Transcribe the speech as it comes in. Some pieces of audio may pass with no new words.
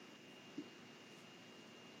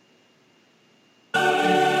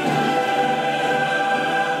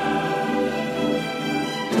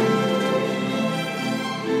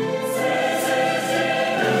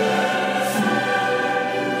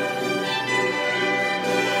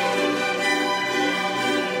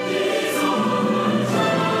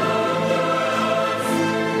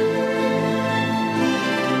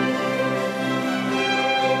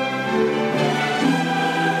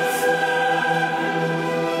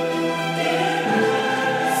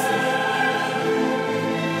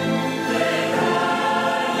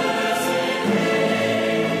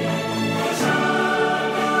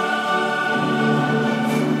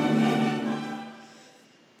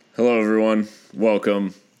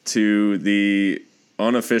welcome to the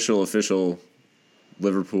unofficial official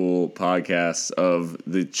Liverpool podcast of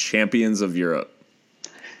the Champions of Europe.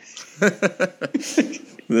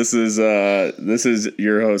 This is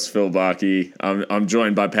your host Phil Bakke. I'm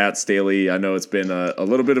joined by Pat Staley. I know it's been a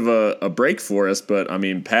little bit of a break for us, but I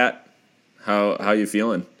mean, Pat, how you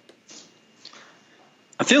feeling?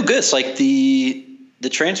 I feel good. It's like the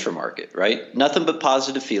transfer market, right? Nothing but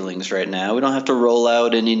positive feelings right now. We don't have to roll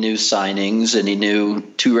out any new signings, any new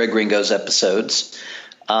Two Red Gringos episodes.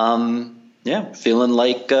 Feeling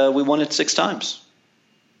like we won it 6 times.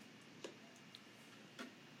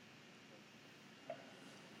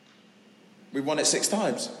 We won it 6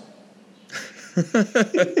 times.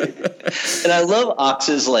 And I love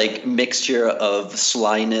Ox's like mixture of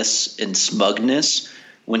slyness and smugness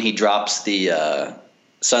when he drops the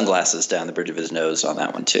sunglasses down the bridge of his nose on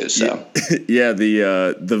that one too. So yeah,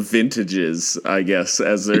 the vintages, I guess,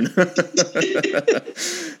 as they're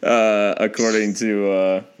according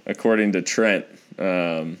to Trent,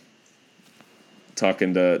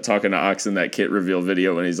 talking to Ox in that kit reveal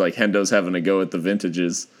video, and he's like, Hendo's having a go at the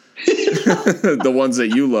vintages, the ones that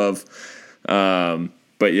you love.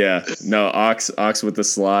 But yeah, no, Ox with the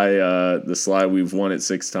sly. We've won it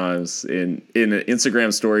 6 times in an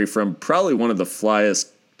Instagram story from probably one of the flyest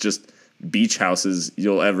just beach houses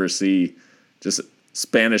you'll ever see. Just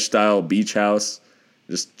Spanish style beach house,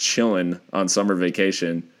 just chilling on summer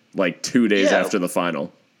vacation, like 2 days after the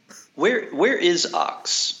final. Where is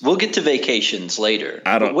Ox? We'll get to vacations later.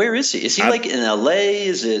 But where is he? Is he like in LA?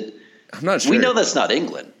 Is it? I'm not sure. We know that's not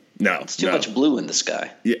England. No, it's too much blue in the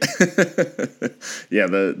sky. Yeah, yeah.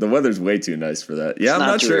 The weather's way too nice for that. Yeah, I'm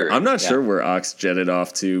not sure. I'm not sure where Ox jetted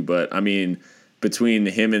off to, but I mean, between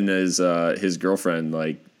him and his girlfriend,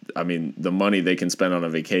 like, I mean, the money they can spend on a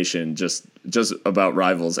vacation just about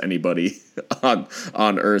rivals anybody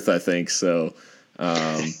on Earth, I think. So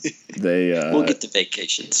we'll get to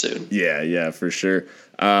vacation soon. Yeah, for sure.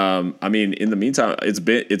 I mean, in the meantime, it's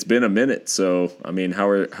been a minute. So, I mean, how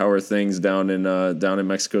are things down in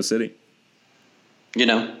Mexico City? You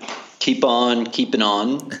know, keep on keeping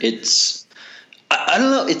on. It's I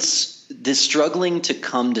don't know. It's this struggling to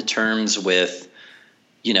come to terms with,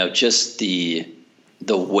 you know, just the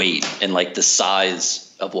weight and like the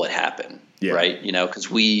size of what happened. Yeah. Right. You know,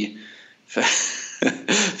 because we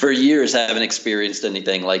for years haven't experienced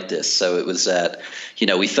anything like this. So it was that, you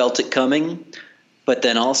know, we felt it coming. But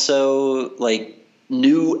then also, like,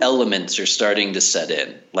 new elements are starting to set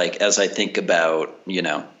in, like, as I think about, you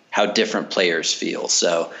know, how different players feel.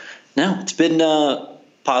 So, no, it's been a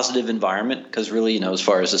positive environment because really, you know, as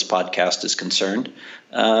far as this podcast is concerned,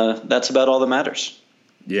 that's about all that matters.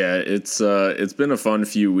 Yeah, it's been a fun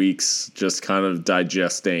few weeks just kind of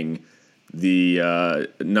digesting the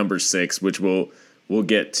number 6, which we'll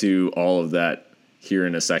get to all of that here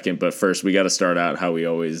in a second. But first, we got to start out how we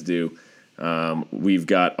always do. We've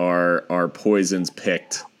got our poisons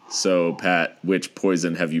picked. So, Pat, which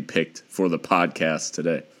poison have you picked for the podcast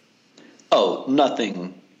today? Oh,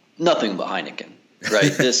 nothing but Heineken,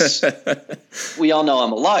 right? This we all know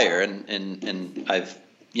I'm a liar, and I've,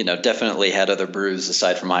 you know, definitely had other brews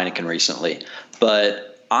aside from Heineken recently.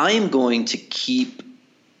 But I'm going to keep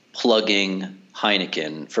plugging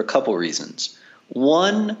Heineken for a couple reasons.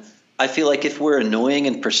 One, I feel like if we're annoying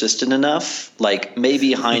and persistent enough, like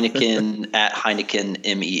maybe Heineken at Heineken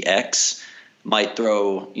MEX might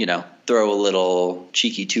throw a little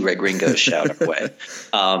cheeky Two Red Gringos shout our way.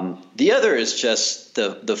 The other is just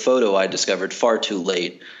the photo I discovered far too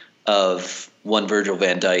late of one Virgil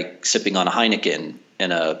van Dijk sipping on a Heineken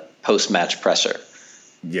in a post-match presser.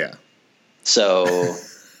 Yeah. So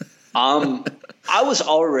I was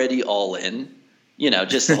already all in. You know,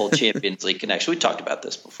 just the whole Champions League connection. We talked about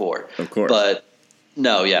this before. Of course. But,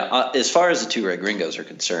 no, yeah, as far as the Two Red Gringos are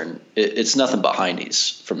concerned, it's nothing but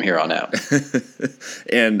Heinies from here on out.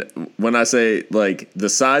 And when I say, like, the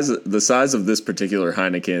size of this particular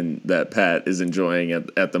Heineken that Pat is enjoying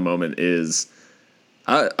at the moment is,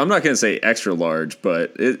 I'm not going to say extra large,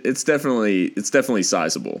 but it's definitely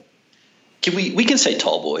sizable. We can say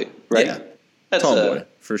tall boy, right? Yeah, that's tall boy.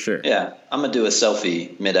 For sure. Yeah, I'm going to do a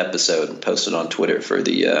selfie mid-episode and post it on Twitter for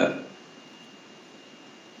the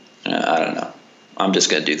I don't know. I'm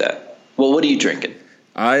just going to do that. Well, what are you drinking?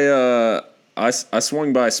 I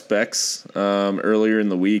swung by Specs earlier in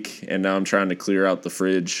the week, and now I'm trying to clear out the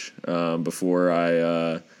fridge before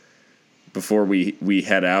we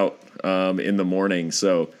head out in the morning.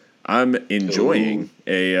 So I'm enjoying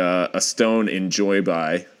a Stone Enjoy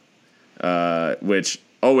By, which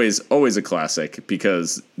always a classic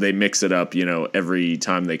because they mix it up, you know, every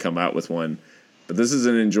time they come out with one. But this is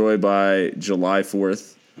an Enjoy By July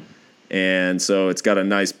 4th. and so it's got a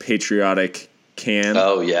nice patriotic can.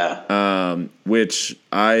 Oh yeah. Which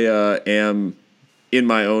I am in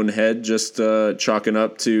my own head just chalking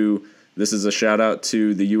up to. This is a shout out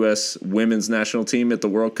to the U.S. women's national team at the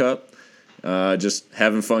World Cup. Just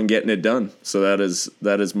having fun getting it done. So that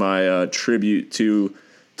is my tribute to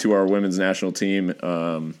our women's national team.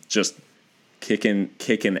 Just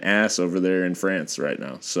kicking ass over there in France right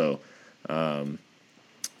now. So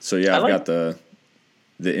yeah, I've got the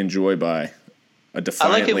Enjoy by a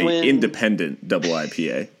defiantly independent double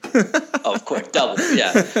IPA. Oh, of course, double.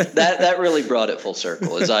 Yeah, that really brought it full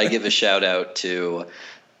circle. As I give a shout out to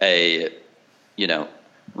a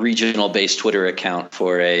regional based Twitter account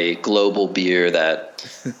for a global beer that,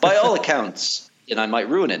 by all accounts, and I might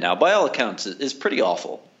ruin it now, by all accounts, is pretty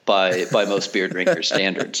awful by most beer drinkers'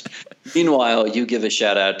 standards. Meanwhile, you give a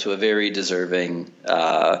shout out to a very deserving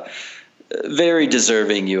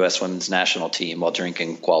U.S. women's national team while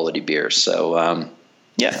drinking quality beer. So,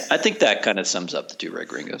 yeah, I think that kind of sums up the Two Red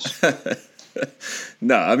Gringos.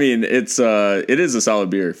 No, I mean, it is a solid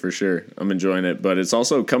beer for sure. I'm enjoying it, but it's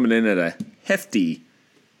also coming in at a hefty,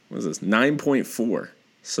 what is this, 9.4.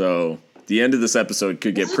 So the end of this episode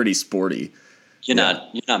could get pretty sporty. You're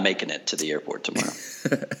not making it to the airport tomorrow.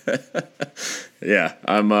 Yeah,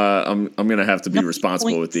 I'm gonna have to be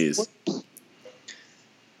responsible with these.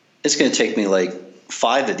 It's gonna take me like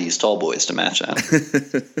 5 of these tall boys to match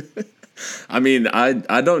that. I mean,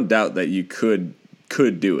 I don't doubt that you could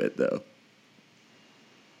do it though.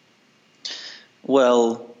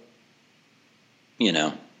 Well,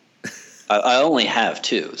 I only have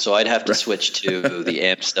 2, so I'd have to switch to the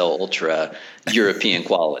Amstel Ultra European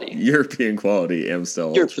quality. European quality Amstel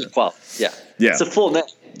Ultra. European quality, yeah. Yeah. It's a full name.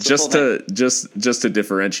 Just to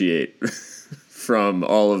differentiate from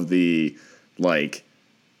all of the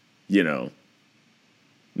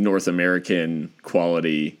North American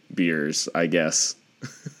quality beers, I guess.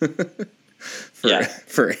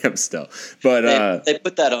 For Amstel. But they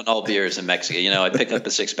put that on all beers in Mexico. I pick up a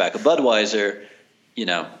 6-pack of Budweiser,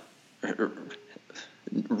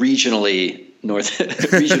 regional North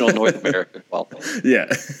American quality.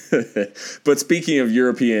 Yeah. But speaking of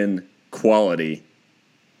European quality,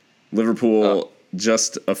 Liverpool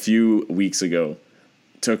just a few weeks ago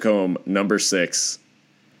took home number 6,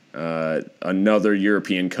 another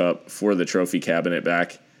European Cup for the trophy cabinet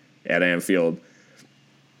back at Anfield.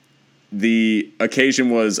 The occasion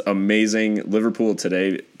was amazing. Liverpool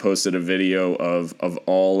today posted a video of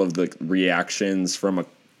all of the reactions from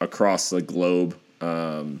across the globe,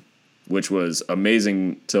 which was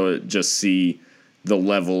amazing to just see the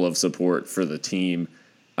level of support for the team.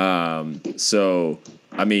 So,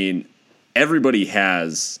 I mean, everybody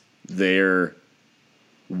has their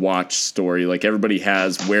watch story. Like, everybody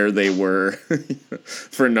has where they were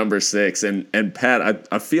for number 6. And Pat,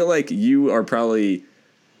 I feel like you are probably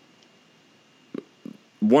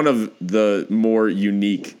one of the more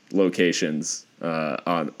unique locations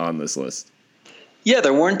on this list. Yeah,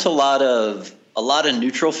 there weren't a lot of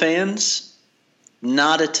neutral fans.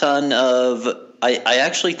 Not a ton of. I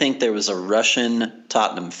actually think there was a Russian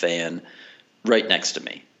Tottenham fan right next to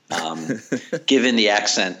me, given the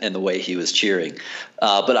accent and the way he was cheering.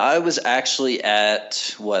 But I was actually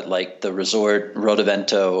at the resort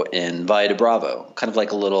Rodovento in Valle de Bravo, kind of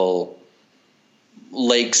like a little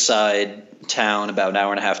lakeside town about an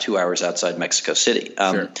hour and a half, 2 hours outside Mexico City.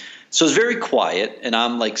 Sure. So it's very quiet, and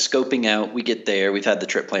I'm scoping out. We get there. We've had the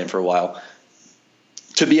trip planned for a while.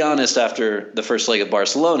 To be honest, after the first leg of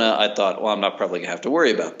Barcelona, I thought, well, I'm not probably going to have to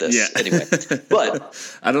worry about this anyway.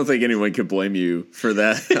 But I don't think anyone could blame you for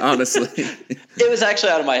that, honestly. It was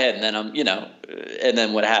actually out of my head, and then and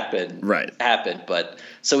then what happened happened. But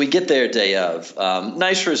so we get there day of.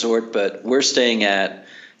 Nice resort, but we're staying at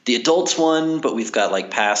the adults one, but we've got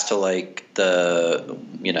pass to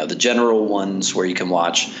the general ones where you can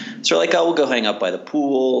watch. So we're we'll go hang out by the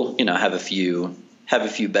pool, have a few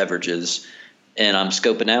beverages, and I'm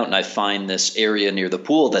scoping out and I find this area near the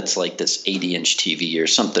pool that's this 80-inch TV or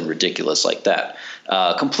something ridiculous like that,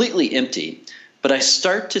 completely empty. But I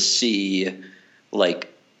start to see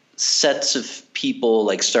sets of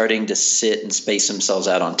people starting to sit and space themselves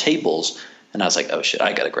out on tables, and I was like, oh shit,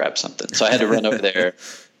 I got to grab something. So I had to run over there.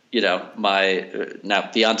 My now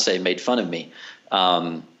fiance made fun of me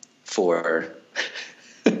for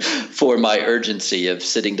my urgency of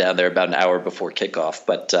sitting down there about an hour before kickoff.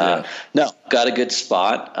 But no, got a good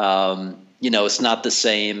spot. It's not the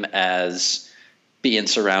same as being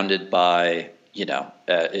surrounded by the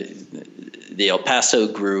El Paso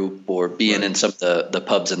group or being in some of the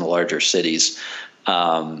pubs in the larger cities.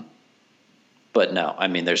 But no, I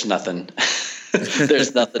mean, there's nothing.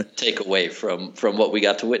 There's nothing to take away from what we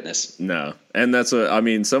got to witness. No. And that's what, I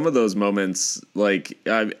mean, some of those moments, like,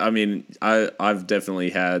 I've definitely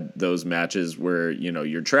had those matches where,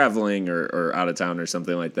 you're traveling or out of town or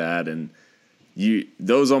something like that. And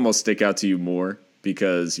those almost stick out to you more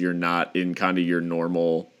because you're not in kind of your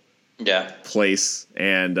normal place.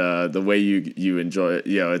 And the way you enjoy it,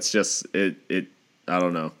 it's just, I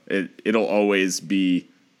don't know. It'll always be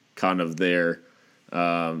kind of there.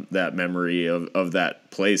 That memory of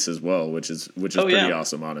that place as well, which is pretty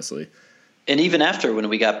awesome, honestly. And even after, when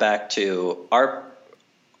we got back to our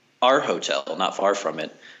hotel, not far from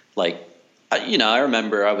it, like, I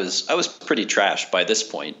remember I was pretty trashed by this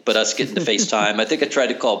point, but us getting to FaceTime, I think I tried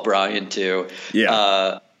to call Brian too.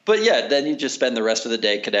 Yeah. But yeah, then you just spend the rest of the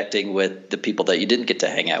day connecting with the people that you didn't get to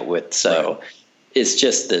hang out with. So it's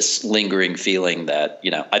just this lingering feeling that,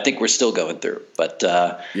 I think we're still going through. But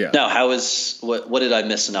no, what did I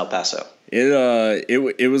miss in El Paso?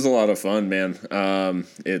 It was a lot of fun, man.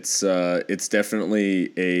 It's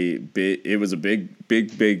definitely it was a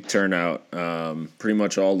big turnout. Pretty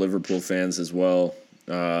much all Liverpool fans as well.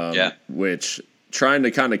 Which trying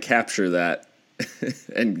to kind of capture that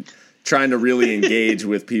and trying to really engage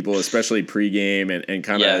with people, especially pregame and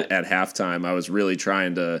kind of at halftime. I was really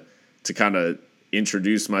trying to kind of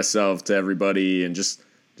introduce myself to everybody and just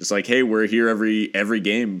like, hey, we're here every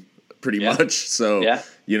game pretty much. So,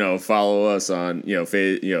 follow us on,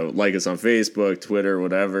 like us on Facebook, Twitter,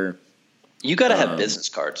 whatever. You got to have business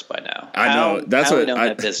cards by now. I know. That's what I don't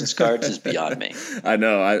have business cards is beyond me. I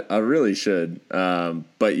know. I really should.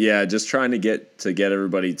 But yeah, just trying to get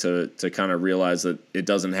everybody to kind of realize that it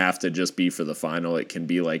doesn't have to just be for the final. It can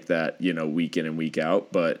be like that, week in and week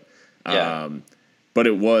out. But, but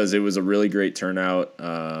it was a really great turnout.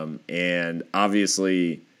 And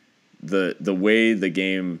obviously the way the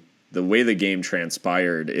game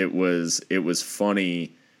transpired, it was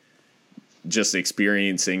funny just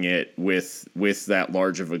experiencing it with that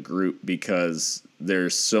large of a group because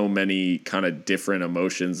there's so many kind of different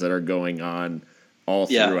emotions that are going on all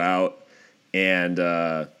throughout. And,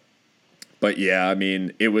 but yeah, I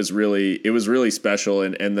mean, it was really special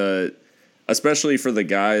and especially for the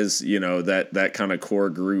guys, that kind of core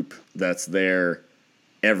group that's there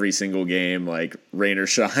every single game, like rain or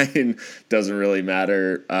shine, doesn't really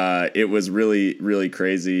matter. It was really, really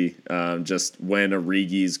crazy. Just when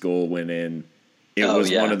Origi's goal went in, it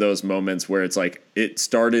was one of those moments where it's like it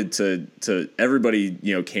started to everybody,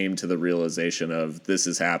 came to the realization of this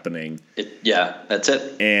is happening. That's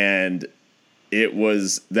it. And it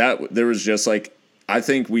was that there was just like, I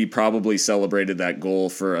think we probably celebrated that goal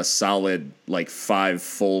for a solid 5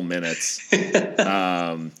 full minutes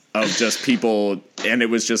of just people, and it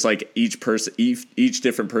was just like each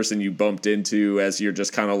different person you bumped into as you're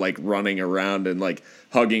just kind of like running around and like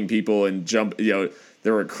hugging people and jump.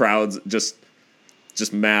 There were crowds, just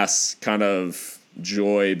mass kind of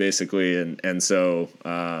joy basically, and so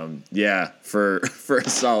for a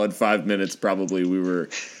solid 5 minutes probably we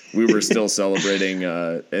were still celebrating,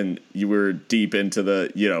 and you were deep into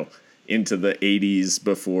the 80s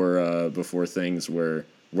before things were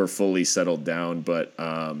fully settled down. But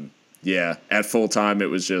at full time it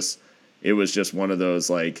was just one of those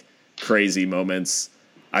like crazy moments.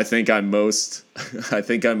 I think I'm most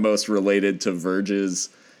related to Verge's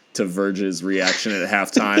reaction at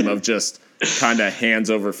halftime of just kind of hands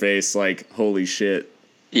over face, like holy shit,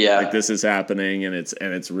 like this is happening and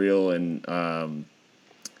it's real. And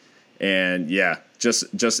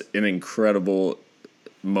just an incredible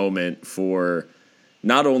moment for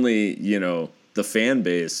not only, the fan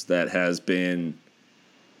base that has been,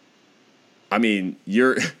 I mean,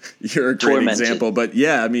 you're a great tormented example, but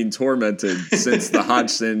yeah, I mean, tormented since the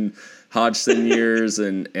Hodgson years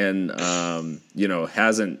and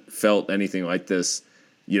hasn't felt anything like this,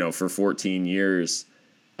 for 14 years.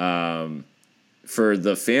 For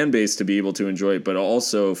the fan base to be able to enjoy it, but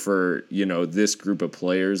also for, this group of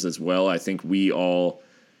players as well. I think we all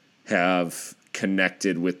have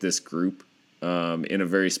connected with this group in a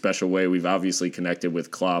very special way. We've obviously connected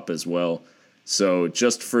with Klopp as well. So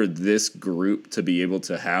just for this group to be able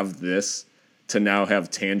to have this, to now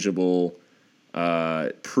have tangible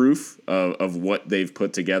proof of what they've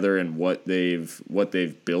put together and what they've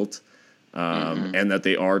built, and that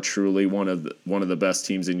they are truly one of the best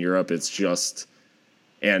teams in Europe. It's just,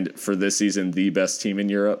 and for this season, the best team in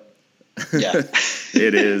Europe. Yeah,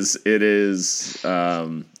 it is. It's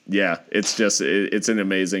an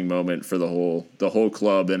amazing moment for the whole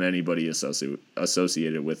club and anybody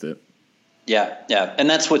associated with it. Yeah. And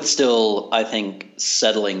that's what's still, I think,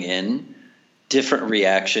 settling in. Different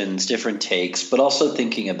reactions, different takes, but also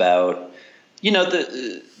thinking about,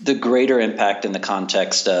 the greater impact in the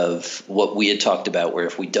context of what we had talked about, where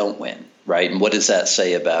if we don't win, right, and what does that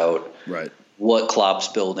say about what Klopp's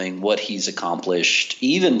building, what he's accomplished,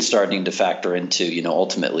 even starting to factor into,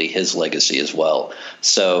 ultimately his legacy as well.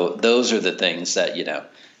 So those are the things that,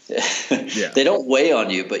 they don't weigh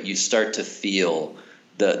on you, but you start to feel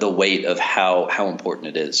the weight of how important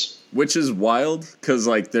it is. Which is wild because,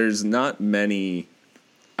 there's not many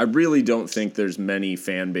 – I really don't think there's many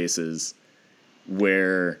fan bases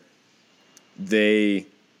where they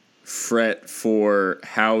fret for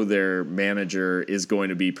how their manager is going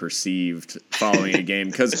to be perceived following a game.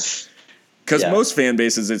 Because most fan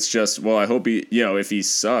bases, it's just, well, I hope he – if he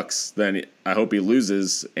sucks, then I hope he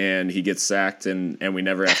loses and he gets sacked and we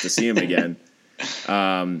never have to see him again.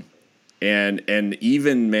 And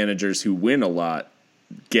even managers who win a lot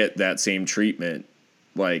get that same treatment,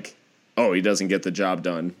 he doesn't get the job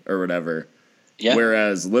done or whatever. Yeah.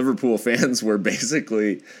 Whereas Liverpool fans were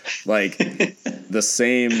basically had the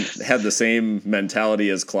same mentality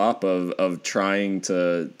as Klopp of trying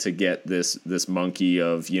to get this monkey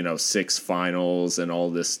of 6 finals and all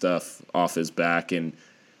this stuff off his back, and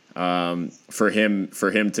for him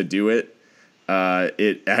to do it,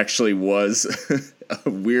 it actually was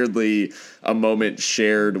weirdly a moment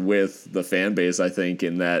shared with the fan base, I think,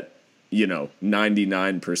 in that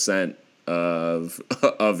 99%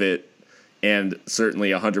 of it, and certainly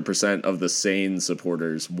 100% of the sane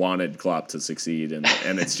supporters wanted Klopp to succeed, and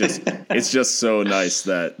it's just so nice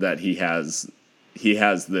that he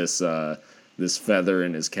has this feather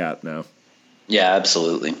in his cap now. Yeah,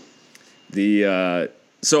 absolutely. The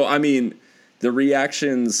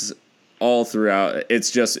reactions all throughout,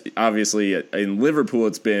 it's just obviously in Liverpool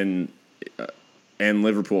it's been and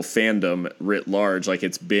Liverpool fandom writ large,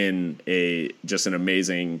 it's been just an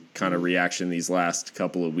amazing kind of reaction these last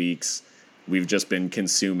couple of weeks. We've just been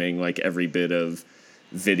consuming every bit of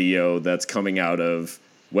video that's coming out of,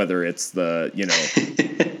 whether it's the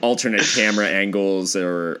alternate camera angles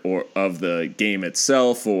or of the game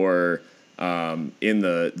itself, or in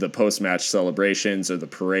the post-match celebrations or the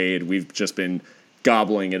parade. We've just been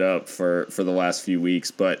gobbling it up for the last few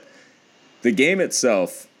weeks. But the game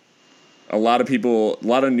itself, a lot of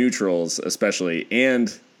neutrals especially,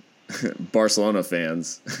 and Barcelona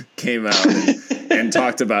fans came out and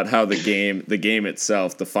talked about how the game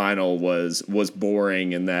itself, the final, was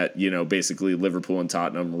boring, and that basically Liverpool and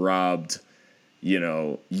Tottenham robbed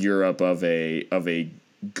Europe of a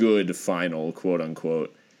good final, quote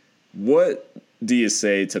unquote. What do you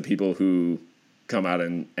say to people who come out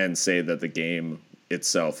and say that the game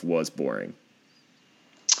itself was boring?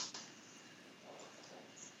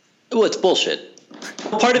 Well, it's bullshit.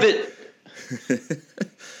 Part of it,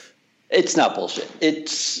 it's not bullshit.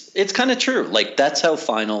 It's kind of true. That's how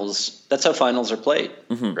finals are played,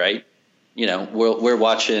 mm-hmm. right? We're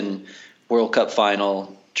watching World Cup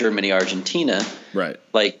final, Germany, Argentina. Right.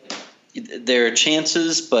 There are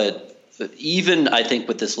chances, but even I think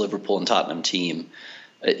with this Liverpool and Tottenham team,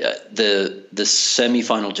 the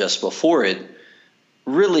semifinal just before it,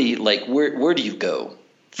 really, where do you go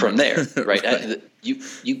from there, right? Right.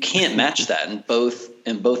 You can't match that in both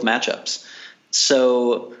matchups.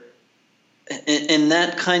 So, and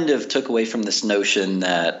that kind of took away from this notion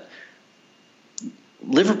that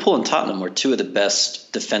Liverpool and Tottenham were two of the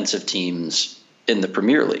best defensive teams in the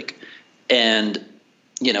Premier League. And,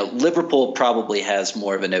 Liverpool probably has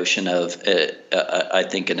more of a notion of, I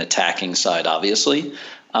think, an attacking side, obviously.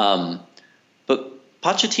 But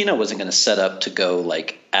Pochettino wasn't going to set up to go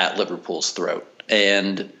at Liverpool's throat.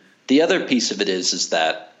 And the other piece of it is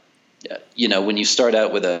that, when you start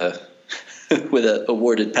out with a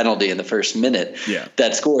awarded penalty in the first minute,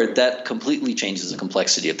 that scored, that completely changes the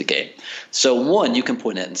complexity of the game. So one, you can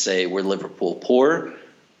point at and say, we're Liverpool poor,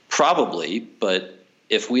 probably, but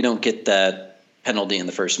if we don't get that penalty in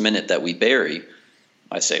the first minute that we bury,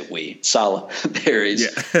 I say Salah buries,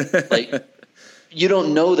 you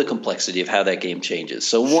don't know the complexity of how that game changes.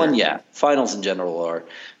 So one, finals in general are,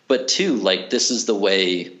 but two, this was the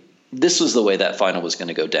way that final was going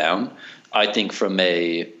to go down. I think from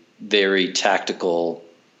a very tactical,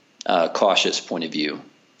 cautious point of view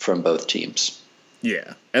from both teams.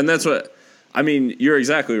 Yeah. And that's what, you're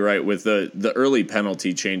exactly right with the early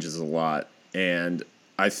penalty changes a lot. And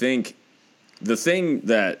I think the thing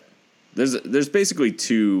that there's basically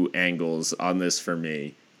two angles on this for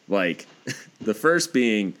me. The first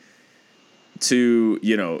being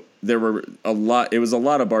there were it was a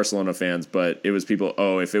lot of Barcelona fans, but it was people,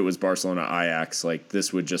 if it was Barcelona Ajax,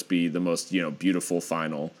 this would just be the most, beautiful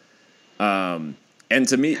final. And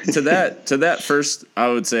to me, to that first, I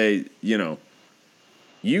would say,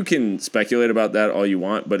 you can speculate about that all you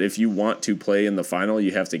want, but if you want to play in the final,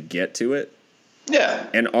 you have to get to it. Yeah.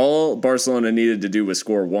 And all Barcelona needed to do was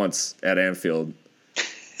score once at Anfield,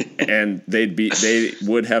 and they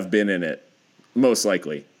would have been in it most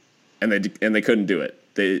likely, and they couldn't do it.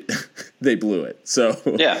 They blew it. So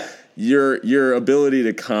yeah. Your ability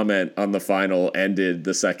to comment on the final ended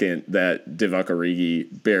the second that Divock Origi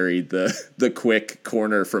buried the quick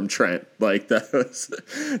corner from Trent. Like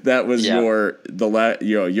that was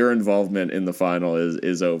your involvement in the final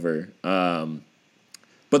is over.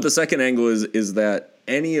 But the second angle is that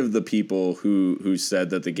any of the people who said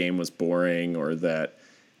that the game was boring or that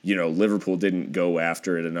Liverpool didn't go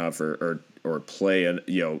after it enough or play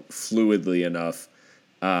fluidly enough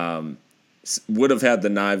would have had the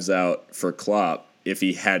knives out for Klopp if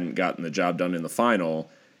he hadn't gotten the job done in the final,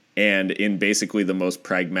 and in basically the most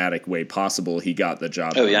pragmatic way possible, he got the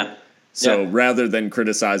job done. Yeah. So rather than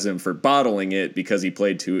criticize him for bottling it because he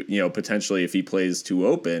played too, potentially if he plays too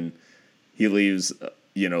open, he leaves,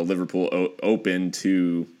 Liverpool open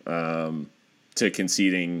to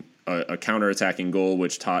conceding a counterattacking goal,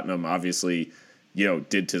 which Tottenham obviously,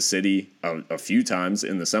 did to City a few times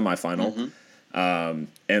in the semifinal. Mm-hmm.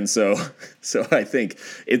 And so I think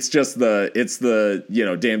it's the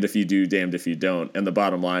damned if you do, damned if you don't. And the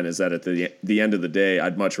bottom line is that at the end of the day,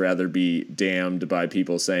 I'd much rather be damned by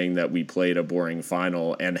people saying that we played a boring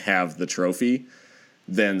final and have the trophy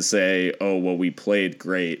than say, oh, well, we played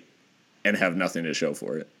great and have nothing to show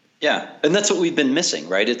for it. Yeah. And that's what we've been missing,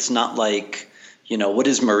 right? It's not like, what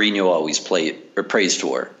is Mourinho always praised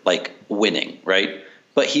for? Like winning, right?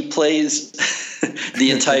 But he plays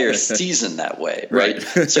the entire season that way, right?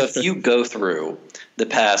 So if you go through the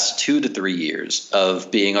past 2 to 3 years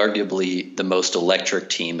of being arguably the most electric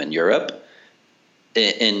team in Europe,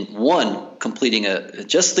 in one completing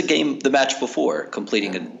the match before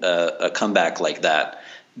completing a comeback like that,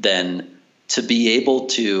 then to be able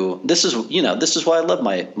to this is why I love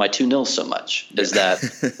my 2-0 so much, is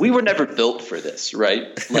that we were never built for this,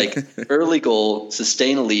 right? Like early goal,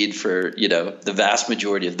 sustain a lead for the vast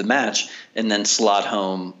majority of the match, and then slot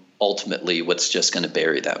home ultimately what's just going to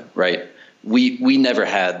bury them, right? We never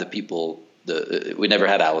had the people. We never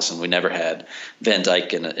had Alisson. We never had Van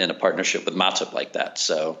Dijk in a partnership with Matip like that.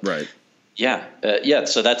 So right, yeah.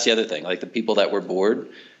 So that's the other thing. Like the people that were bored,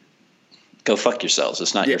 go fuck yourselves.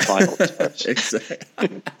 It's not your final.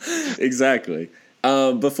 Exactly.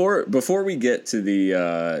 Before we get to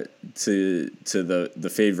the the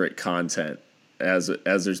favorite content, as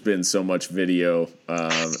there's been so much video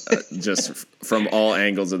just from all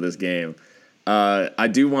angles of this game, I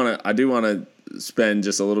do want to spend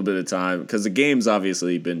just a little bit of time, because the game's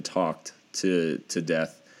obviously been talked to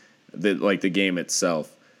death, the game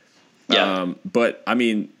itself. Yeah. But I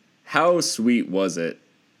mean, how sweet was it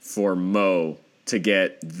for Mo to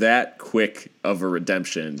get that quick of a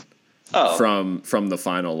redemption from the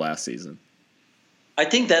final last season? I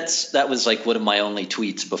think that was like one of my only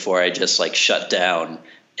tweets before I just like shut down,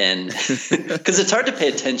 and because it's hard to pay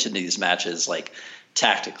attention to these matches like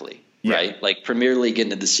tactically, right? Like Premier League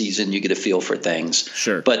into the season, you get a feel for things.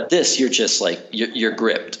 Sure. But this, you're just like you're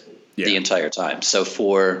gripped the entire time. So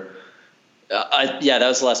that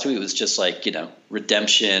was the last tweet. It was just like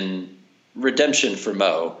redemption for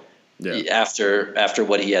Mo after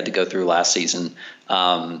what he had to go through last season.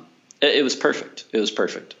 It was perfect. It was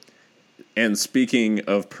perfect. And speaking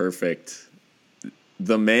of perfect,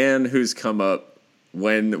 the man who's come up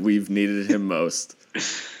when we've needed him most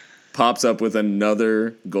pops up with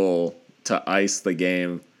another goal to ice the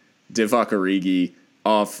game. Divock Origi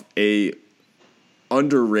off a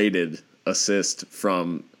underrated assist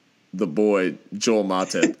from the boy Joel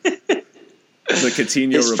Matip. The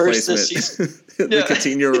Coutinho replacement. The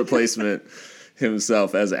Coutinho replacement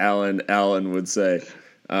himself, as Alan would say.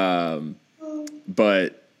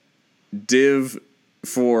 But Div,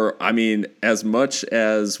 as much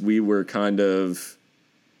as we were kind of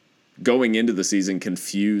going into the season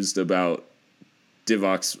confused about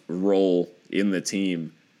Divock's role in the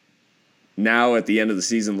team, now at the end of the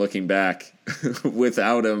season looking back,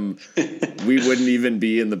 without him, we wouldn't even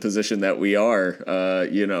be in the position that we are.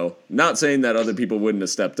 Not saying that other people wouldn't have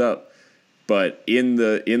stepped up, but in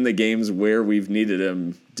the games where we've needed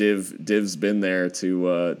him, Div's been there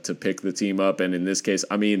to pick the team up, and in this case,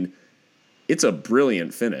 it's a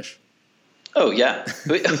brilliant finish. Oh yeah,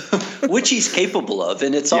 which he's capable of,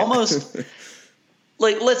 and it's almost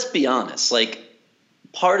like, let's be honest, like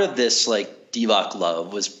part of this like Divock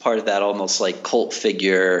love was part of that almost like cult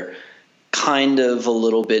figure, kind of a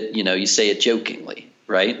little bit. You say it jokingly,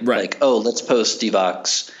 right? Like, oh, let's post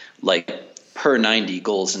Divock's like per 90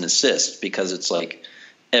 goals and assists, because it's like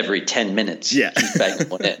every 10 minutes. Yeah. He's banging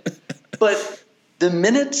one in. But the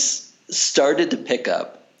minutes started to pick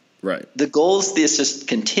up. Right. The goals, the assists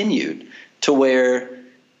continued to where,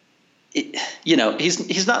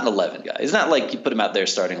 he's not an 11 guy. It's not like you put him out there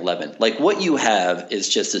starting 11. Like what you have is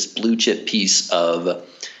just this blue chip piece of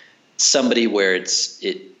somebody where it's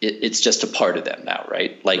just a part of them now,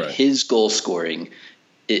 right? Like his goal scoring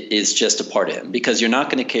is just a part of him, because you're not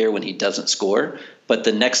going to care when he doesn't score, but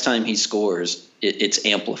the next time he scores, it's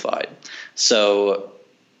amplified. So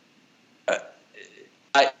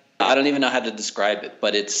I don't even know how to describe it,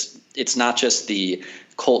 but it's not just the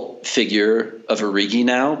cult figure of Origi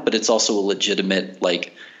now, but it's also a legitimate,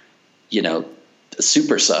 like,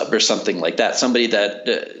 super sub or something like that. Somebody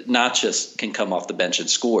that not just can come off the bench and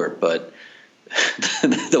score, but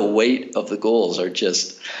the weight of the goals are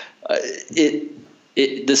just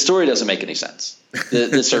the story doesn't make any sense.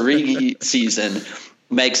 This Origi season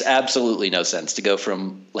makes absolutely no sense, to go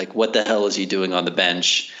from like, what the hell is he doing on the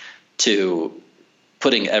bench, to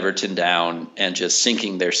putting Everton down and just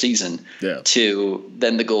sinking their season, to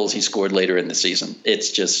then the goals he scored later in the season. It's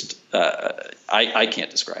just I can't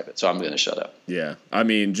describe it, so I'm going to shut up. Yeah, I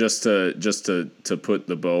mean, just to put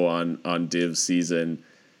the bow on Div's season,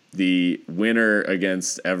 the winner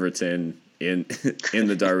against Everton in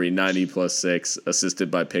the derby, 90+6, assisted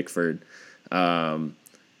by Pickford.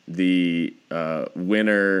 The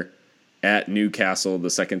winner at Newcastle, the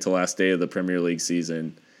second to last day of the Premier League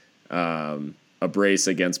season. A brace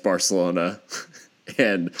against Barcelona,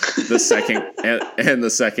 and the second and the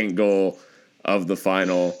second goal of the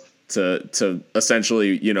final to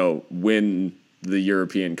essentially, win the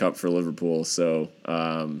European Cup for Liverpool. So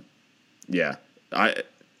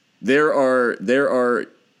there are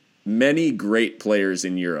many great players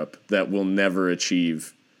in Europe that will never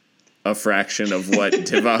achieve a fraction of what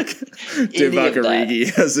Divock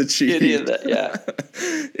Origi has achieved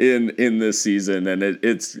in this season, and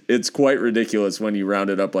it's quite ridiculous when you round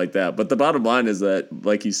it up like that. But the bottom line is that,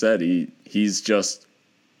 like you said, he's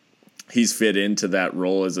fit into that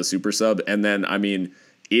role as a super sub. And then, I mean,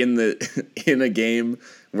 in a game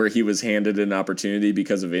where he was handed an opportunity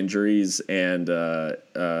because of injuries and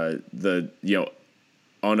the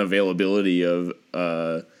unavailability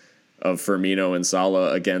of Firmino and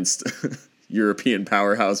Salah against European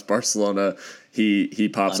powerhouse Barcelona, he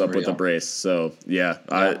pops up with a brace. So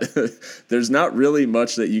there's not really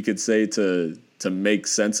much that you could say to make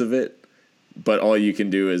sense of it, but all you can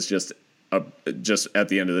do is just at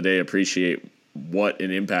the end of the day appreciate what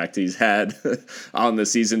an impact he's had on the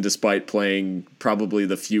season, despite playing probably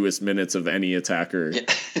the fewest minutes of any attacker.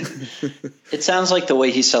 It sounds like the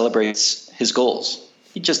way he celebrates his goals.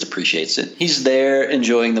 He just appreciates it. He's there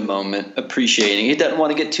enjoying the moment, appreciating. He doesn't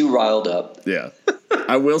want to get too riled up. Yeah.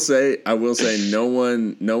 I will say no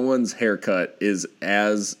one's haircut is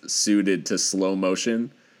as suited to slow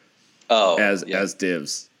motion as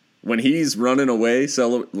Div's. When he's running away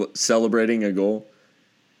celebrating a goal,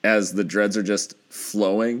 as the dreads are just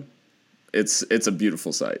flowing, it's a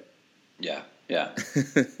beautiful sight. Yeah. Yeah.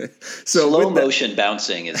 So slow motion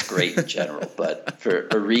bouncing is great in general, but for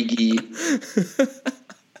Origi,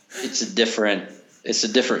 it's a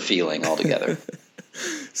different feeling altogether.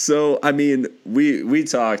 So, I mean, we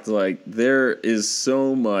talked, like, there is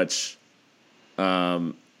so much.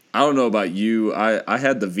 I don't know about you. I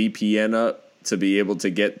had the VPN up to be able to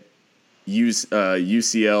get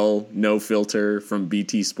UCL no filter from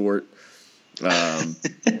BT Sport.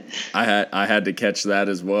 I had to catch that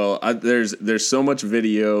as well. There's so much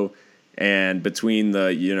video, and between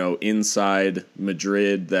the Inside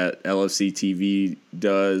Madrid that LFC TV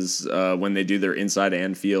does when they do their Inside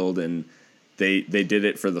Anfield, and they did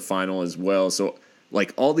it for the final as well. So,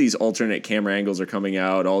 like, all these alternate camera angles are coming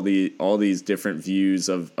out, all these different views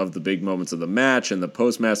of the big moments of the match and the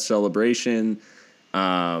post-match celebration.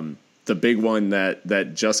 The big one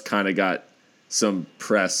that just kind of got some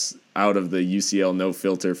press out of the UCL no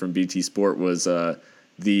filter from BT Sport was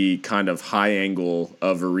the kind of high angle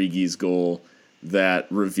of Origi's goal that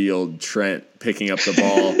revealed Trent picking up the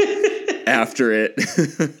ball after it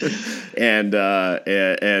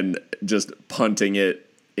and just punting it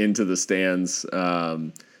into the stands.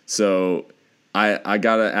 So I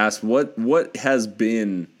gotta ask, what has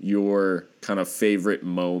been your kind of favorite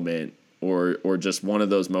moment, or just one of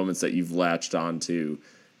those moments that you've latched onto?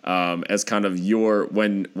 As kind of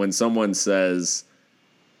when someone says,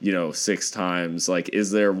 6 times, like, is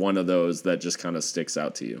there one of those that just kind of sticks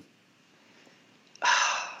out to you?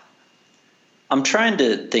 I'm trying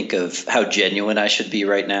to think of how genuine I should be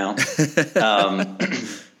right now.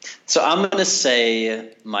 So I'm going to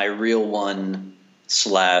say my real one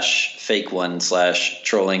 / fake one /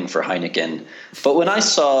 trolling for Heineken. But when I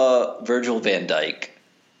saw Virgil van Dijk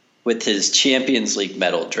with his Champions League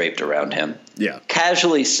medal draped around him,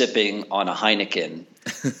 casually sipping on a Heineken,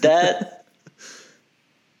 that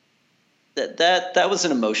was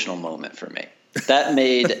an emotional moment for me. That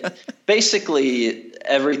made basically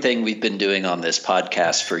everything we've been doing on this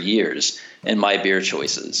podcast for years and my beer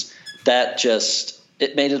choices.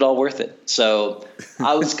 It made it all worth it. So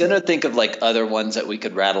I was going to think of like other ones that we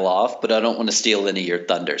could rattle off, but I don't want to steal any of your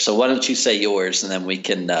thunder. So why don't you say yours, and then we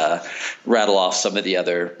can rattle off some of the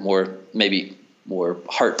other maybe more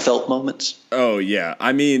heartfelt moments. Oh yeah.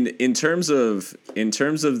 I mean, in terms of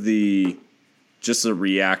the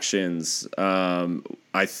reactions,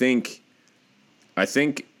 I think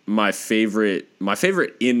my favorite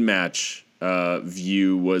in-match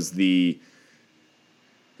view was the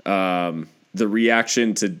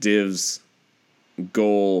reaction to Div's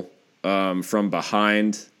goal from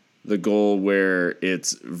behind the goal, where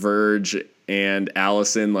it's Verge and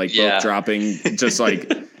Alisson both dropping, just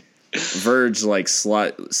like Verge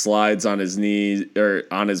slides on his knee or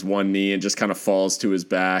on his one knee and just kind of falls to his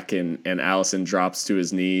back, and Alisson drops to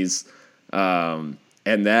his knees. And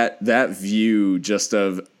that view just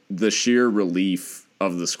of the sheer relief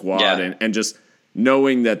of the squad and just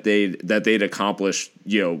knowing that they'd accomplished,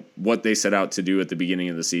 what they set out to do at the beginning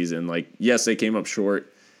of the season. Like, yes, they came up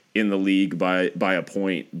short in the league by a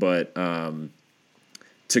point, but to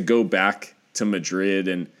go back to Madrid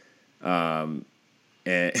and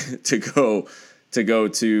to go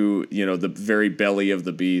to the very belly of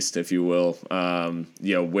the beast, if you will,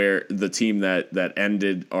 where the team that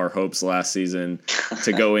ended our hopes last season,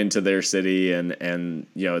 to go into their city and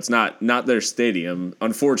it's not their stadium.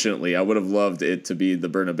 Unfortunately, I would have loved it to be the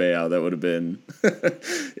Bernabeu. That would have been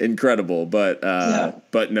incredible. But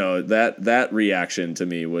no, that reaction to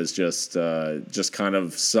me was just kind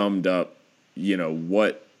of summed up,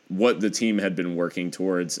 what the team had been working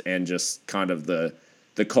towards, and just kind of the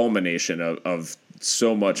culmination of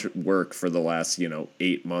so much work for the last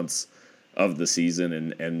 8 months of the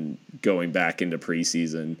season, and going back into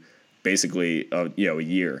preseason, basically a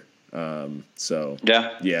year. That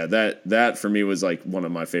for me was like one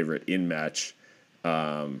of my favorite in-match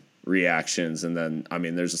reactions. And then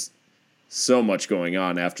there's so much going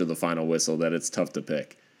on after the final whistle that it's tough to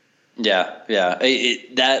pick.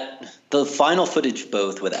 The final footage,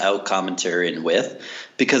 both without commentary and with,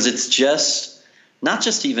 because it's just not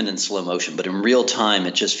just even in slow motion, but in real time,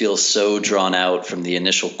 it just feels so drawn out from the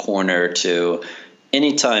initial corner to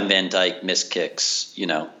anytime Van Dijk miskicks,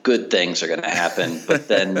 good things are going to happen. But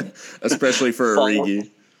then, especially for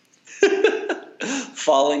Origi,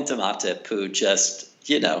 falling to Matip, who just,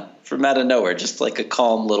 from out of nowhere, just like a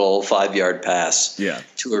calm little 5-yard pass to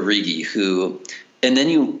Origi, who, and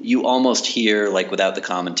then you almost hear, like, without the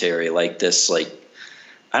commentary, like this, like,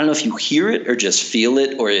 I don't know if you hear it or just feel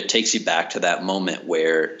it, or it takes you back to that moment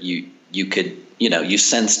where you could, you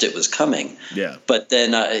sensed it was coming. Yeah. But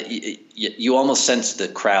then you almost sensed the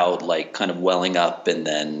crowd like kind of welling up, and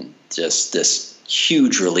then just this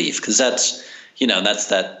huge relief, because that's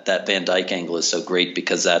that Van Dijk angle is so great,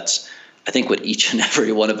 because that's, I think, what each and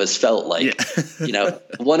every one of us felt like.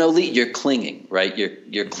 1-0 lead, you're clinging, right?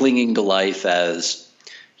 You're clinging to life. As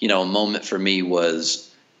a moment for me was,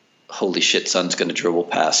 holy shit, Son's going to dribble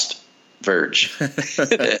past Verge,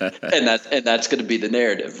 and that's going to be the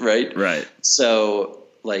narrative, right? Right. So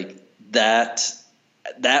like that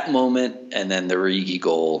moment, and then the Origi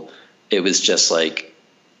goal, it was just like,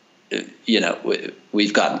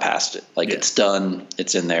 we've gotten past it. Like, it's done,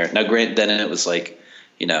 it's in there now. Grant, then it was like,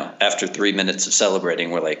 after 3 minutes of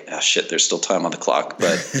celebrating, we're like, oh shit, there's still time on the clock.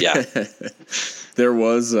 But yeah. There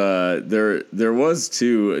was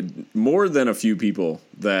too, more than a few people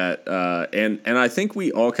that and I think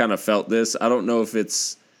we all kind of felt this. I don't know if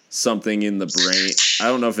it's something in the brain. I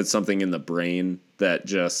don't know if it's something in the brain that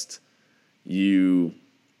just you,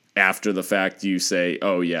 after the fact, you say,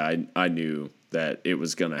 oh yeah, I knew that it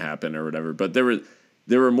was going to happen or whatever. But there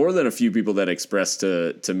were more than a few people that expressed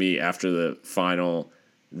to me after the final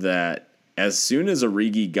that as soon as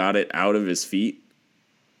Origi got it out of his feet,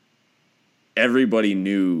 everybody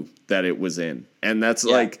knew that it was in. And that's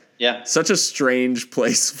such a strange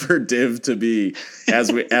place for Div to be,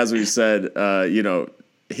 as we've said.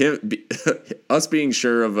 Us being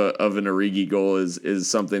sure of an Origi goal is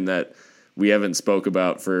something that we haven't spoke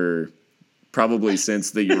about for probably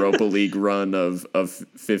since the Europa League run of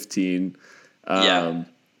 15.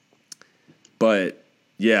 But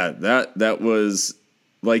yeah, that was,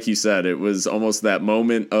 like you said, it was almost that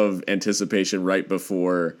moment of anticipation right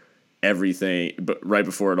before everything, but right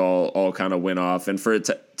before it all kind of went off, and for it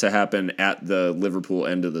to happen at the Liverpool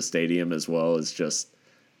end of the stadium as well is just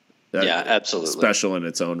absolutely special in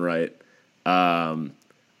its own right.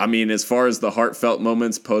 I mean, as far as the heartfelt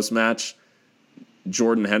moments post match,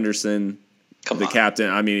 Jordan Henderson, captain.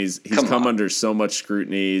 I mean, he's come under so much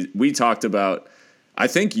scrutiny. We talked about, I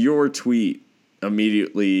think your tweet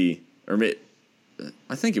immediately,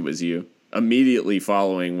 I think it was you, immediately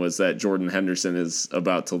following was that Jordan Henderson is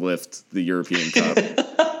about to lift the European Cup.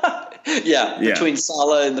 Between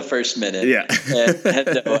Salah in the first minute and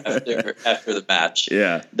Hendo after the match.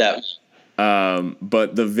 Yeah.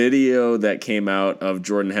 But the video that came out of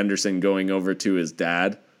Jordan Henderson going over to his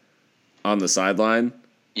dad on the sideline,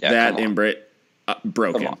 that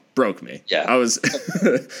broke me. Yeah. I was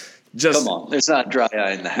just... Come on. There's not a dry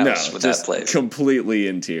eye in the house with that place. Completely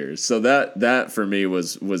in tears. So that for me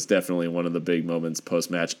was definitely one of the big moments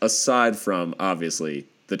post-match, aside from, obviously,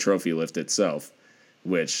 the trophy lift itself,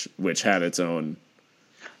 which had its own...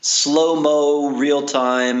 Slow-mo,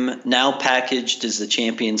 real-time, now packaged as the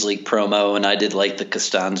Champions League promo, and I did like the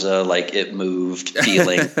Costanza, like it moved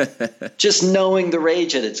feeling. Just knowing the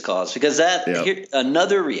rage at its cause. Because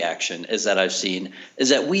another reaction is that I've seen is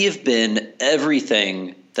that we have been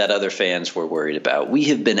everything that other fans were worried about. We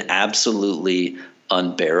have been absolutely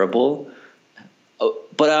unbearable.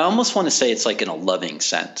 But I almost want to say it's like in a loving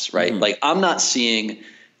sense, right? Like I'm not seeing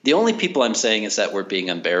 – the only people I'm saying is that we're being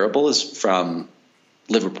unbearable is from –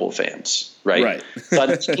 Liverpool fans, right? So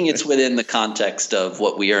I'm thinking it's within the context of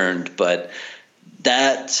what we earned, but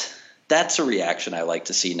that's a reaction I like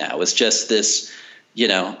to see now. It's just this,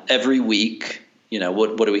 every week,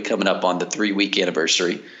 what are we coming up on the 3-week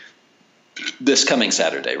anniversary? This coming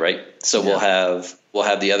Saturday, right? So we'll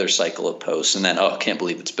have the other cycle of posts, and then I can't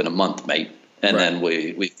believe it's been a month, mate. And then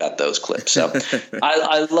we've got those clips. So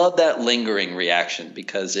I love that lingering reaction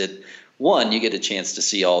because you get a chance to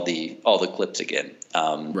see all the clips again.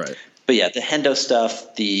 But yeah, the Hendo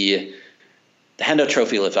stuff, the Hendo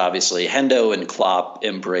trophy lift, obviously. Hendo and Klopp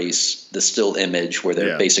embrace the still image where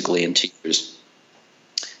they're basically in tears.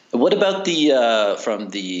 What about from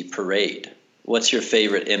the parade? What's your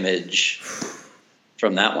favorite image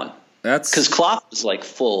from that one? Because Klopp was like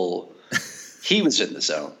full. He was in the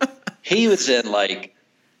zone. He was in like,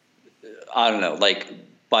 I don't know, like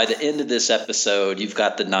by the end of this episode, you've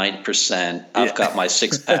got the 9%. I've got my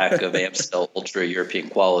 6-pack of Amstel Ultra European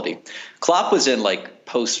quality. Klopp was in like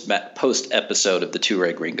post episode of the Two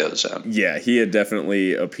Red Gringos zone. Yeah, he had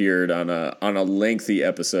definitely appeared on a lengthy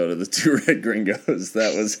episode of the Two Red Gringos.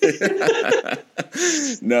 That was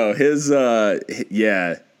no his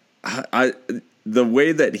the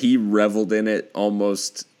way that he reveled in it,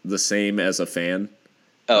 almost the same as a fan.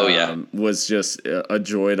 Was just a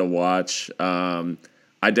joy to watch.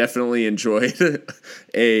 I definitely enjoyed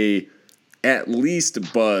at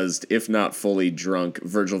least buzzed, if not fully drunk,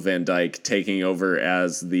 Virgil van Dijk taking over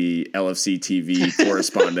as the LFC TV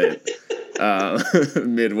correspondent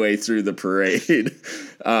midway through the parade.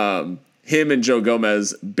 Him and Joe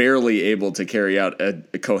Gomez barely able to carry out a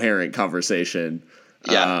coherent conversation.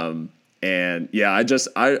 I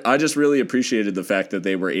just really appreciated the fact that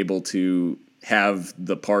they were able to have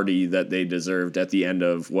the party that they deserved at the end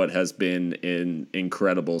of what has been an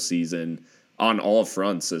incredible season on all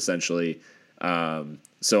fronts, essentially.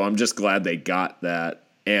 So I'm just glad they got that,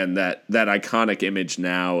 and that iconic image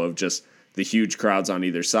now of just the huge crowds on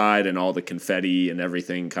either side and all the confetti and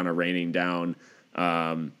everything kind of raining down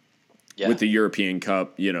with the European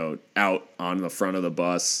Cup, out on the front of the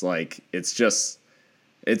bus. Like it's just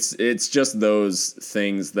those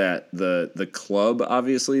things that the club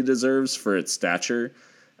obviously deserves for its stature,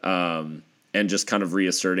 and just kind of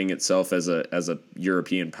reasserting itself as a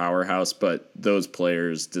European powerhouse. But those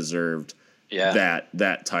players deserved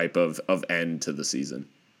that type of end to the season.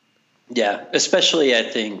 Yeah, especially I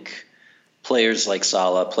think players like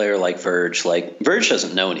Salah, player like Verge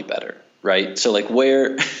doesn't know any better, right? So like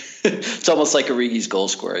where it's almost like Origi's goal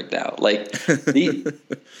scoring now. Like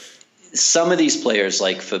some of these players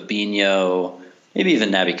like Fabinho, maybe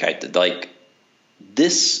even Naby Keita, like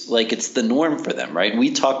this, like it's the norm for them, right?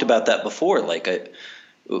 We talked about that before. Like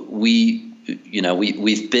we've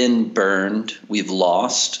been burned, we've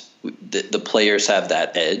lost. The players have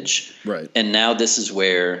that edge, right? And now this is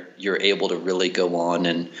where you're able to really go on,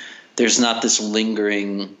 and there's not this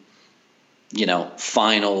lingering,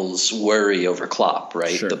 finals worry over Klopp,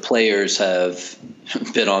 right? Sure. The players have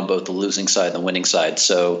been on both the losing side and the winning side,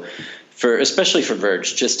 so. Especially for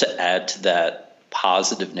Verge, just to add to that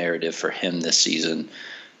positive narrative for him this season.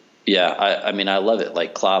 Yeah, I mean, I love it.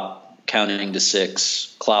 Like Klopp counting to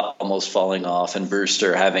 6, Klopp almost falling off, and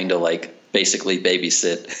Brewster having to like basically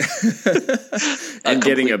babysit and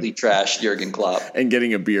completely trashed Jurgen Klopp and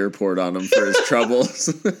getting a beer poured on him for his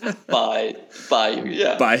troubles by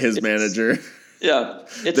his manager. Yeah,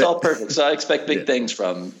 it's all perfect. So I expect big things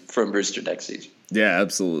from Brewster next season. Yeah,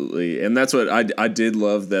 absolutely, and that's what I did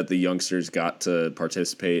love, that the youngsters got to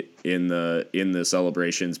participate in the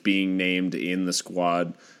celebrations, being named in the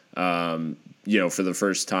squad. For the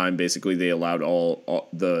first time, basically they allowed all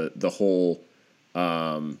the whole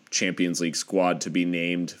Champions League squad to be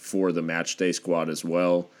named for the match day squad as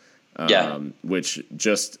well. Which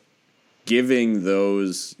just giving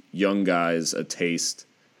those young guys a taste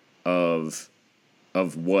of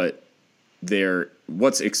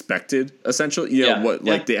what's expected, essentially,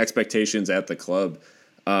 like the expectations at the club,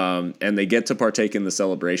 and they get to partake in the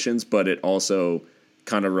celebrations, but it also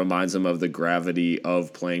kind of reminds them of the gravity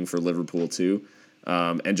of playing for Liverpool too,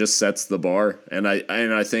 and just sets the bar. And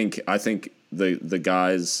I think the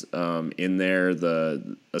guys in there,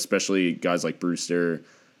 especially guys like Brewster,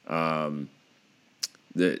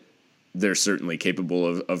 that they're certainly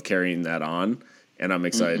capable of carrying that on, and I'm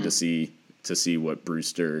excited to see what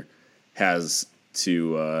Brewster has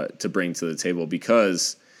to bring to the table,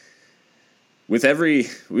 because we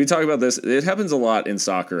talk about this, it happens a lot in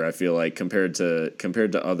soccer, I feel like, compared to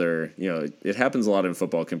other, it happens a lot in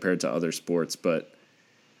football compared to other sports, but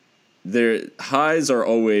their highs are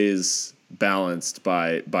always balanced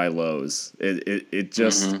by lows. It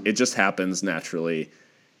just happens naturally,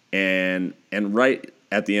 and right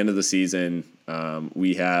at the end of the season,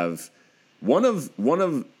 we have one of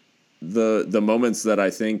the moments that I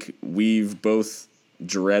think we've both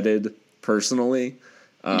dreaded personally.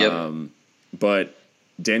 But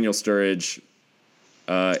Daniel Sturridge,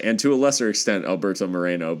 and to a lesser extent Alberto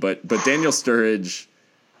Moreno, but Daniel Sturridge,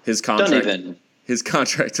 his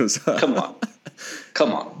contract was up.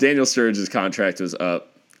 Come on. Daniel Sturridge's contract was up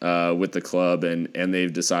with the club, and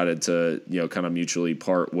they've decided to kind of mutually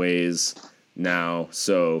part ways now.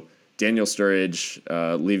 So Daniel Sturridge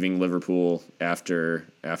leaving Liverpool after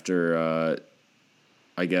I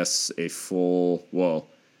guess a full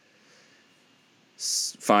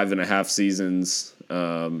 5.5 seasons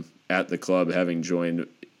at the club, having joined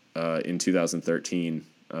in 2013.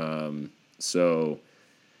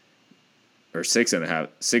 Or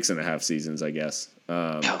 6.5 seasons, I guess,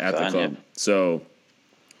 at the club. Yeah. So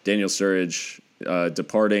Daniel Sturridge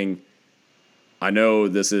departing. I know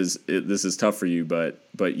this is tough for you, but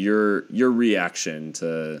your reaction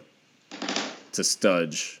to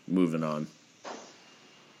Studge moving on.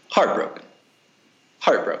 Heartbroken,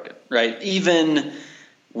 right? Even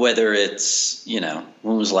whether it's,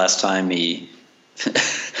 when was the last time he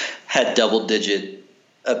had double-digit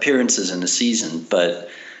appearances in a season, but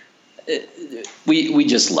we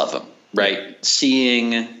just love him, right?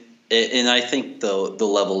 Seeing, and I think the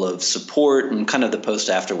level of support and kind of the post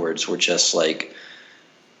afterwards were just like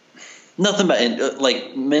nothing but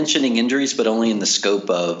like mentioning injuries, but only in the scope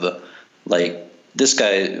of like, this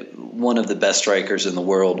guy, one of the best strikers in the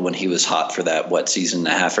world when he was hot for that, season and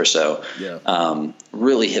a half or so. Yeah.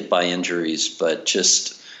 Really hit by injuries, but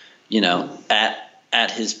just,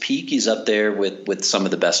 at his peak, he's up there with some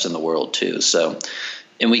of the best in the world too. So,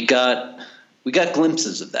 and we got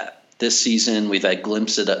glimpses of that this season. We've had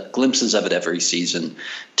glimpses of it every season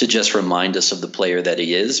to just remind us of the player that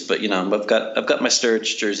he is. But I've got my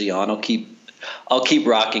Sturridge jersey on. I'll keep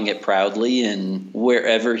rocking it proudly, and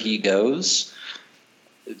wherever he goes,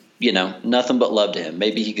 nothing but love to him.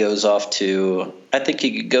 Maybe he goes off to, I think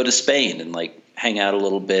he could go to Spain and like hang out a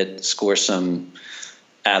little bit, score some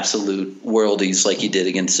absolute worldies like he did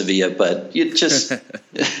against Sevilla. But it just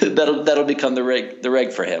that'll become the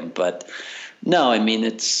reg for him. But no, I mean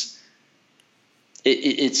it's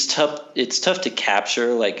tough. It's tough to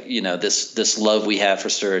capture this love we have for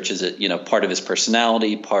Sturridge. Is it part of his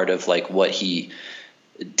personality, part of like what he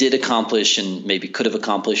did accomplish and maybe could have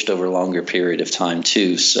accomplished over a longer period of time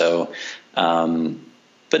too. So,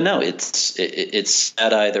 but no, it's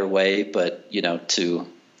sad either way. But to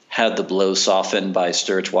have the blow softened by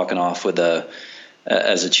Sturridge walking off with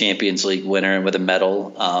as a Champions League winner and with a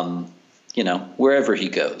medal, wherever he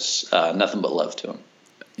goes, nothing but love to him.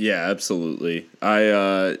 Yeah, absolutely.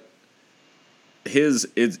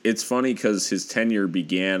 It's funny because his tenure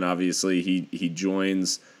began, obviously he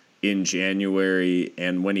joins in January,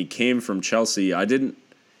 and when he came from Chelsea, I'd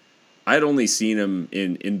only seen him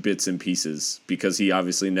in bits and pieces because he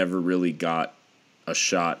obviously never really got a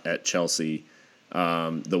shot at Chelsea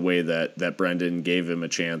the way that Brendan gave him a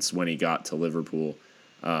chance when he got to Liverpool.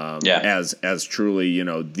 As truly,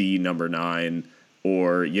 the number 9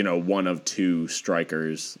 or, one of 2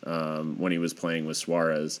 strikers when he was playing with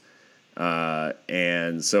Suarez.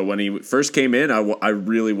 And so when he first came in, I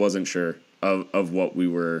really wasn't sure of what we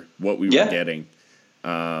were getting.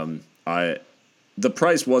 The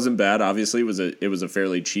price wasn't bad. Obviously, it was a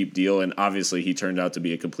fairly cheap deal, and obviously he turned out to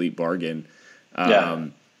be a complete bargain.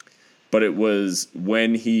 But it was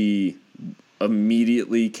when he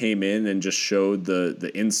immediately came in and just showed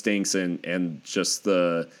the instincts and just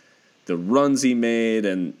the runs he made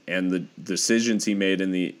and the decisions he made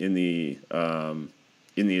in the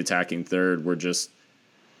attacking third were just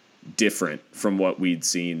different from what we'd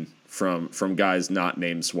seen from guys not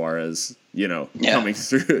named Suarez, coming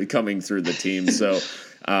through the team. So,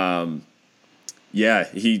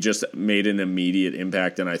 he just made an immediate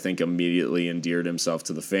impact, and I think immediately endeared himself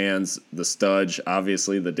to the fans. The Studge,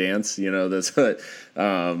 obviously, the dance, that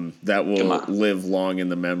will live long in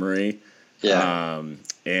the memory. Yeah.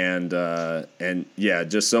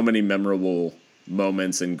 Just so many memorable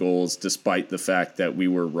moments and goals, despite the fact that we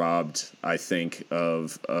were robbed, I think,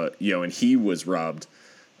 of, and he was robbed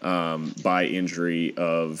by injury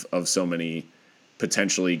of so many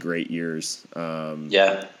potentially great years.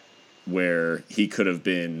 Where he could have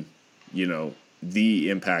been, the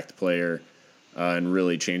impact player and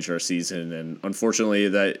really changed our season. And unfortunately,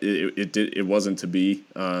 that it wasn't to be,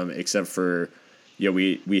 except for,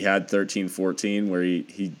 we had 13-14 where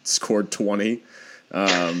he scored 20.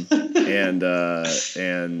 And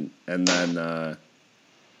then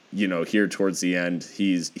here towards the end,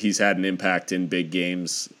 he's had an impact in big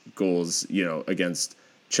games, goals, against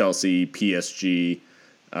Chelsea, PSG,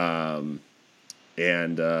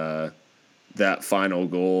 and that final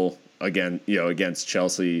goal against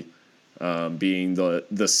Chelsea, being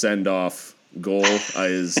the send off goal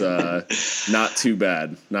is not too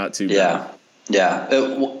bad. Not too bad. Yeah.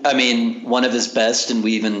 I mean, one of his best, and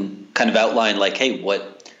we even kind of outlined like, hey,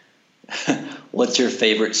 what's your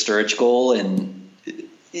favorite Sturridge goal? And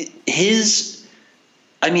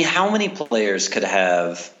how many players could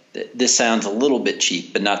have, this sounds a little bit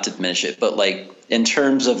cheap, but not to diminish it, but like in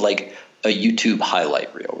terms of like a YouTube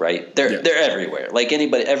highlight reel, right? They're everywhere. Like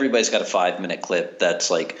everybody's got a 5-minute clip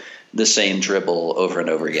that's like the same dribble over and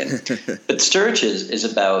over again. But Sturridge is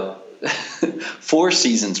about 4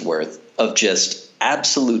 seasons worth of just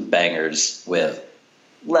absolute bangers with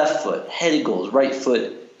left foot, headed goals, right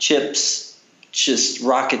foot, chips, just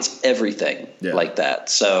rockets, everything like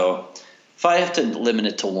that. So if I have to limit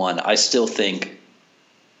it to one, I still think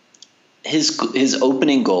his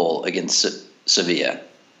opening goal against Sevilla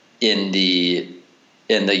in the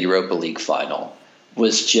Europa League final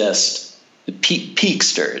was just peak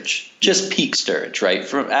Sturridge, peak Sturridge, right?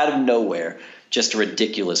 From out of nowhere, just a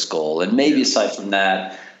ridiculous goal. And maybe aside from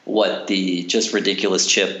that, what the just ridiculous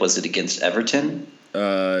chip was it against Everton?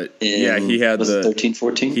 He had the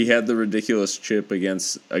 13-14. He had the ridiculous chip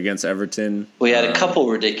against Everton. We had a couple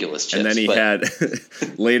ridiculous chips, and then he had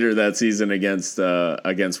later that season against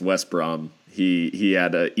West Brom. He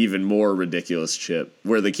had an even more ridiculous chip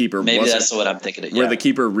where the keeper that's what I'm thinking of. Where the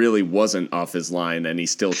keeper really wasn't off his line and he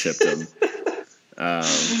still chipped him.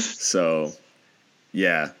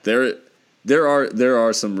 There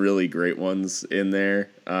are some really great ones in there.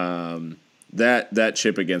 That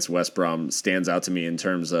chip against West Brom stands out to me in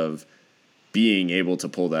terms of being able to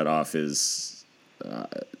pull that off is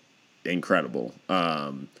incredible.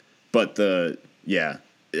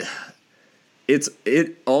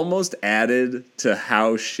 It almost added to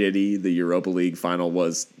how shitty the Europa League final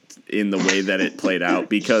was in the way that it played out,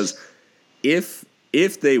 because if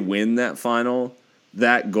they win that final,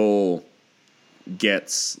 that goal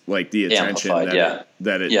gets like the attention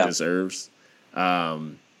that it deserves.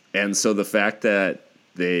 And so the fact that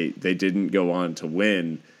they didn't go on to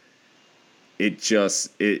win,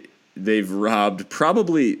 they've robbed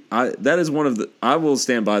probably that is one of the, I will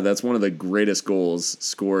stand by, that's one of the greatest goals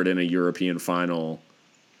scored in a European final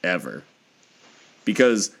ever.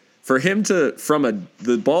 Because for him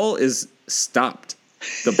the ball is stopped.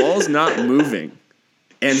 The ball's not moving.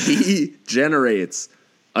 And he generates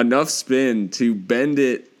enough spin to bend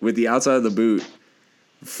it with the outside of the boot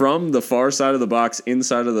from the far side of the box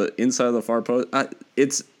inside of the far post.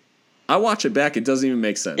 I watch it back. It doesn't even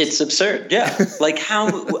make sense. It's absurd. Yeah. Like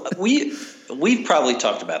how we've probably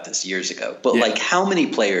talked about this years ago, but like how many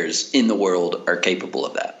players in the world are capable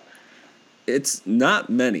of that? It's not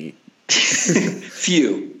many.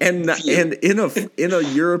 Few. And in a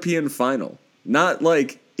European final, not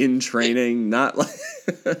like in training, not like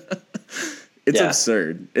it's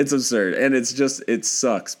absurd. It's absurd. And it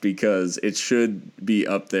sucks because it should be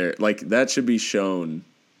up there. Like that should be shown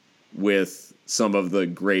with some of the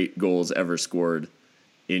great goals ever scored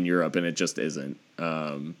in Europe, and it just isn't.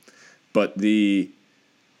 But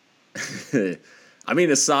I I mean,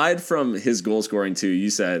 aside from his goal scoring too, you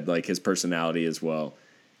said like his personality as well.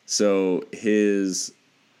 So his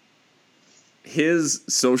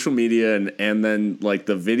social media and then like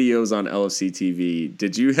the videos on LFC TV.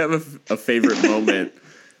 Did you have a favorite moment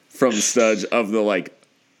from Studge of the like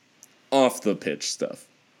off the pitch stuff?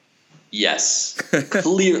 Yes,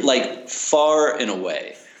 clear, like far and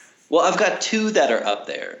away. Well, I've got two that are up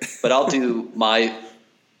there, but I'll do my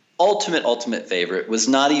ultimate favorite was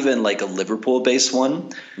not even like a Liverpool-based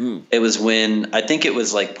one. It was when, I think it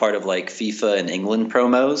was like part of like FIFA and England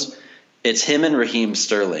promos. It's him and Raheem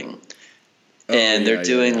Sterling. And they're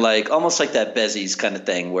doing like almost like that Bezies kind of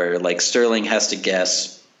thing where like Sterling has to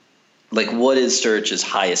guess like what is Sturridge's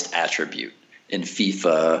highest attribute in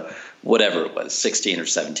FIFA, whatever it was, 16 or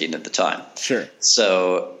 17 at the time. Sure.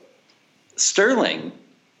 So Sterling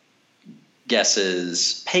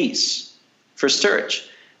guesses pace for Sturridge.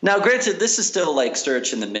 Now, granted, this is still like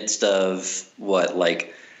Sturridge in the midst of what,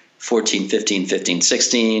 like 14, 15, 15,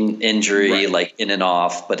 16 injury, right. like in and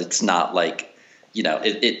off, but it's not like, you know,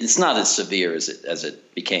 it's not as severe as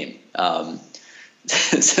it became.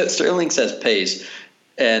 So Sterling says pace,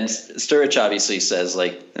 and Sturridge obviously says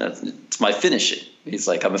like, it's my finishing. He's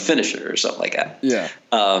like, I'm a finisher or something like that. Yeah.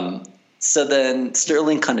 So then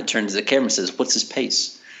Sterling kind of turns to the camera and says, what's his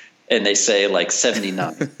pace? And they say like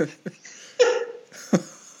 79.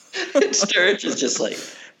 Sturridge is just like,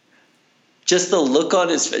 just the look on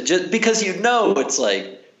his face, just because you know it's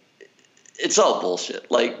like, it's all bullshit.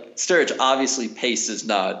 Like Sturridge, obviously pace is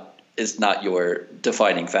not your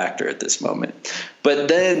defining factor at this moment. But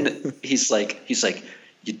then he's like,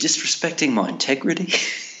 you're disrespecting my integrity.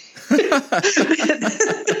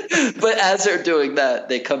 But as they're doing that,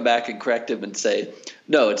 they come back and correct him and say,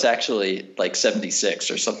 no, it's actually like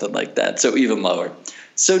 76 or something like that. So even lower.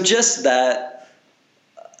 So just that,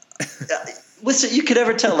 listen, you could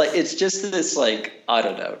never tell. Like, it's just this, like, I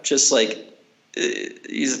don't know, just like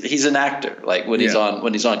he's an actor. Like when he's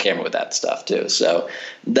on camera with that stuff too. So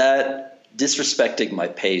that disrespecting my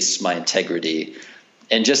pace, my integrity,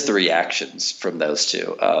 and just the reactions from those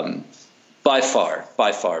two. By far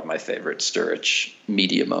my favorite Sturridge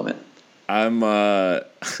media moment. I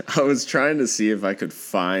was trying to see if I could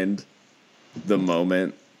find the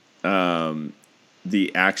moment,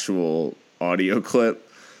 the actual audio clip.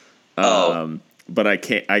 But I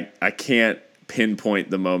can't pinpoint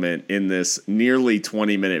the moment in this nearly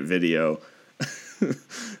 20-minute video.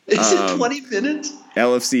 Is it 20 minutes?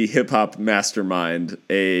 LFC Hip Hop Mastermind,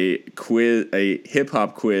 a hip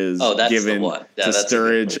hop quiz given to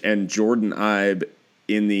Sturridge and Jordan Ibe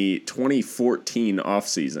in the 2014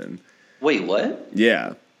 offseason. Wait, what?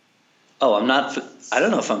 Yeah. Oh, I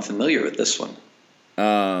don't know if I'm familiar with this one.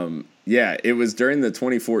 Yeah, it was during the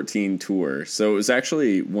 2014 tour. So it was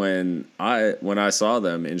actually when I saw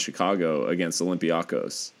them in Chicago against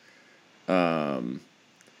Olympiacos.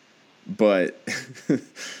 But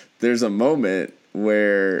there's a moment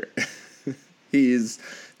where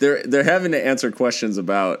they're having to answer questions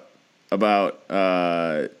about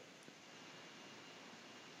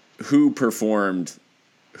who performed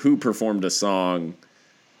a song,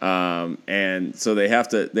 and so they have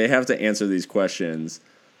to answer these questions.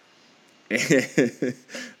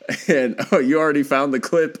 And you already found the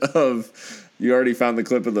clip of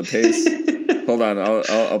the pace. Hold on,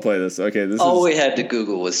 I'll play this. Okay, we had to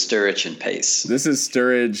Google was Sturridge and pace. This is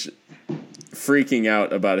Sturridge freaking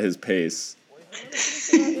out about his pace.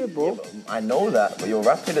 Yeah, bro. I know that, but you're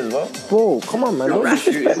rapid as well. Bro, come on, man. Don't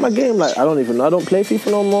disrespect my game. Like, I don't even know. I don't play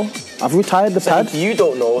FIFA no more. I've retired the pad. You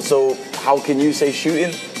don't know, so how can you say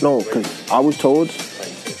shooting? No, because I was told.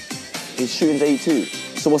 His shooting's 82.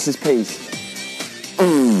 So what's his pace?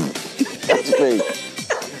 That's great.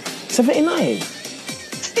 79.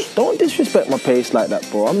 Don't disrespect my pace like that,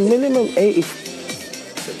 bro. I'm minimum 80.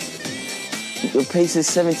 Your pace is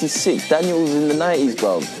 76. Daniel's in the 90s,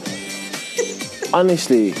 bro.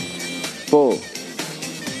 Honestly, bro.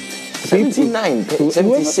 79,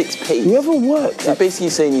 76 pace. Whoever works. You're basically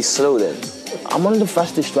saying he's slow then. I'm one of the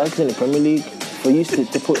fastest strikers in the Premier League. For you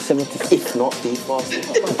to put 76. If not the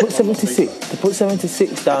fastest. To put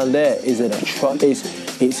 76 down there is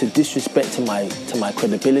it's a disrespect to my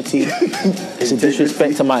credibility. It's a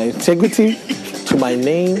disrespect to my integrity, to my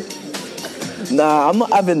name. Nah, I'm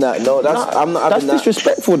not having that. No, I'm not having that. That's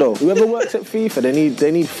disrespectful though. Whoever works at FIFA,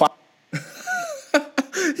 they need 5.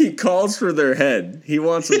 He calls for their head. He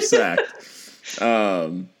wants them sacked.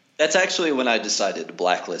 That's actually when I decided to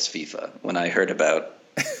blacklist FIFA, when I heard about.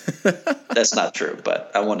 That's not true,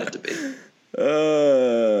 but I want it to be.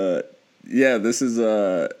 Yeah, this is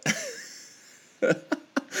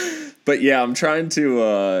but yeah, I'm trying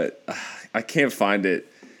to I can't find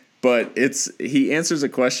it. But he answers a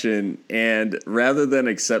question, and rather than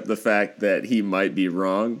accept the fact that he might be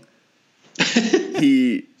wrong,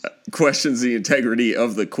 he questions the integrity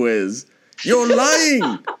of the quiz. You're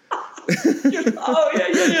lying. Oh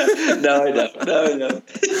yeah. No, I know.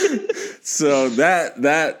 So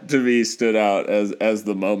that to me stood out as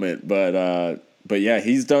the moment. But yeah,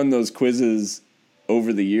 he's done those quizzes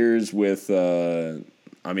over the years with.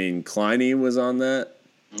 Kleiny was on that.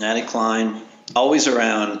 Natty Klein, always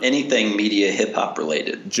around anything media hip hop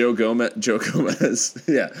related. Joe Gomez,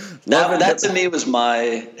 yeah. That to me was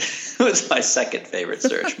my second favorite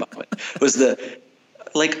search moment. Was the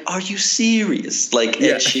are you serious?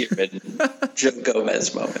 Ed Sheeran, Joe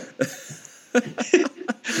Gomez moment.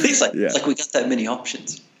 He's like, we got that many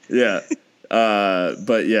options. Yeah.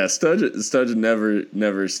 But yeah, Studge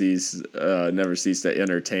never ceased to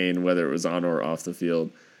entertain, whether it was on or off the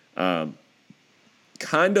field.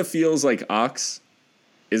 Kind of feels like Ox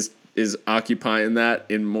is occupying that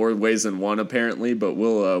in more ways than one, apparently. But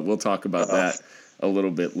we'll talk about that a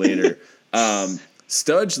little bit later.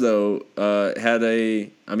 Studge though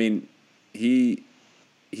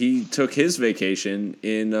he took his vacation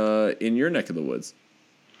in your neck of the woods.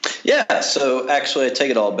 Yeah, so actually I take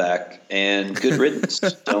it all back, and good riddance.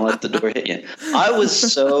 Don't let the door hit you.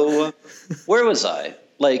 Where was I?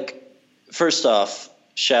 First off,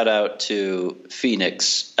 shout out to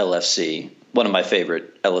Phoenix LFC, one of my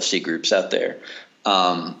favorite LFC groups out there.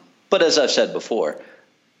 But as I've said before,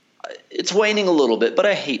 it's waning a little bit, but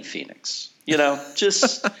I hate Phoenix.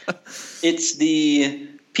 It's the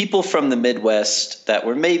people from the Midwest that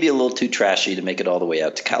were maybe a little too trashy to make it all the way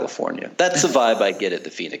out to California. That's the vibe I get at the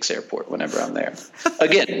Phoenix airport whenever I'm there.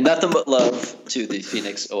 Again, nothing but love to the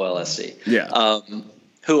Phoenix OLSC. Yeah.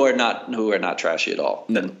 Who are not trashy at all.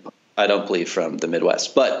 No. I don't believe from the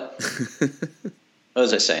Midwest. But what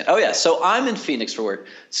was I saying? Oh yeah, so I'm in Phoenix for work.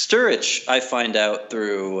 Sturridge, I find out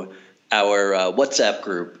through our WhatsApp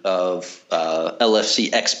group of LFC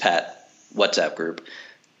expat WhatsApp group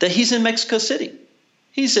that he's in Mexico City.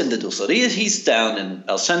 He's in the Dulceria. He's down in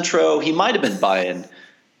El Centro. He might have been buying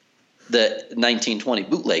the 1920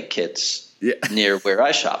 bootleg kits near where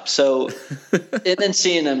I shop. So, and then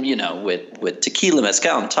seeing him, with tequila,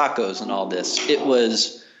 mezcal, and tacos and all this,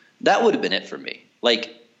 that would have been it for me.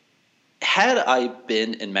 Had I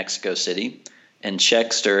been in Mexico City and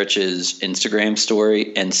check Sturridge's Instagram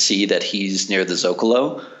story and see that he's near the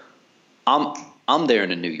Zocalo, I'm there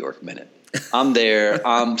in a New York minute. I'm there.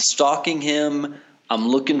 I'm stalking him. I'm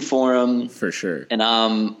looking for him for sure, and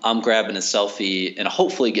I'm grabbing a selfie and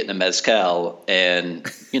hopefully getting a mezcal. And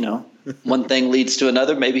one thing leads to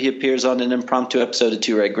another. Maybe he appears on an impromptu episode of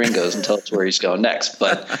Two Red Gringos and tells us where he's going next.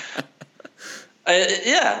 But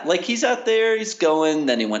he's out there. He's going.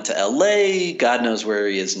 Then he went to L.A. God knows where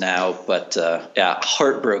he is now. But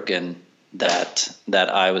heartbroken that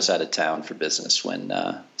I was out of town for business when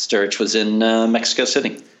Sturridge was in Mexico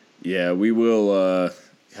City. Yeah, we will.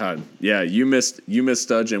 God, yeah, you missed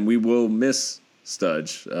Studge, and we will miss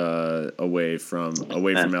Studge away from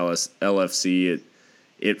LFC.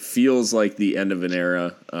 It feels like the end of an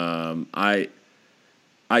era. I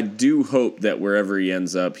do hope that wherever he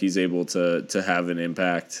ends up, he's able to have an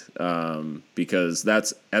impact, because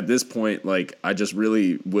that's at this point, I just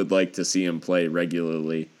really would like to see him play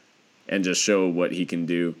regularly and just show what he can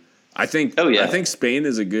do. I think Spain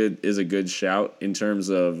is a good shout in terms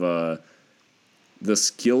of the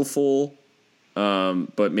skillful,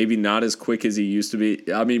 but maybe not as quick as he used to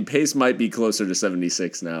be. I mean, pace might be closer to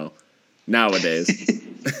 76 nowadays.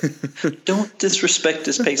 Don't disrespect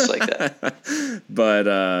his pace like that.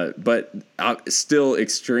 But still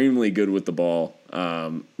extremely good with the ball.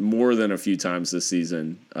 More than a few times this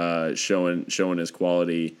season, showing his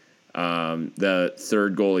quality. The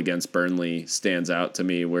third goal against Burnley stands out to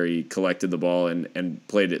me, where he collected the ball and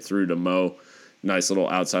played it through to Mo. Nice little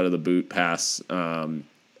outside of the boot pass, and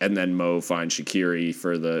then Mo finds Shaqiri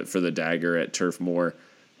for the dagger at Turf Moor.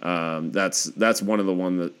 That's one of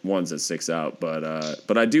the ones that sticks out.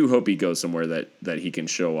 But I do hope he goes somewhere that he can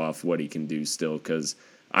show off what he can do still, because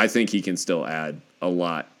I think he can still add a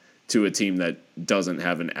lot to a team that doesn't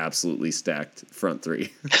have an absolutely stacked front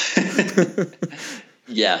three.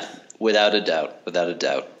 Yeah, without a doubt.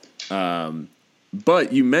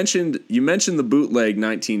 But you mentioned the bootleg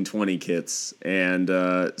 1920 kits, and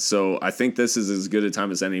so I think this is as good a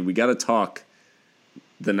time as any. We got to talk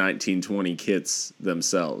the 1920 kits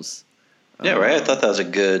themselves. Yeah, right. I thought that was a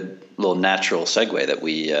good little natural segue that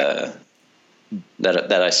we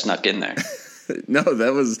that I snuck in there. No,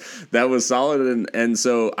 that was solid, and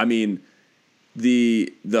so I mean,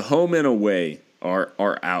 the home and away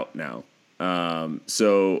are out now.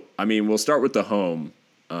 So I mean, we'll start with the home.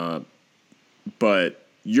 But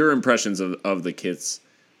your impressions of the kits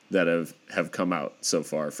that have come out so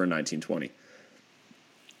far for 1920?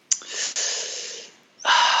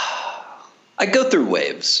 I go through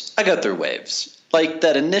waves. Like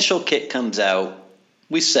that initial kit comes out.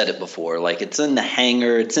 We said it before. Like it's in the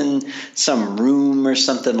hangar. It's in some room or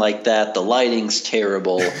something like that. The lighting's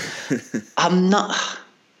terrible.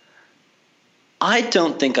 I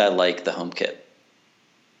don't think I like the home kit.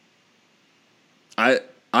 I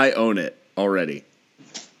own it already.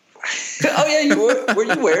 Oh yeah, were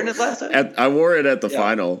you wearing it last time? I wore it at the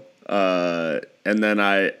final, and then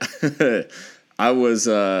I was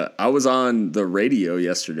on the radio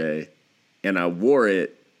yesterday, and I wore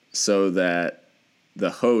it so that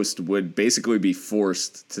the host would basically be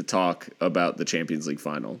forced to talk about the Champions League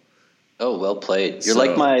final. Oh, well played. You're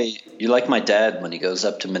like my dad when he goes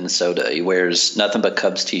up to Minnesota. He wears nothing but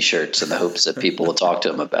Cubs t-shirts in the hopes that people will talk to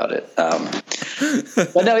him about it.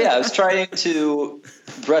 But no, yeah, I was trying to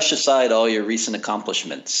brush aside all your recent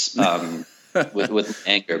accomplishments with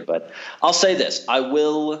anger. But I'll say this: I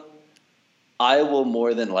will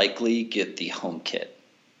more than likely get the home kit,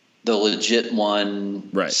 the legit one,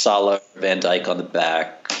 right? Salah, Van Dijk on the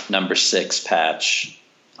back, number 6 patch.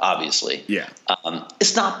 Obviously. Yeah.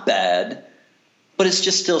 It's not bad, but it's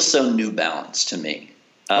just still so New Balance to me.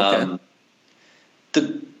 Okay.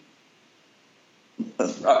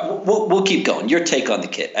 We'll keep going. Your take on the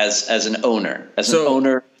kit as an owner, of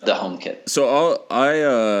the home kit. So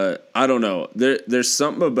I don't know. There's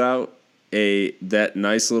something about those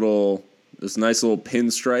nice little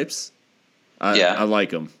pinstripes. I like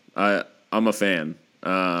them. I'm a fan.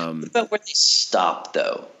 What about where they stop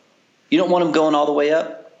though? You don't want them going all the way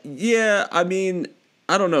up? Yeah, I mean,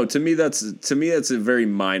 I don't know. To me, that's a very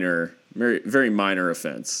minor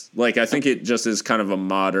offense. Like, I think it just is kind of a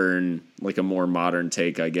more modern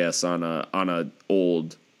take, I guess, on a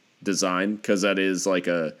old design, because that is like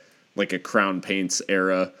a Crown Paints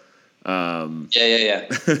era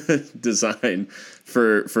design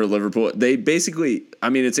for Liverpool. They basically, I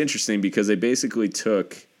mean, it's interesting because they basically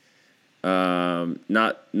took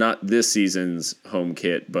not this season's home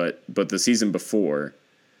kit, but the season before,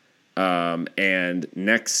 and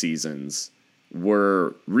next season's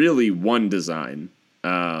were really one design,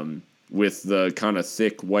 with the kind of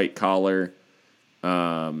thick white collar,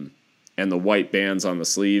 and the white bands on the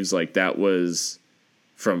sleeves. Like that was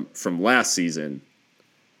from last season.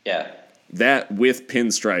 Yeah. That with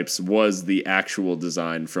pinstripes was the actual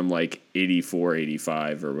design from like 84,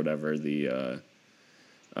 85 or whatever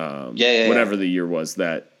whatever the year was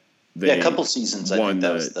that they a couple seasons I think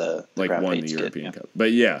that was the won the European Cup.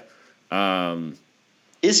 But yeah.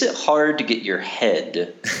 Is it hard to get your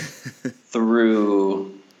head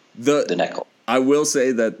through the nickel? I will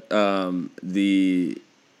say that the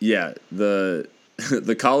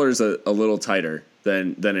collar's a little tighter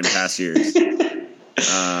than in past years.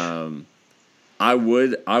 I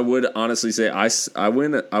would honestly say I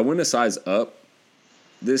went a size up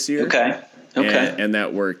this year. Okay. And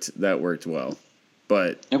that worked well.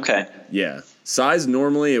 But okay. Yeah. Size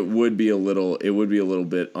normally it would be a little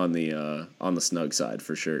bit on the snug side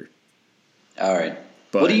for sure. All right.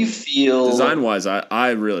 But what do you feel design wise?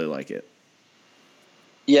 I really like it.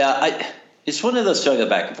 Yeah, it's one of those to go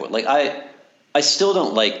back and forth. Like I still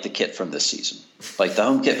don't like the kit from this season. Like the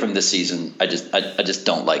home kit from this season, I just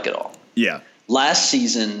don't like it all. Yeah. Last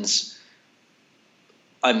season's,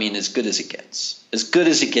 I mean, as good as it gets. As good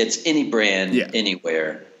as it gets, any brand,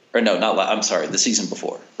 anywhere. Or no, I'm sorry, the season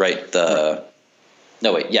before, right? Last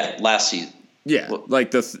season. Yeah, well,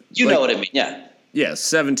 like know what I mean, yeah. Yeah,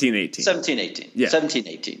 17, 18. 17, 18. Yeah. 17,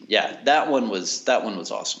 18. Yeah, that one was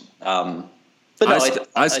awesome. But no,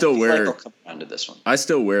 I still wear. Like I'll come around to this one. I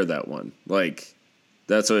still wear that one. Like,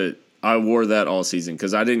 that's what I wore that all season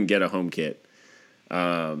because I didn't get a home kit,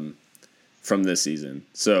 from this season.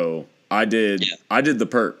 So I did. Yeah. I did the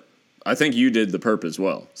perp. I think you did the perp as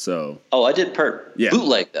well. So. Oh, I did perp. Yeah.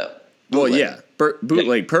 Bootleg though. Well, yeah,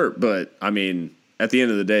 bootleg perp. But I mean, at the end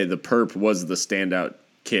of the day, the perp was the standout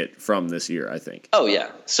kit from this year, I think. Oh yeah.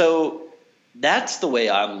 So that's the way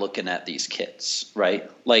I'm looking at these kits, right?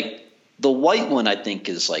 Like the white one, I think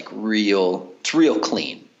is like real. It's real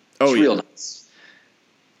clean. It's real nice.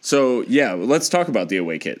 So yeah, let's talk about the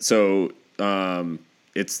away kit. So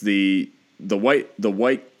it's the white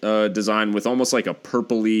design with almost like a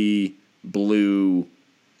purpley blue.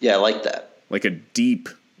 Yeah, I like that. Like a deep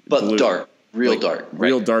but blue, dark, real like dark,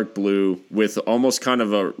 real dark blue with almost kind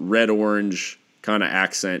of a red orange kind of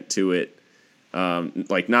accent to it.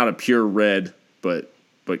 Like not a pure red, but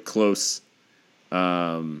close.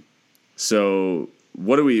 So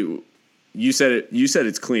what do we? you said it. You said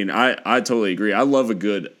it's clean. I totally agree. I love a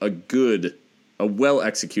well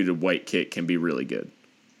executed white kit can be really good.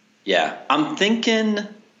 Yeah, I'm thinking.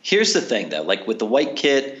 Here's the thing, though. Like with the white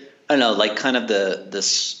kit, I don't know, like kind of the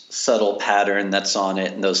subtle pattern that's on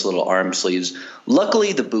it and those little arm sleeves.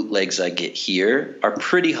 Luckily, the bootlegs I get here are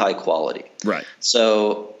pretty high quality. Right.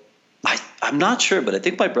 So I'm not sure, but I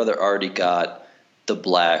think my brother already got the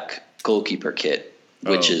black goalkeeper kit,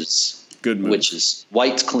 which is good move. Which is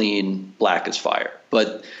white's clean, black is fire.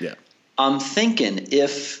 But yeah, I'm thinking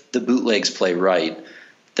if the bootlegs play right,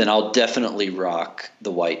 then I'll definitely rock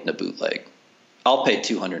the white and the bootleg. I'll pay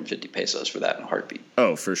 250 pesos for that in a heartbeat.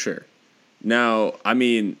 Oh, for sure. Now, I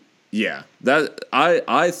mean, yeah, that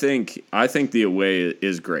I think the away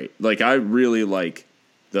is great. Like I really like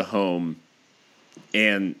the home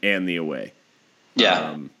and the away.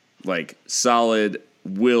 Yeah. Like solid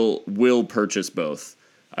will purchase both,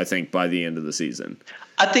 I think, by the end of the season.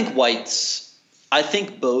 I think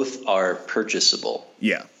both are purchasable.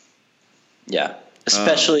 Yeah. Yeah.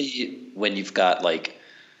 Especially when you've got like,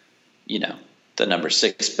 the number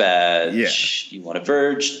 6 badge. Yeah. You want a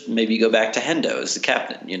Verge, maybe you go back to Hendo as the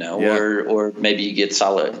captain, Yeah. or maybe you get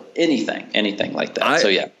solid anything like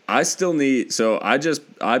that. I still need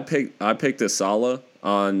I picked a Sala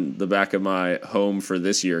on the back of my home for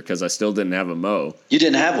this year because I still didn't have a Mo. You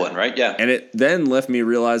didn't have one, right? Yeah. And it then left me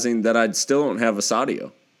realizing that I still don't have a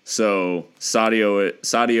Sadio. So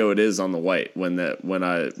Sadio it is on the white when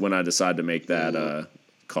I decide to make that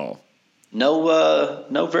call.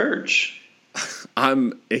 No Verge.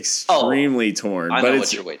 I'm extremely torn. I know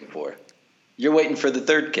what you're waiting for. You're waiting for the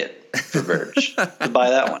third kit for Verge to buy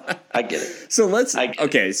that one. I get it. So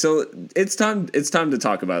so it's time to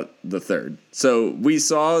talk about the third. So we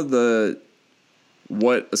saw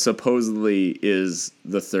what supposedly is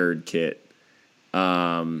the third kit.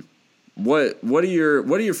 What are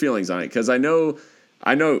your feelings on it? Because I know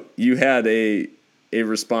you had a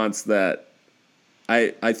response that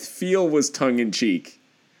I feel was tongue in cheek,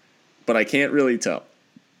 but I can't really tell.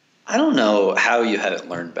 I don't know how you haven't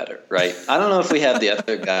learned better, right? I don't know if we have the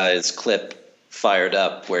other guy's clip fired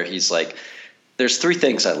up where he's like, "There's 3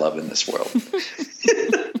 things I love in this world."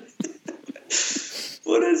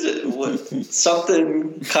 What is it?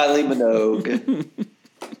 Something Kylie Minogue.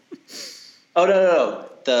 Oh no.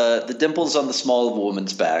 The dimples on the small of a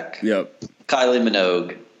woman's back. Yep. Kylie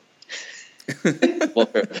Minogue. Well,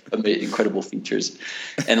 incredible features.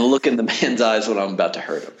 And look in the man's eyes when I'm about to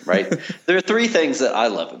hurt him, right? There are 3 things that I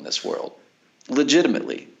love in this world.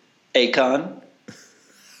 Legitimately. Akon,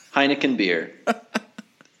 Heineken beer,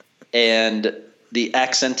 and the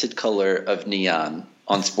accented color of neon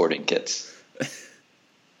on sporting kits.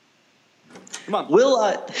 Come on. Will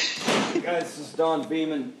I... Hey guys, this is Don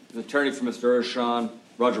Beeman, the attorney for Mr. Urshan,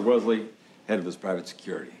 Roger Wesley, head of his private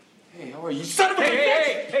security. Hey, how are you? Son of a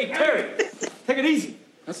bitch! Hey, Terry! Take it easy.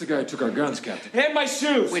 That's the guy who took our guns, Captain. Hand my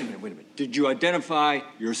shoes! Wait a minute. Did you identify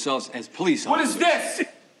yourselves as police officers? What is this?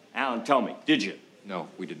 Alan, tell me, did you? No,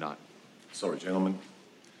 we did not. Sorry, gentlemen.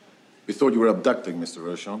 We thought you were abducting Mr.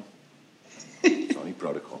 Urshan. It's only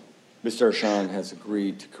protocol. Mr. Urshan has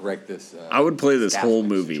agreed to correct this. I would play this whole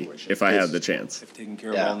staffing movie situation. if I had the chance. Have taken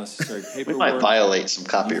care of all necessary We paperwork. might violate some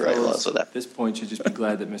copyright You fellas laws with that. At this point, should just be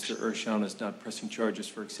glad that Mr. Urshan is not pressing charges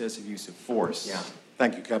for excessive use of force. Yeah.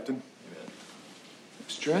 Thank you, Captain.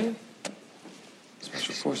 Australian?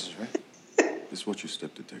 Special forces, right? This is what you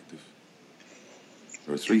step, detective.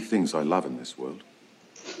 There are 3 things I love in this world.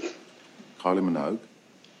 Kylie Minogue,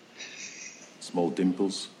 small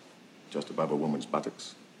dimples just above a woman's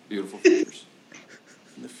buttocks, Beautiful features.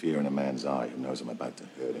 and the fear in a man's eye who knows I'm about to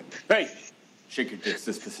hurt him. Hey! Shake your dicks,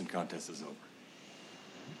 this pissing contest is over.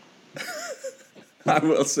 I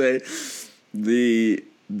will say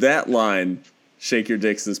that line, "Shake your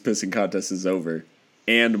dicks, this pissing contest is over,"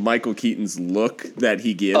 and Michael Keaton's look that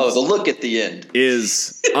he gives. Oh, the look at the end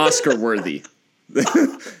is Oscar worthy.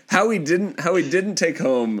 how he didn't take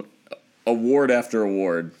home award after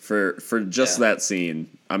award for just that scene.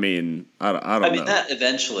 I mean, I don't know. That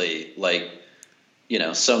eventually,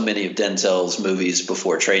 so many of Denzel's movies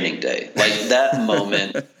before Training Day, like that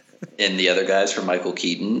moment in The Other Guys for Michael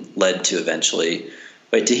Keaton led to eventually.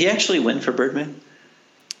 Wait, did he actually win for Birdman?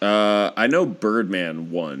 I know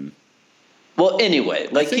Birdman won. Well, anyway,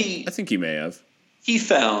 I think he may have. He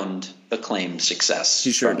found acclaimed success.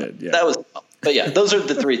 He sure did. Yeah. That was. But yeah, those are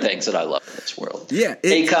the 3 things that I love in this world. Yeah,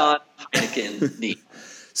 Akon, Heineken, neat.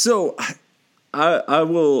 So, I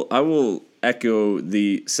will echo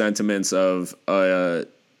the sentiments of I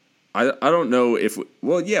don't know if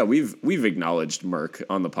we've acknowledged Merck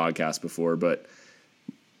on the podcast before, but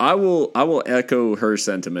I will echo her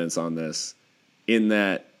sentiments on this in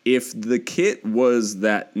that if the kit was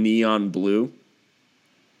that neon blue,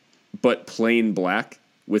 but plain black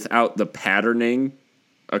without the patterning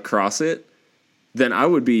across it, then I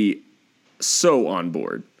would be so on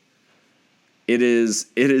board. It is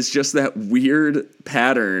just that weird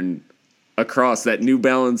pattern across that New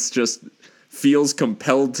Balance just feels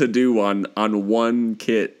compelled to do on one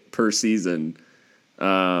kit per season.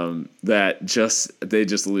 That they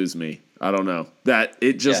just lose me. I don't know. That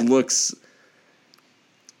it just looks.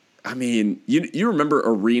 I mean, you remember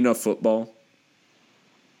arena football?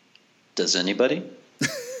 Does anybody?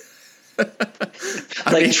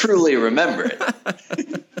 Truly remember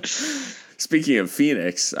it. Speaking of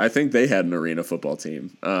Phoenix, I think they had an arena football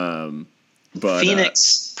team. But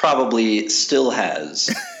Phoenix probably still has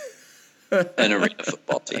an arena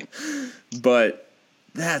football team. But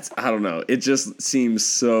I don't know. It just seems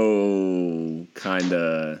so kind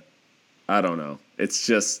of, I don't know. It's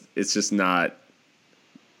just not,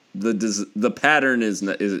 the pattern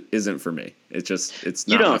isn't for me. It's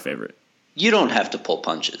not my favorite. You don't have to pull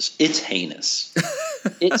punches. It's heinous.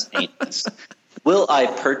 It's heinous. Will I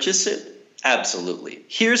purchase it? Absolutely.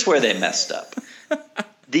 Here's where they messed up.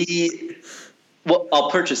 I'll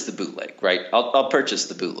purchase the bootleg, right? I'll purchase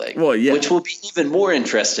the bootleg. Well, yeah. Which will be even more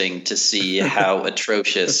interesting to see how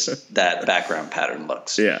atrocious that background pattern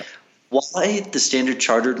looks. Yeah. Why the standard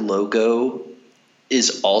chartered logo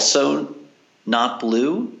is also not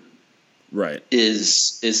blue, right,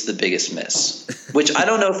 is the biggest miss. Which I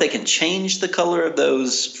don't know if they can change the color of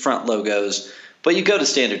those front logos. But you go to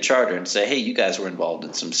Standard Charter and say, hey, you guys were involved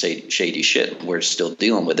in some shady shit. We're still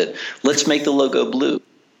dealing with it. Let's make the logo blue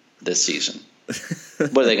this season.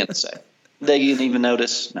 What are they going to say? They didn't even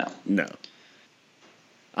notice? No.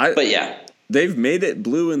 But yeah. They've made it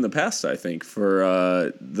blue in the past, I think,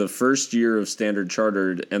 for the first year of Standard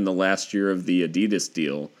Chartered and the last year of the Adidas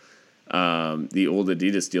deal. The old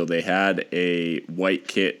Adidas deal, they had a white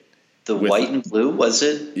kit. The white and blue, was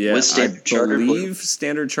it? Yeah, was Standard Chartered blue? I believe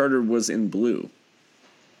Standard Chartered was in blue.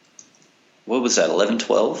 What was that,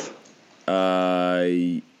 11-12?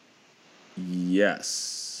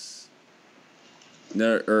 Yes.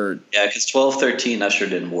 No, yeah, because 12-13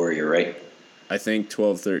 ushered in Warrior, right? I think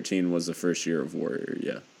 12-13 was the first year of Warrior,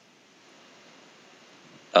 yeah.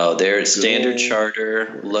 Oh, there's Standard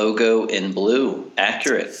Charter logo in blue.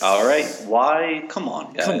 Accurate. All right. Why? Come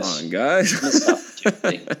on, guys. Missed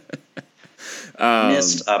opportunity.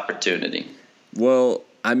 Missed opportunity. Well,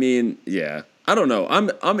 I mean, yeah. I don't know.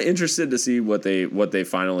 I'm interested to see what they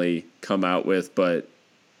finally come out with, but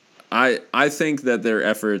I think that their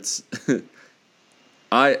efforts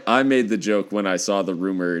I made the joke when I saw the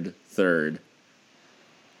rumored third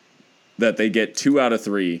that they get 2 out of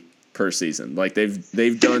 3 per season. Like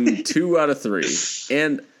they've done 2 out of 3.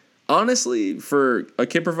 And honestly, for a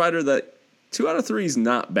kit provider, that 2 out of 3 is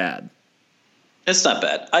not bad. It's not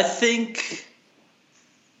bad. I think,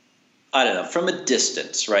 I don't know, from a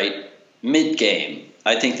distance, right? Mid-game,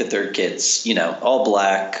 I think the third kit's, all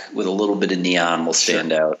black with a little bit of neon will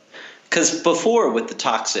stand out. Because before with the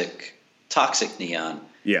toxic neon,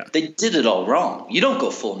 yeah, they did it all wrong. You don't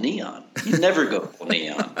go full neon. You never go full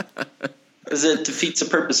neon. Because it defeats the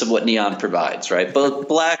purpose of what neon provides, right? But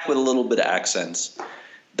black with a little bit of accents,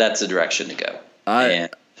 that's the direction to go.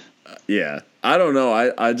 Yeah, I don't know.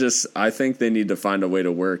 I think they need to find a way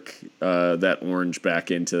to work that orange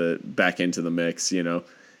back into the mix.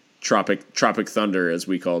 Tropic Thunder, as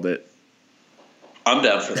we called it. I'm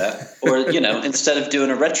down for that. Or instead of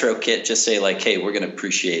doing a retro kit, just say like, hey, we're going to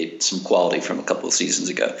appreciate some quality from a couple of seasons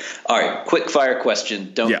ago. All right, quick fire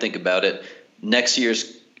question. Don't think about it.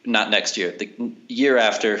 The year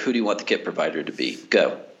after, who do you want the kit provider to be?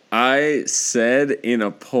 Go. I said in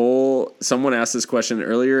a poll, someone asked this question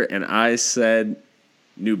earlier, and I said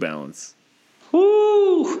New Balance.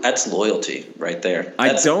 Woo! That's loyalty right there.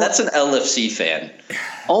 That's an LFC fan.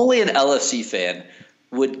 Only an LFC fan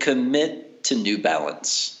would commit to New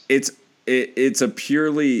Balance. That's a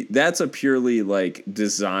purely like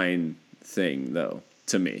design thing though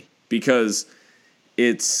to me, because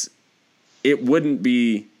it wouldn't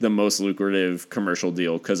be the most lucrative commercial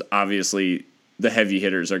deal, because obviously the heavy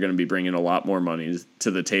hitters are going to be bringing a lot more money to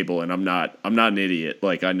the table, and I'm not an idiot.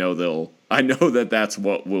 Like I know that that's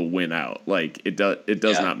what will win out. Like it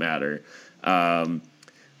does not matter.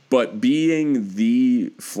 But being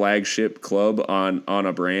the flagship club on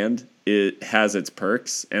a brand, it has its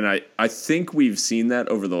perks, and I think we've seen that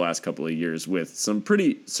over the last couple of years with some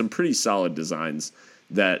pretty solid designs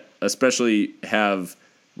that especially have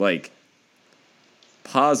like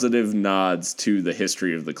positive nods to the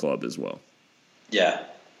history of the club as well. Yeah.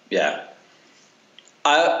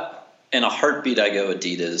 In a heartbeat, I go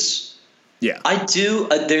Adidas. Yeah. I do.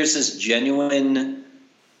 There's this genuine,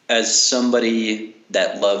 as somebody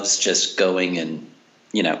that loves just going and,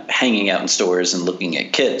 hanging out in stores and looking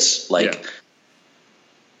at kits,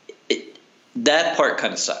 that part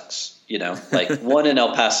kind of sucks, like one in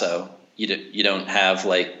El Paso, you don't have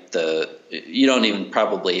you don't even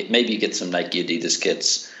probably, maybe you get some Nike Adidas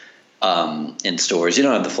kits in stores. You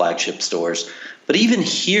don't have the flagship stores. But even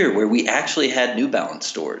here, where we actually had New Balance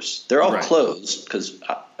stores, they're all closed because,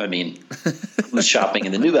 who's shopping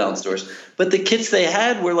in the New Balance stores? But the kits they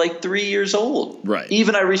had were like 3 years old. Right.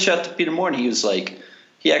 Even I reached out to Peter Moore, and he was like,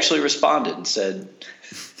 he actually responded and said,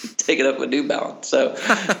 take it up with New Balance. So,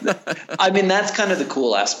 that's kind of the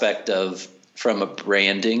cool aspect from a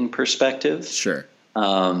branding perspective. Sure.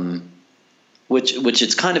 Which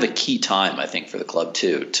it's kind of a key time, I think, for the club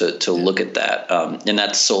too, to look at that. And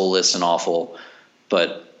that's soulless and awful,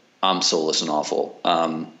 but I'm soulless and awful.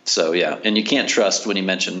 So yeah, and you can't trust, when he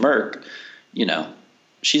mentioned Merck,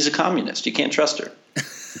 she's a communist. You can't trust her.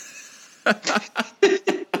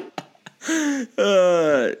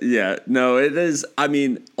 Yeah, no, it is.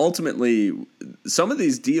 Ultimately, some of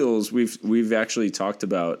these deals we've actually talked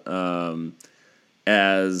about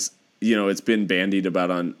as, it's been bandied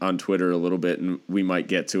about on Twitter a little bit, and we might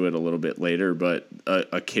get to it a little bit later, but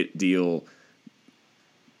a kit deal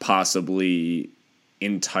possibly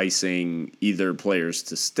enticing either players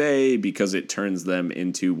to stay because it turns them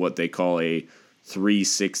into what they call a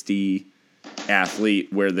 360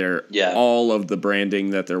 athlete, where all of the branding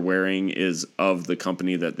that they're wearing is of the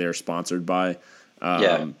company that they're sponsored by.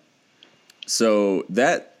 So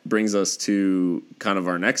that brings us to kind of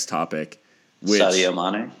our next topic, which Sadio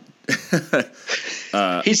Mane.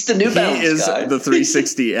 He's the New Balance He is guy. the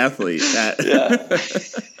 360 athlete.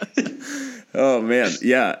 Oh man,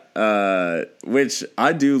 yeah. Which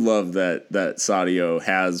I do love that Sadio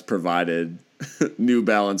has provided New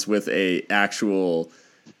Balance with a actual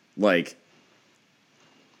bona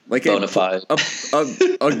fide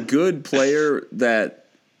a good player that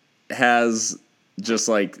has just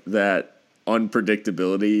that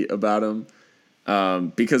unpredictability about him.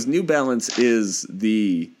 Because New Balance is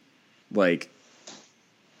the white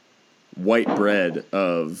bread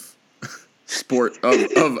of sport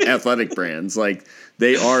of athletic brands.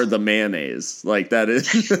 They are the mayonnaise. That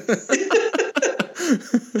is.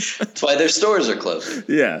 That's why their stores are closing.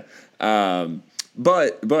 Yeah.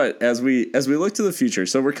 But as we look to the future,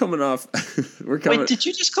 so we're coming. Wait, did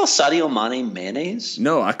you just call Sadio Mane mayonnaise?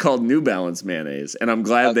 No, I called New Balance mayonnaise, and I'm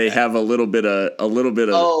glad they have a little bit of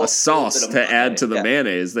a sauce to add to the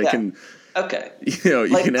mayonnaise. They can. Okay. You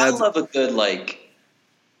can add. I love a good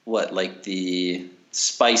the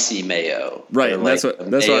spicy mayo. Right, that's what I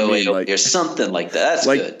mean. Or something like that. That's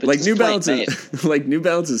good. But New Balance is New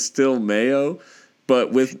Balance is still mayo,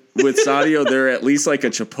 but with Sadio, they're at least a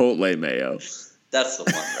Chipotle mayo. That's the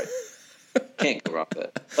one, right? Can't go wrong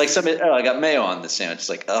with it. Somebody, I got mayo on the sandwich.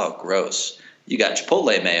 It's oh, gross. You got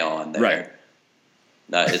Chipotle mayo on there. Right.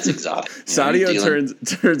 No, it's exotic. Sadio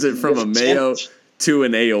turns it from a mayo to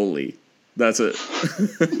an aioli. That's it.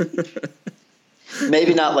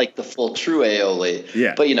 Maybe not the full true aioli.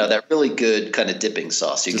 Yeah. But that really good kind of dipping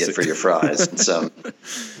sauce you get for your fries and some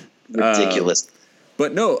ridiculous.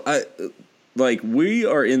 But no, we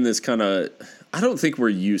are in this kind of. I don't think we're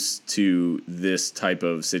used to this type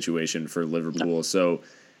of situation for Liverpool. No. So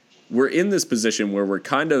we're in this position where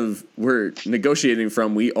we're negotiating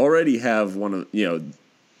from. We already have one of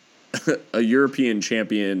a European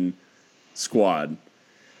champion squad,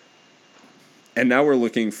 and now we're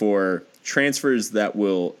looking for transfers that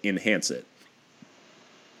will enhance it.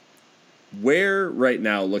 Where right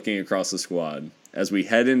now, looking across the squad as we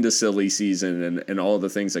head into silly season and all the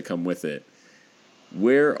things that come with it,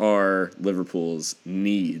 where are Liverpool's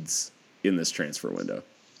needs in this transfer window?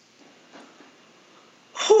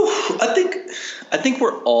 I think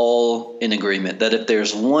we're all in agreement that if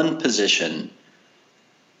there's one position,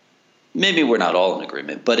 maybe we're not all in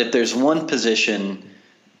agreement, but if there's one position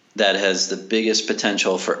that has the biggest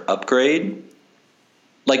potential for upgrade,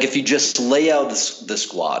 if you just lay out the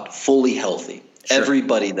squad fully healthy, sure.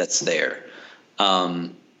 Everybody that's there.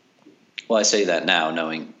 Well, I say that now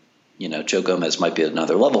knowing Joe Gomez might be at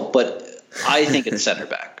another level, but I think it's center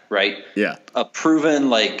back, right? Yeah. A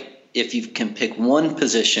proven, if you can pick one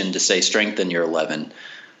position to say strengthen your 11,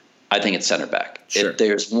 I think it's center back. Sure. If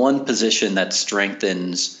there's one position that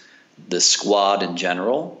strengthens the squad in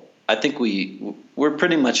general, I think we're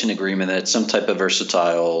pretty much in agreement that it's some type of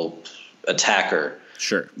versatile attacker.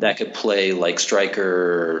 Sure. That could play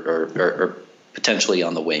striker or potentially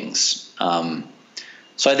on the wings.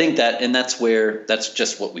 So I think that's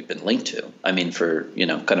just what we've been linked to. For,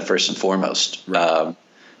 kind of first and foremost. Right.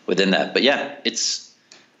 within that. But yeah, it's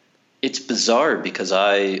bizarre because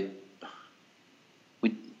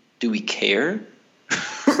do we care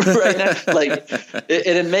right now? Like,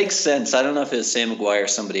 it makes sense. I don't know if it was Sam McGuire or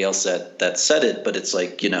somebody else that said it, but it's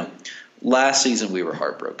like, last season we were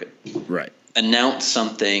heartbroken. Right. Announce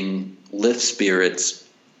something, lift spirits,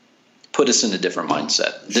 put us in a different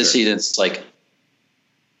mindset. This season, it's like,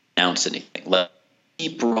 announce anything.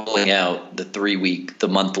 Keep rolling out the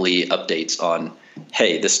monthly updates on,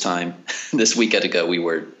 hey, this weekend ago we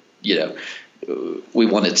were, we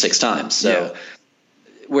won it 6 times. So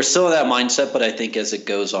we're still in that mindset, but I think as it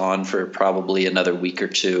goes on for probably another week or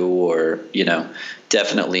two, or,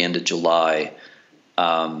 definitely into July,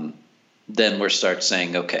 then we'll start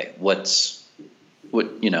saying, okay,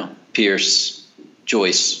 Pierce,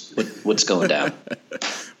 Joyce, what's going down?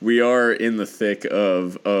 We are in the thick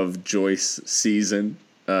of Joyce season,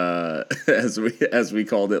 as we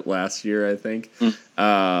called it last year, I think.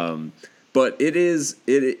 But it is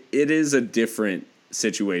a different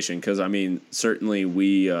situation because I mean certainly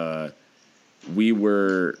we were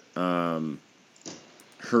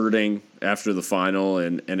hurting after the final,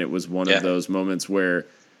 and it was one of those moments where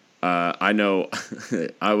I know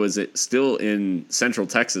I was still in Central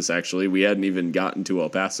Texas. Actually, we hadn't even gotten to El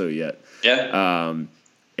Paso yet.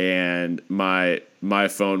 And my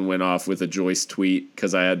phone went off with a Joyce tweet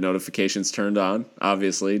because I had notifications turned on,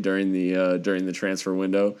 obviously during the transfer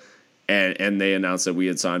window, and they announced that we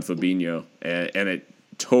had signed Fabinho, and it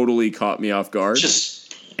totally caught me off guard,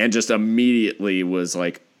 and just immediately was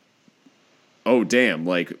like, oh damn,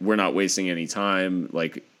 like we're not wasting any time,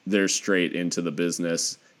 like they're straight into the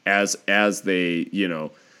business as they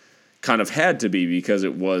kind of had to be because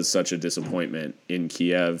it was such a disappointment in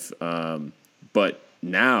Kiev, but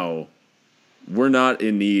now we're not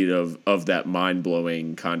in need of that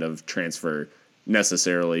mind-blowing kind of transfer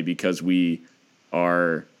necessarily because we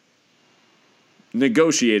are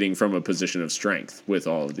negotiating from a position of strength with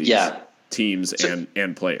all of these teams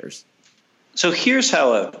and players. So here's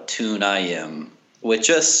how attuned I am with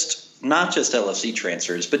not just LFC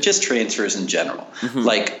transfers, but just transfers in general. Mm-hmm.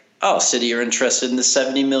 Like, oh, City are interested in the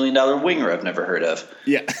 $70 million winger I've never heard of.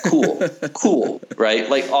 Yeah. Cool, right?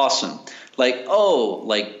 Like, awesome. Like, oh,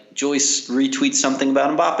 like Joyce retweets something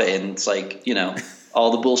about Mbappe, and it's like,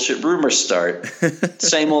 all the bullshit rumors start.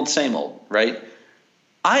 Same old, right?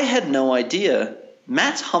 I had no idea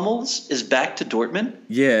Mats Hummels is back to Dortmund.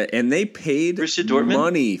 Yeah, and they paid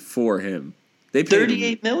money for him. They paid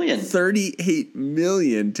 $38 million. $38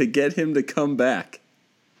 million to get him to come back.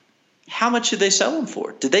 How much did they sell him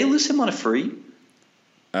for? Did they lose him on a free?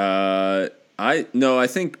 I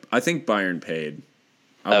think Bayern paid.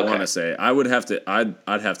 I want to say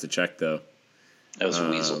I'd have to check though. Those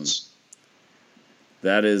weasels.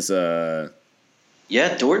 That is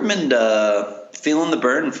Dortmund feeling the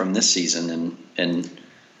burn from this season and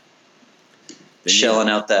shelling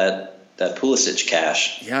out that Pulisic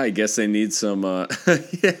cash. Yeah, I guess they need some.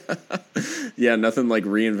 Nothing like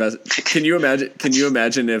reinvest. Can you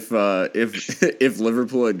imagine if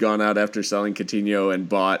Liverpool had gone out after selling Coutinho and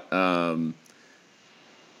bought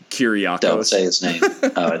Kyriakos? Don't say his name.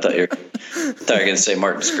 Oh, I thought you were going to say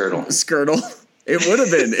Martin Skirtle. Skirtle. It would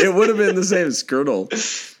have been. It would have been the same as Skirtle.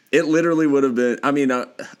 It literally would have been. I mean,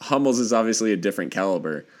 Hummels is obviously a different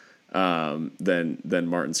caliber than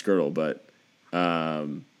Martin Skirtle, but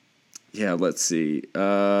let's see.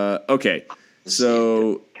 Okay,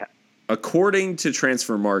 so according to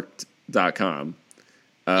Transfermarkt.com,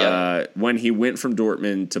 when he went from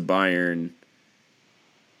Dortmund to Bayern,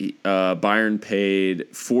 Bayern paid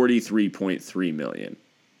 $43.3 million.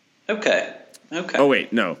 Okay. Oh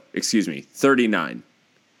wait, no, excuse me, 39.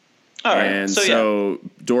 All right. And so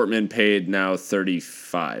Dortmund paid now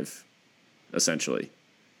 35, essentially.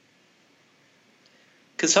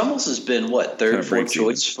 Because Hummels has been third or fourth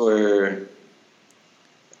choice for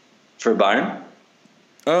Bayern?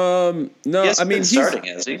 No, I mean he's starting,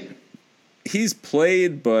 has he? He's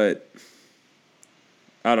played, but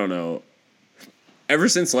I don't know. Ever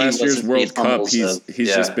since last year's World Cup, he's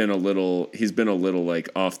just been a little like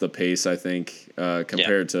off the pace, I think,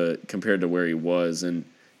 compared to where he was, and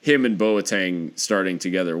him and Boateng starting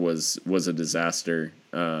together was a disaster.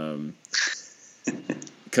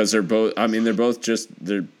 Because they're both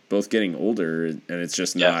getting older, and it's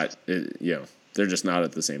just not, they're just not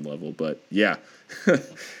at the same level. But yeah,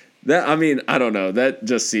 I don't know. That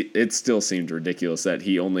just it still seemed ridiculous that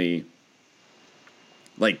he only,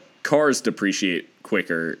 like, cars depreciate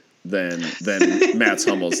quicker than Mats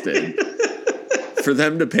Hummels did. For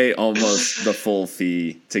them to pay almost the full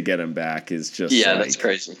fee to get him back is just that's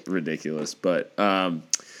crazy, ridiculous. But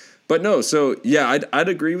But no, so yeah, I'd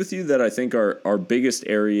agree with you that I think our biggest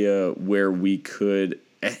area where we could,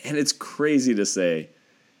 and it's crazy to say,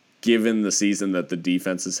 given the season that the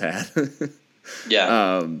defense has had.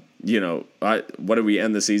 Yeah. What did we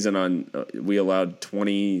end the season on? We allowed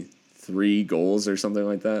 23 goals or something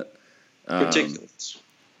like that. Ridiculous.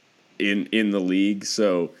 In the league.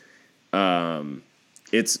 So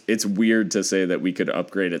it's weird to say that we could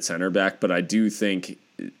upgrade at center back, but I do think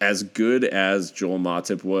as good as Joel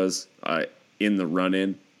Matip was in the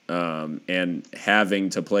run-in and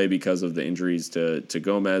having to play because of the injuries to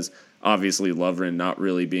Gomez, obviously Lovren not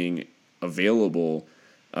really being available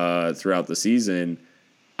throughout the season,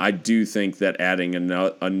 I do think that adding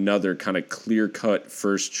another kind of clear-cut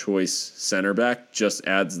first-choice center back just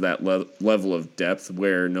adds that level of depth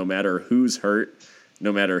where no matter who's hurt,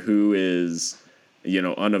 no matter who is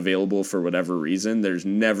unavailable for whatever reason, there's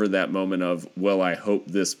never that moment of, well, I hope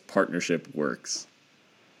this partnership works.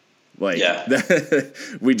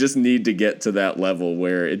 We just need to get to that level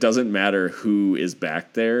where it doesn't matter who is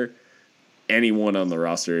back there. Anyone on the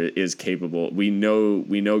roster is capable. We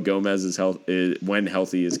know Gomez is when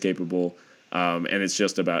healthy is capable, and it's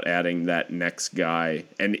just about adding that next guy.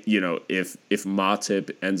 And if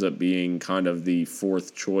Matip ends up being kind of the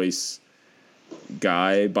fourth choice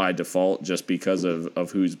guy by default, just because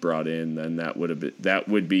of who's brought in, then that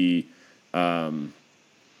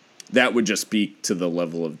would just speak to the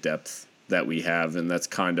level of depth that we have, and that's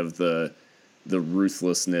kind of the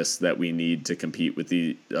ruthlessness that we need to compete with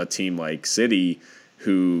a team like City,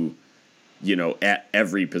 who, at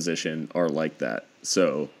every position are like that.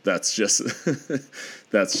 So that's just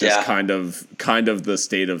kind of the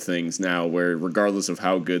state of things now, where regardless of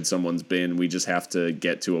how good someone's been, we just have to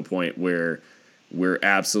get to a point where we're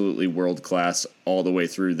absolutely world class all the way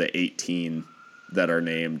through the 18 that are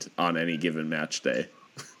named on any given match day.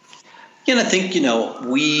 And I think,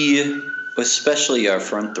 we, especially our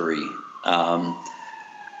front three,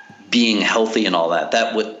 being healthy and all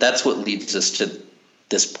that's what leads us to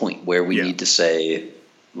this point where we need to say,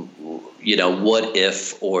 what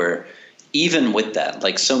if, or even with that,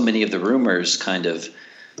 like so many of the rumors kind of,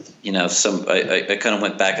 I kind of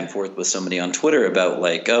went back and forth with somebody on Twitter about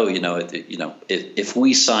like, if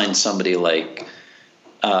we sign somebody like,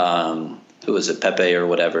 who was it, Pepe or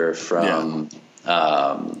whatever from,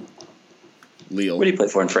 Lille. What do you play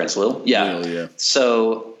for in France? Lille? Yeah. Lille, yeah.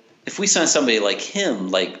 So if we sign somebody like him,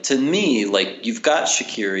 like to me, like you've got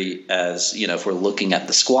Shaqiri as, if we're looking at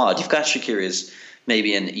the squad, you've got Shaqiri as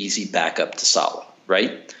maybe an easy backup to Salah,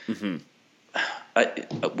 right? Mm-hmm.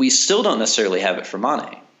 We still don't necessarily have it for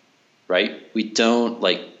Mane, right? We don't,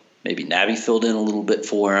 like, maybe Naby filled in a little bit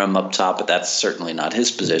for him up top, but that's certainly not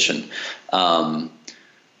his position. That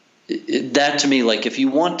to me, like if you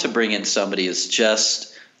want to bring in somebody as just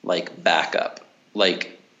like backup,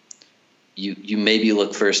 like you maybe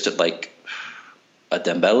look first at like a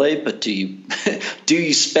Dembele, but do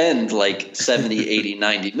you spend like 70, 80,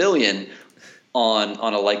 90 million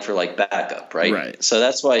on a like for like backup, right? So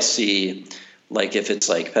that's why I see, like if it's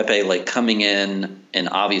like Pepe like coming in and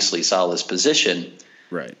obviously Salah's position,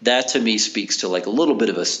 right? That to me speaks to like a little bit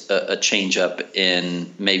of a change up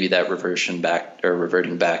in maybe that reverting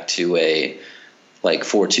back to a like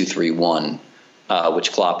 4-2-3-1,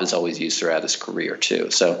 which Klopp has always used throughout his career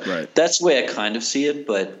too. So that's the way I kind of see it.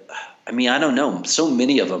 But I mean, I don't know. So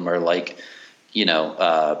many of them are like,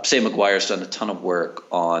 say Maguire's done a ton of work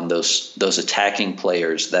on those attacking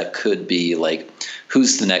players that could be like,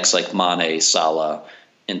 who's the next like Mane, Salah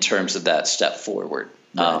in terms of that step forward.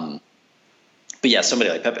 Right. But yeah, somebody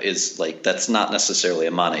like Pepe is like, that's not necessarily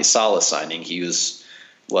a Mane Salah signing. He was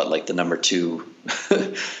like the number two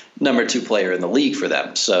player in the league for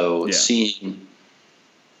them. So seeing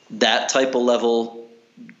that type of level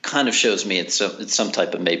kind of shows me it's some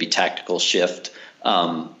type of maybe tactical shift,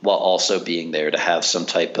 while also being there to have some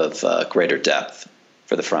type of greater depth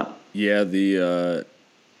for the front. Yeah, the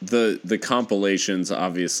compilations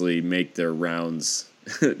obviously make their rounds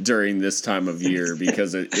during this time of year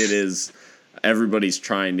because it is everybody's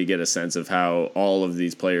trying to get a sense of how all of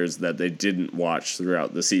these players that they didn't watch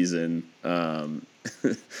throughout the season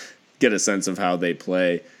get a sense of how they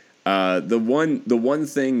play. The one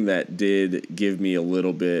thing that did give me a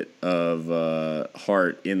little bit of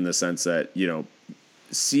heart in the sense that,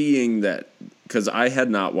 seeing that, because I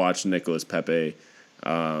had not watched Nicolas Pepe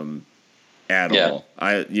at all.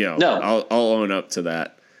 I'll own up to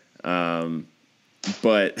that.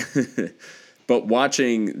 But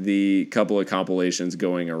watching the couple of compilations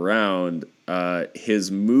going around,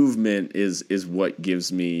 his movement is what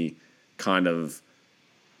gives me kind of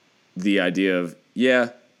the idea of,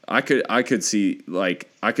 I could see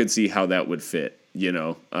how that would fit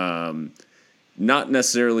Not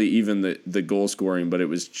necessarily even the goal scoring, but it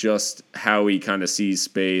was just how he kind of sees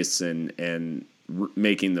space and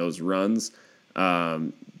making those runs.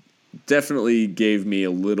 Definitely gave me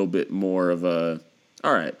a little bit more of a,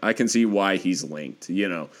 all right, I can see why he's linked,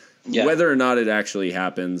 Yeah. Whether or not it actually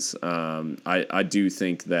happens, I do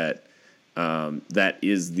think that that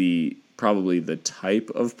is probably the type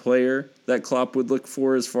of player that Klopp would look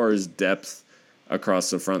for as far as depth across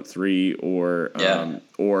the front three, or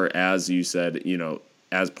as you said,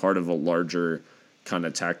 as part of a larger kind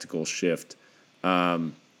of tactical shift.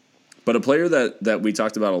 But a player that we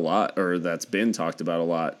talked about a lot, or that's been talked about a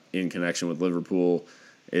lot in connection with Liverpool,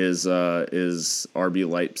 is RB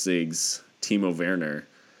Leipzig's Timo Werner.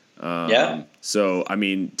 So I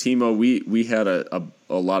mean, Timo, we had a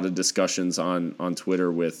lot of discussions on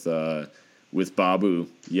Twitter with Babu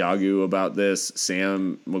Yagu about this.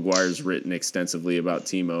 Sam Maguire's written extensively about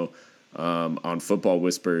Timo on Football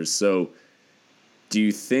Whispers. So do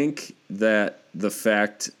you think that the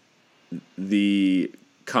fact the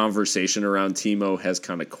conversation around Timo has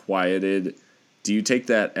kind of quieted, do you take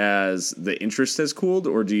that as the interest has cooled,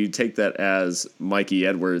 or do you take that as Mikey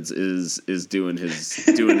Edwards is doing his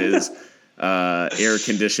air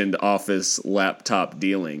conditioned office laptop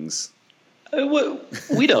dealings?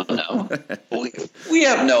 We don't know. We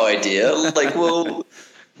have no idea. Like, well,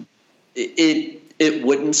 it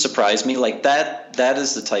wouldn't surprise me. Like that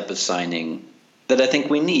is the type of signing that I think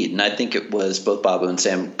we need, and I think it was both Babu and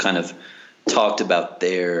Sam kind of talked about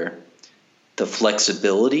the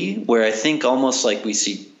flexibility, where I think almost like we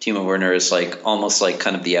see Timo Werner as like almost like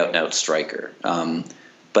kind of the out and out striker.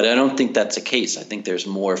 But I don't think that's the case. I think there's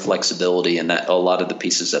more flexibility, and that a lot of the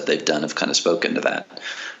pieces that they've done have kind of spoken to that.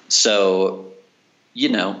 So,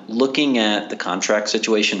 looking at the contract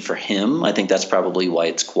situation for him, I think that's probably why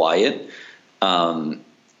it's quiet,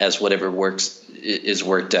 as whatever is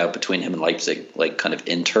worked out between him and Leipzig, like kind of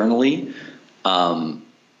internally.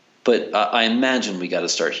 But I imagine we got to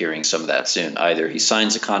start hearing some of that soon. Either he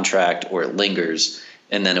signs a contract or it lingers,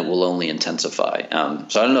 and then it will only intensify.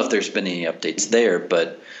 So I don't know if there's been any updates there,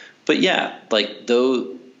 but yeah,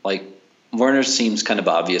 Werner seems kind of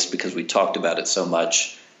obvious because we talked about it so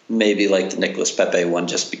much. Maybe like the Nicolas Pepe one,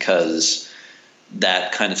 just because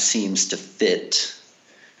that kind of seems to fit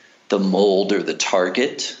the mold or the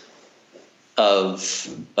target of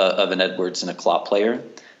an Edwards and a Klopp player.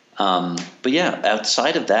 But yeah,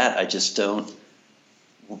 outside of that, I just don't.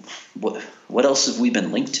 What else have we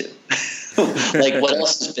been linked to? Like, what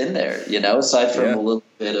else has been there? Aside from a little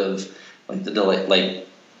bit of like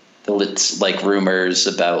the rumors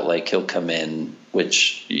about like he'll come in,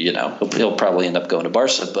 which he'll probably end up going to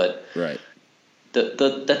Barca, but right.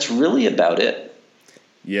 That's really about it.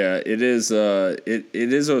 Yeah, it is. It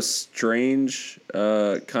is a strange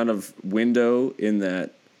kind of window in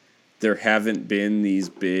that there haven't been these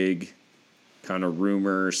big kind of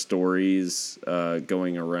rumor stories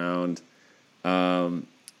going around. But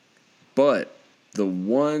the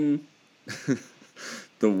one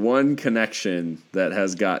connection that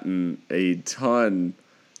has gotten a ton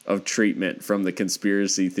of treatment from the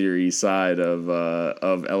conspiracy theory side of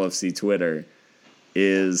LFC Twitter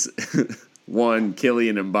is one,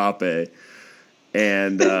 Kylian Mbappe.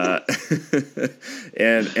 And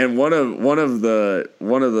and one of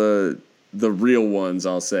the real ones,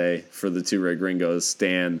 I'll say, for the Two Red Gringos,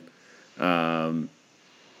 Stan.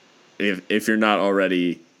 If you're not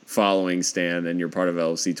already following Stan and you're part of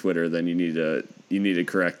LFC Twitter, then you need to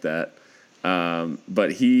correct that.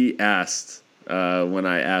 But he asked when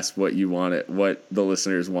I asked what the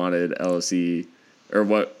listeners wanted LFC, or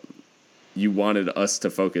what you wanted us to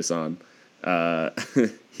focus on.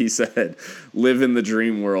 He said, "Live in the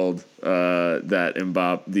dream world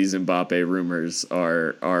that these Mbappe rumors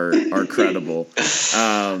are credible."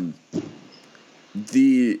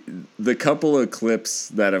 The couple of clips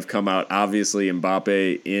that have come out, obviously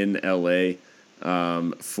Mbappe in LA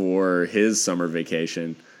for his summer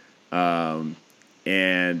vacation, and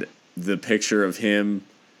the picture of him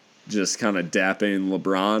just kind of dapping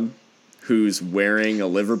LeBron, who's wearing a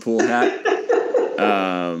Liverpool hat.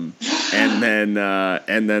 And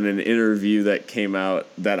then an interview that came out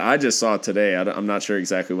that I just saw today. I'm not sure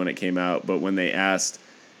exactly when it came out, but when they asked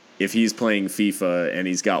if he's playing FIFA and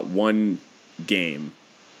he's got one game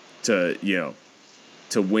to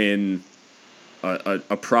win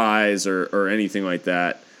a prize or anything like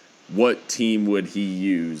that, what team would he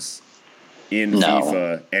use in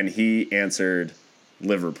FIFA? And he answered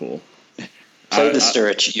Liverpool. Play the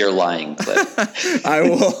Sturridge, you're lying clip. I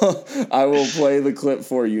will play the clip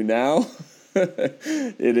for you now.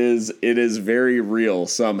 It is very real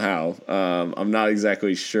somehow. I'm not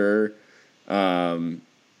exactly sure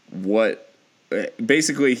what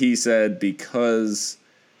basically he said because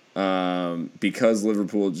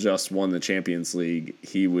Liverpool just won the Champions League,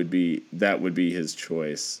 that would be his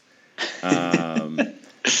choice.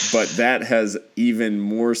 But that has even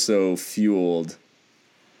more so fueled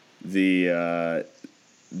the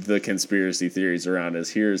conspiracy theories around us.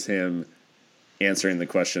 Here's him answering the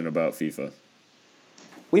question about FIFA.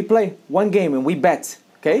 We play one game and we bet,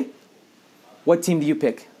 okay? What team do you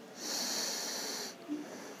pick?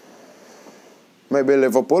 Maybe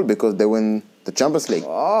Liverpool because they win the Champions League.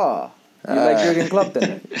 Oh, you like Jurgen Klopp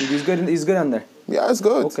then? He's good on there. Yeah, it's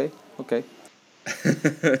good. Okay.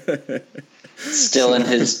 Still in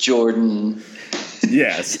his Jordan.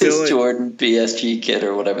 Yeah, still his Jordan PSG kit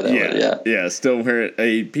or whatever that was. Yeah, still wearing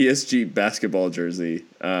a PSG basketball jersey.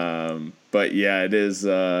 But yeah, it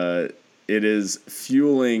is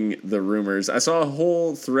fueling the rumors. I saw a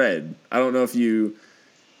whole thread. I don't know if you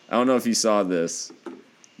saw this,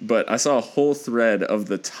 but I saw a whole thread of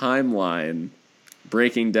the timeline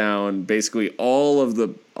breaking down basically all of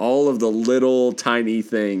the little tiny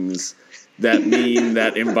things that mean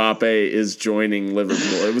that Mbappe is joining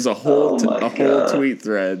Liverpool. It was a whole tweet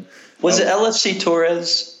thread. Was it LFC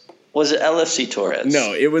Torres?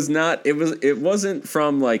 No, it was not. It wasn't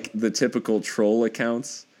from like the typical troll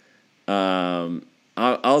accounts.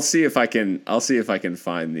 I'll see if I can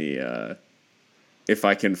find the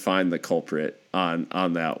culprit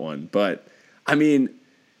on that one. But I mean,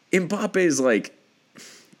 Mbappe's like,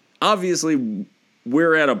 obviously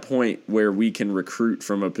we're at a point where we can recruit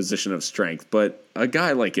from a position of strength, but a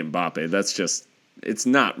guy like Mbappe, it's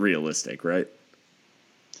not realistic, right?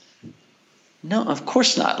 No, of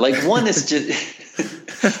course not. Like, one is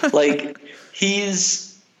just like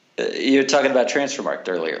you're talking about Transfermarkt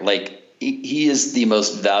earlier. Like, he is the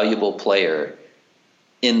most valuable player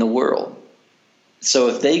in the world. So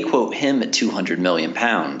if they quote him at £200 million,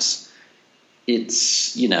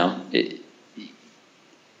 it's,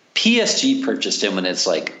 PSG purchased him when it's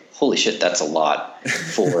like, holy shit, that's a lot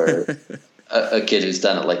for a kid who's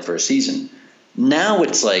done it like for a season. Now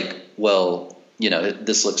it's like, well,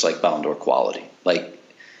 this looks like Ballon d'Or quality. Like,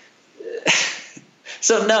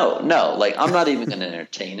 so no, like, I'm not even going to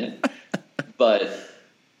entertain it. But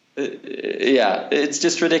yeah, it's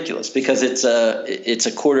just ridiculous because it's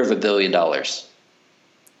 $250 million.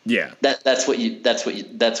 Yeah, that's what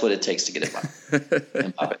it takes to get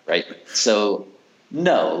Mbappe, right? So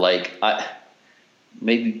no, like,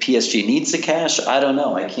 maybe PSG needs the cash. I don't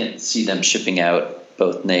know. I can't see them shipping out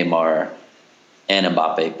both Neymar and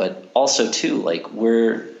Mbappe, but also too, like,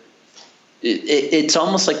 it's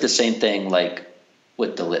almost like the same thing, like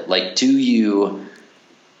with like, do you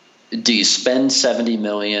spend 70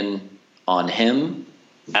 million on him?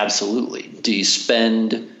 Absolutely. Do you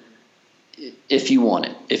spend, if you want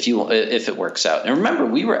it, if it works out? And remember,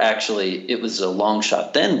 it was a long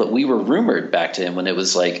shot then, but we were rumored back to him when it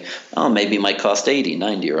was like, oh, maybe it might cost 80,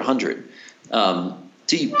 90 or 100.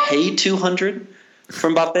 Do you pay 200 for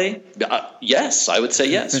Mbappe? Yes, I would say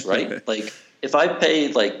yes, right? Like, if I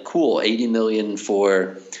paid, like, cool, 80 million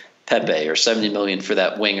for Pepe or 70 million for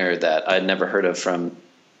that winger that I'd never heard of from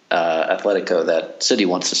Atletico that City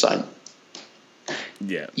wants to sign.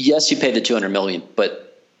 Yeah. Yes, you pay the 200 million,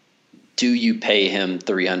 but do you pay him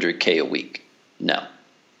 300K a week? No.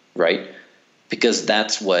 Right? Because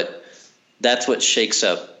that's what shakes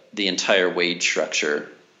up the entire wage structure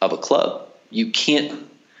of a club. You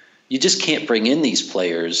just can't bring in these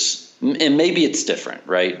players, and maybe it's different,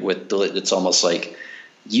 right? It's almost like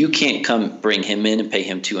you can't bring him in and pay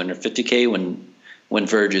him 250K when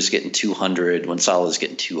Verge is getting 200, when Salah's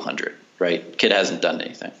getting 200, right? Kid hasn't done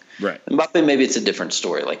anything. Right. Mbappe, maybe it's a different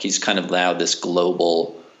story. Like, he's kind of now this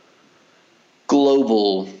global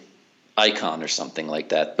icon or something like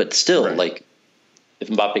that. But still, right. Like, if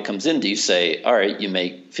Mbappe comes in, do you say, all right, you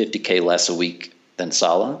make 50K less a week than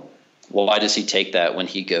Salah? Well, why does he take that when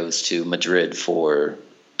he goes to Madrid for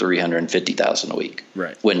 350,000 a week?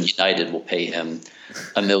 Right. When United will pay him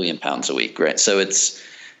 £1 million a week, right? So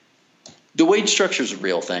the wage structure is a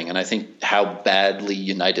real thing, and I think how badly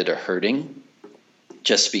United are hurting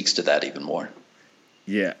just speaks to that even more.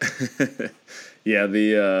 Yeah, yeah.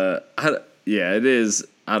 It is.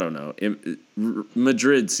 I don't know.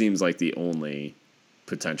 Madrid seems like the only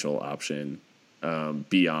potential option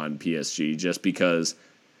beyond PSG, just because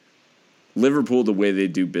Liverpool, the way they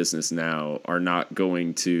do business now, are not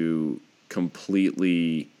going to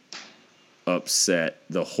completely upset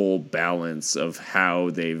the whole balance of how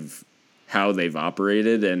they've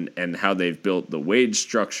operated and how they've built the wage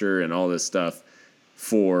structure and all this stuff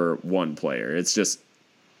for one player. It's just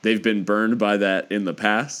they've been burned by that in the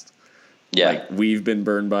past. Yeah. Like, we've been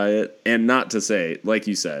burned by it. And not to say, like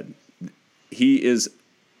you said, he is,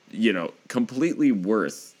 completely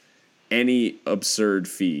worth any absurd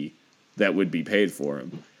fee that would be paid for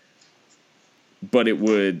him. But it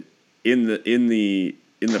would, in the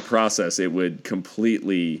process, it would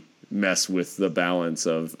completely mess with the balance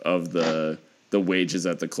of the wages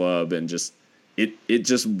at the club, and just it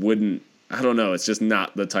just wouldn't. I don't know. It's just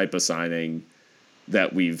not the type of signing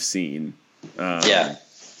that we've seen.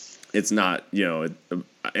 It's not,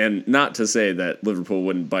 and not to say that Liverpool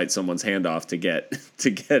wouldn't bite someone's hand off to get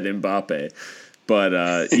Mbappe,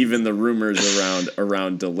 but even the rumors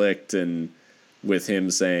around De Ligt, and with him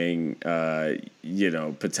saying,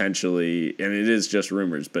 potentially, and it is just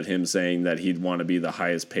rumors, but him saying that he'd want to be the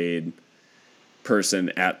highest paid person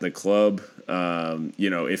at the club,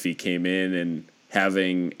 if he came in, and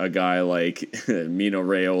having a guy like Mino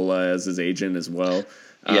Raiola as his agent as well.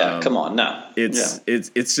 Come on, no.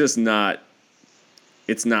 It's just not.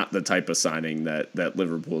 It's not the type of signing that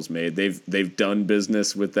Liverpool's made. They've done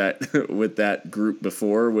business with that group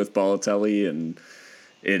before with Balotelli, and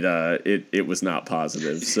it was not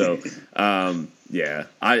positive. So I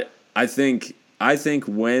think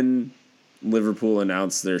when Liverpool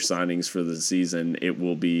announce their signings for the season, it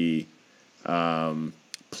will be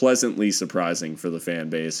pleasantly surprising for the fan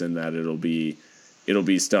base, in that it'll be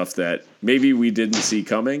stuff that maybe we didn't see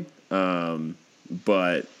coming,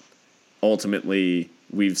 but ultimately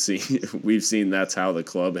we've seen that's how the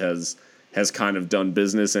club has kind of done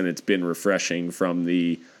business, and it's been refreshing from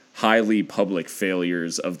the highly public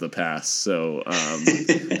failures of the past. So I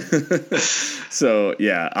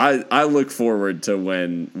look forward to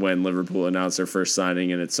when Liverpool announce their first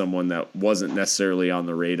signing, and it's someone that wasn't necessarily on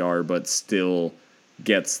the radar, but still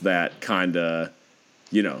gets that kind of,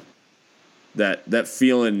 that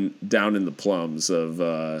feeling down in the plums of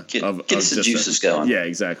gets the juices going. Yeah,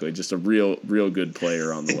 exactly. Just a real good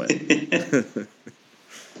player on the way.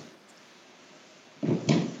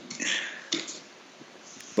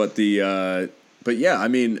 But yeah, I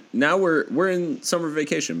mean, now we're in summer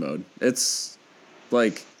vacation mode. It's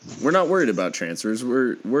like we're not worried about transfers.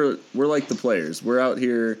 We're like the players. We're out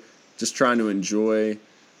here just trying to enjoy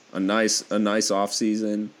a nice off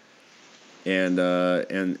season,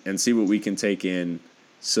 and see what we can take in.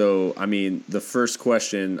 So, I mean, the first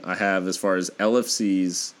question I have as far as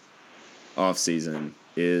LFC's off season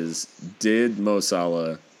is: did Mo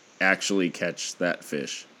Salah actually catch that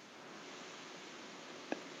fish?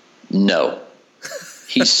 No.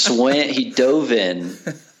 He swam. He dove in,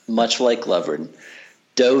 much like Lovren,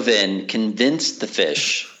 dove in, convinced the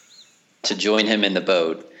fish to join him in the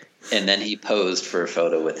boat, and then he posed for a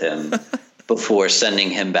photo with him before sending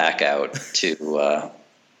him back out to go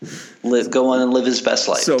on and live his best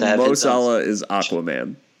life. So Mo Salah is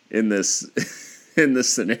Aquaman in this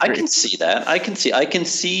scenario. I can see that. I can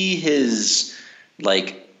see his,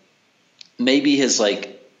 like, maybe his,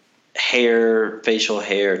 like, hair, facial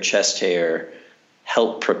hair, chest hair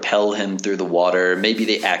help propel him through the water. Maybe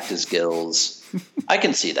they act as gills. I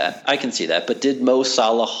can see that. But did Mo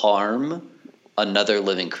Salah harm another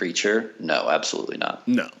living creature? No, absolutely not.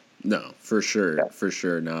 No, for sure. Yeah. For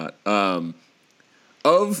sure not. Of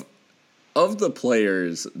the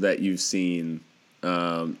players that you've seen,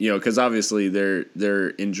 because obviously they're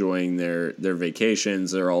enjoying their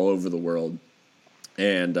vacations. They're all over the world,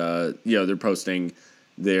 and they're posting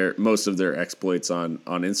most of their exploits on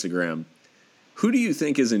Instagram. Who do you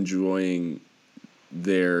think is enjoying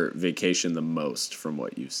their vacation the most from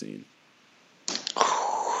what you've seen?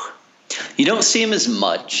 You don't see him as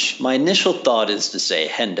much. My initial thought is to say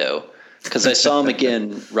Hendo, because I saw him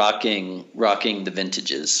again rocking the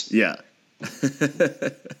vintages. Yeah.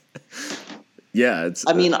 Yeah,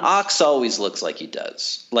 I mean, Ox always looks like he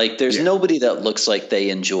does. Like, there's nobody that looks like they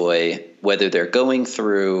enjoy, whether they're going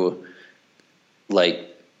through, like,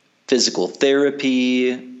 physical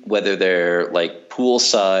therapy, whether they're, like,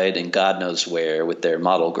 poolside and God knows where with their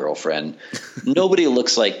model girlfriend. Nobody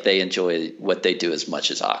looks like they enjoy what they do as much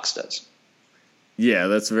as Ox does. Yeah,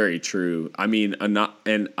 that's very true. I mean,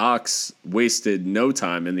 and Ox wasted no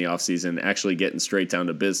time in the offseason actually getting straight down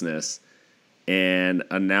to business, and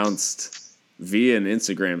announced via an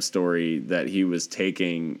Instagram story that he was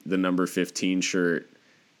taking the number 15 shirt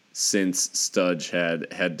since Studge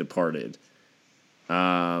had departed.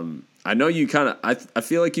 I know you kind of. I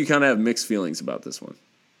feel like you kind of have mixed feelings about this one.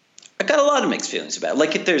 I got a lot of mixed feelings about it.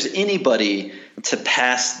 Like, if there's anybody to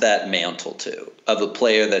pass that mantle to, of a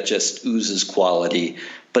player that just oozes quality,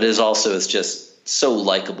 but is just so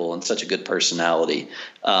likable and such a good personality,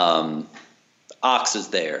 Ox is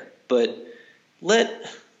there. But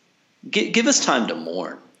give us time to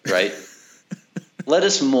mourn, right? Let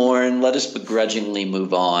us mourn. Let us begrudgingly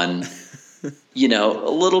move on. A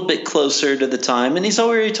little bit closer to the time. And he's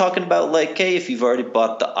already talking about like, hey, if you've already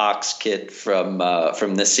bought the Ox kit from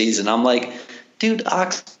this season, I'm like, dude,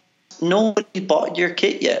 Ox, nobody bought your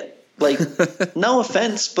kit yet. Like, no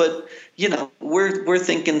offense, but we're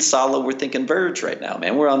thinking Salah, we're thinking Verge right now,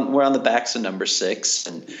 man. We're on the backs of number 6,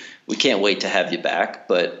 and we can't wait to have you back.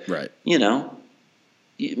 But right,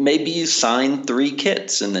 maybe you sign 3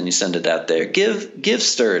 kits and then you send it out there. Give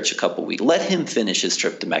Sturridge a couple weeks. Let him finish his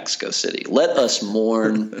trip to Mexico City. Let us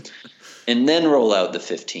mourn, and then roll out the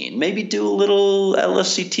 15. Maybe do a little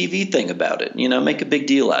LFC TV thing about it. Make a big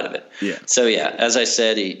deal out of it. Yeah. So yeah, as I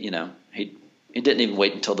said, he didn't even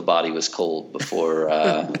wait until the body was cold before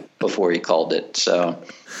he called it. So.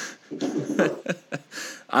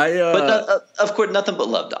 But of course, nothing but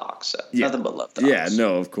love to Ox. So. Yeah. Nothing but love to Ox. Yeah,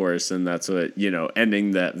 no, of course, and that's what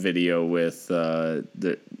ending that video with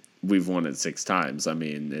we've won it 6 times. I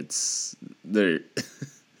mean, it's there.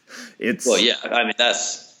 It's well, yeah. I mean,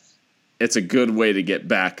 it's a good way to get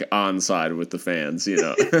back on side with the fans.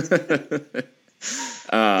 I think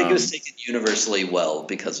it was taken universally well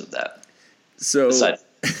because of that. So.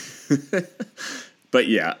 But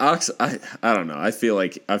yeah, Ox. I don't know. I feel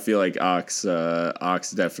like Ox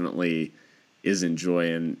definitely is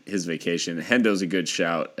enjoying his vacation. Hendo's a good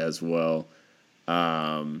shout as well.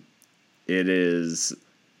 It is.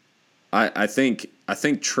 I think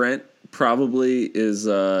Trent probably is.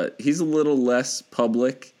 He's a little less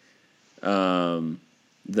public than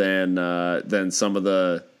some of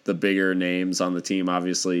the bigger names on the team.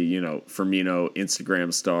 Obviously, Firmino,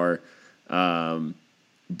 Instagram star.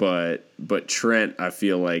 But Trent, I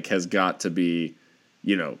feel like, has got to be,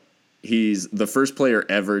 he's the first player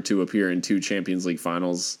ever to appear in 2 Champions League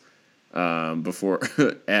finals before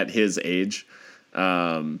at his age.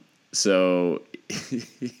 So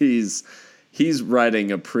he's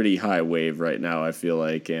riding a pretty high wave right now, I feel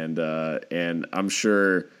like, and I'm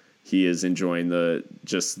sure he is enjoying the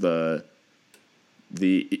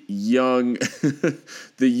young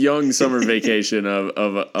the young summer vacation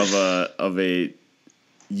of a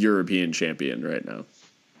European champion right now.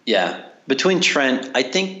 Yeah. Between Trent, I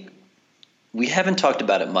think we haven't talked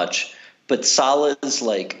about it much, but Salah's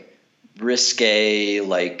like risque,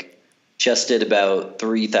 like just did about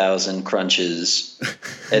 3,000 crunches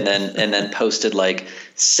and then posted like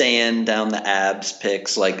sand down the abs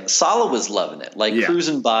pics. Like Salah was loving it, like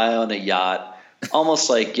cruising by on a yacht, almost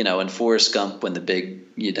like, in Forrest Gump when the big,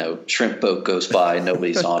 shrimp boat goes by,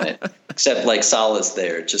 nobody's on it. Except like Salah's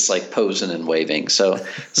there, just like posing and waving. So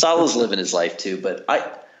Salah's living his life too. But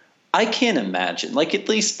I can't imagine, like at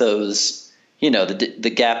least those,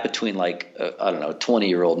 the gap between like a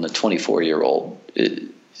 20-year-old and a 24-year-old it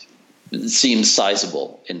seems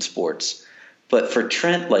sizable in sports. But for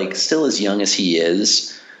Trent, like still as young as he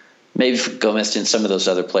is, maybe for Gomez and some of those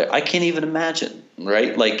other players, I can't even imagine,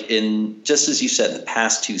 right? Like just as you said, the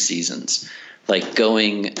past 2 seasons, like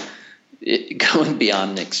going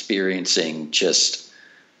beyond and experiencing just,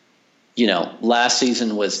 last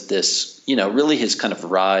season was this, really his kind of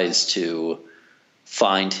rise to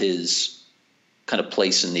find his kind of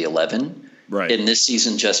place in the 11. Right. And this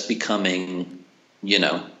season just becoming,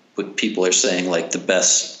 what people are saying, like the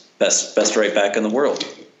best right back in the world.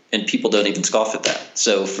 And people don't even scoff at that.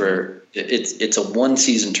 So it's a 1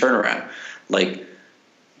 season turnaround. Like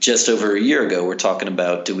just over a year ago, we're talking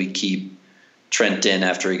about, do we keep Trent in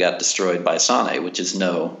after he got destroyed by Sané, which is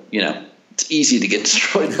it's easy to get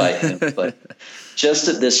destroyed by him, but just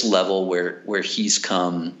at this level where he's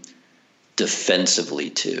come defensively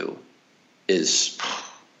too is,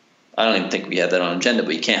 I don't even think we had that on agenda,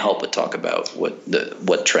 but you can't help but talk about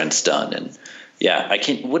what Trent's done. And yeah,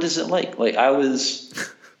 what is it like? Like I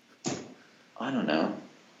don't know,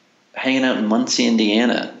 hanging out in Muncie,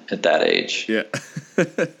 Indiana at that age. Yeah.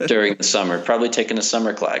 During the summer, probably taking a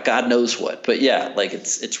summer class, God knows what. But yeah, like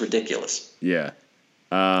it's ridiculous. Yeah.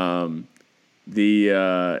 The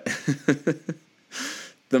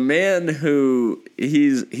man who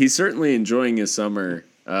he's certainly enjoying his summer,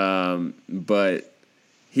 but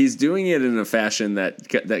he's doing it in a fashion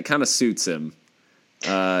that kind of suits him.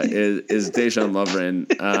 Is Dejan Lovren.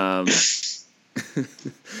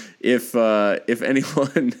 If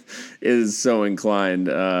anyone is so inclined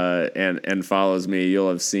and follows me, you'll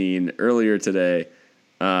have seen earlier today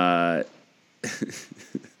Dejan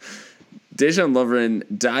Lovren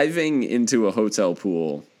diving into a hotel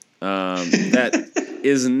pool that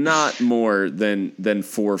is not more than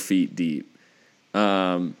 4 feet deep,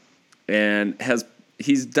 and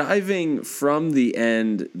he's diving from the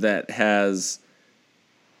end that has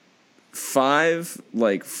 5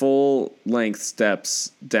 like full length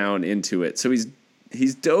steps down into it. So he's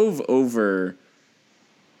he's dove over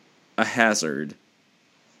a hazard.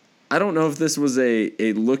 I don't know if this was a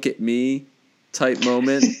look at me type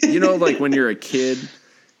moment. You know, like when you're a kid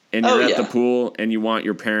and you're at the pool and you want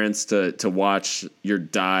your parents to watch your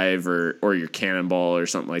dive or your cannonball or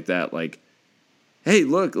something like that. Like, hey,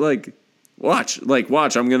 look, watch,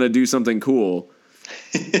 I'm going to do something cool.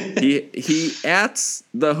 He ats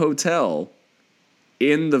the hotel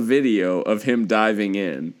in the video of him diving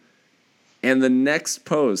in. And the next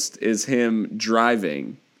post is him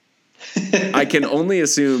driving. I can only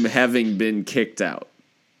assume having been kicked out.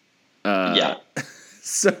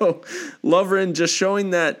 So Lovren just showing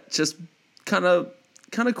that just kind of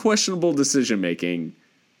questionable decision making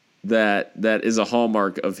that is a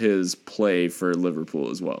hallmark of his play for Liverpool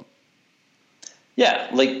as well. Yeah,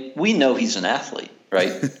 like we know he's an athlete,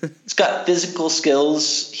 right? He's got physical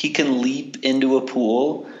skills. He can leap into a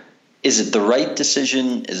pool. Is it the right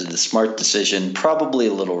decision? Is it a smart decision? Probably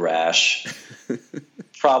a little rash.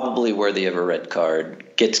 Probably worthy of a red card.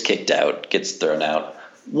 Gets kicked out. Gets thrown out.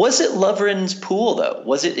 Was it Lovren's pool, though?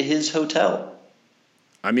 Was it his hotel?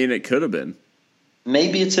 I mean, it could have been.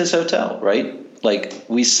 Maybe it's his hotel, right? Like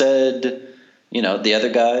we said, you know, the other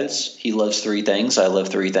guys, he loves three things. I love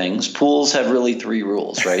three things. Pools have really three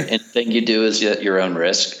rules, right? Anything you do is at your own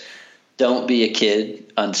risk. Don't be a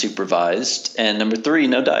kid unsupervised. And number three,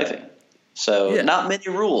 no diving. So not many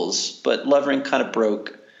rules, but Lovren kind of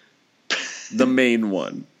broke the main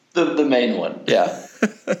one. The main one, yeah.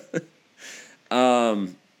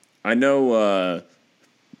 I know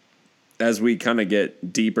as we kind of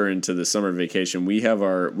get deeper into the summer vacation, we have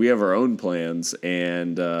our own plans,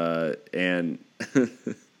 and they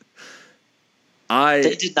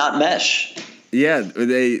did not mesh. Yeah,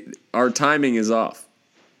 our timing is off.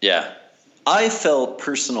 Yeah. I felt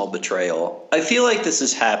personal betrayal. I feel like this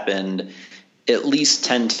has happened at least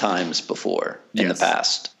 10 times before in the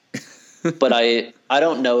past. But I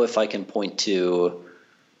don't know if I can point to,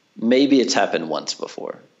 maybe it's happened once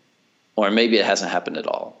before, or maybe it hasn't happened at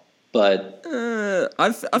all. But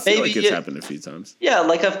I feel like it's happened a few times. Yeah,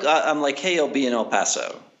 like I'm like, hey, I'll be in El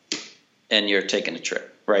Paso, and you're taking a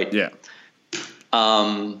trip, right? Yeah.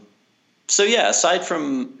 So yeah, aside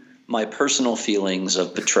from my personal feelings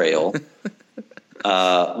of betrayal,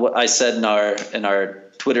 what I said in our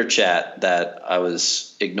Twitter chat that I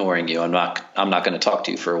was ignoring you. I'm not going to talk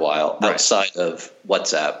to you for a while outside of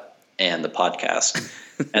WhatsApp and the podcast,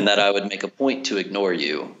 and that I would make a point to ignore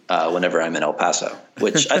you whenever I'm in El Paso,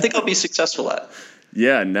 which I think I'll be successful at.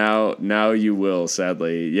 Yeah, now you will.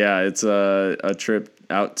 Sadly, yeah, it's a trip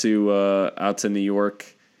out to New York,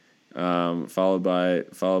 followed by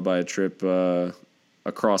a trip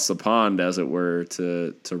across the pond, as it were,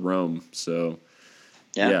 to Rome. So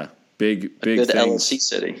yeah big good things. LLC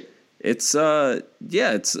city. It's so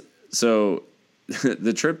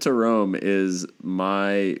the trip to Rome is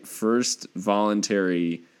my first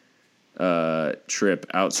voluntary trip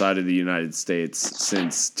outside of the United States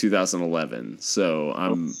since 2011. So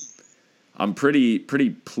I'm pretty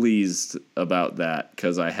pleased about that,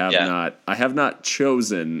 because I have not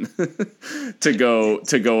chosen to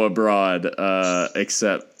go abroad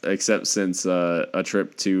except since a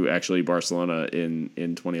trip to actually Barcelona in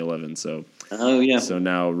 2011. So so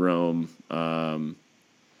now Rome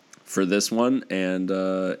for this one, and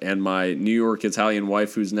my New York Italian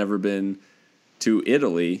wife, who's never been to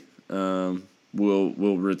Italy,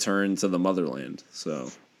 will return to the motherland. So.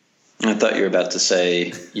 I thought you were about to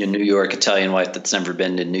say your New York Italian wife that's never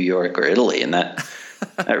been to New York or Italy, and that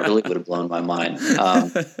really would have blown my mind.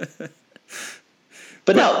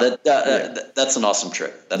 But no, that's an awesome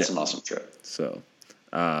trip. That's an awesome trip. So,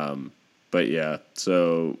 but yeah,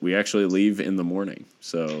 so we actually leave in the morning.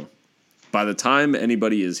 So by the time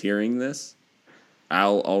anybody is hearing this,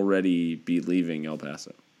 I'll already be leaving El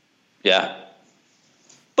Paso. Yeah.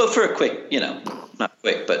 But for a quick, not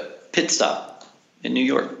quick, but pit stop in New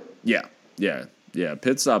York. Yeah.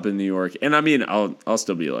 Pit stop in New York, and I mean, I'll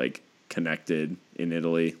still be like connected in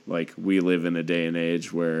Italy. Like, we live in a day and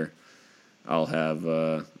age where I'll have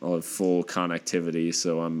full connectivity,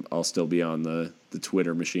 so I'll still be on the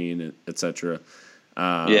Twitter machine, etc.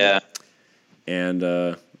 And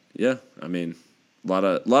I mean,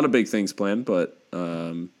 a lot of big things planned, but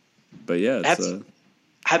yeah, it's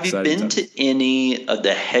have you been to any of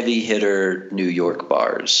the heavy hitter New York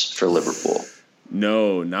bars for Liverpool?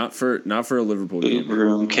 No, not for a Liverpool game.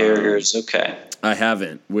 Room carriers, okay. I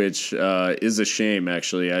haven't, which is a shame.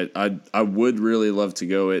 Actually, I would really love to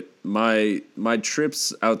go. My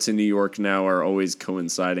trips out to New York now are always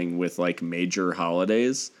coinciding with like major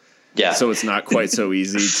holidays. Yeah. So it's not quite so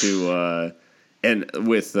easy And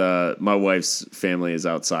with my wife's family is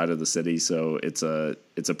outside of the city, so it's a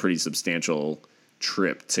pretty substantial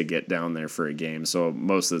trip to get down there for a game. So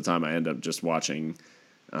most of the time I end up just watching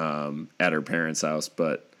at her parents' house.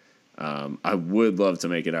 But I would love to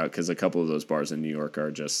make it out because a couple of those bars in New York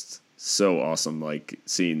are just so awesome. Like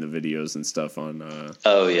seeing the videos and stuff on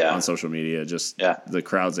on social media, the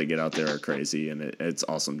crowds that get out there are crazy, and it's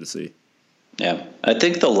awesome to see. Yeah, I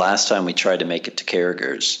think the last time we tried to make it to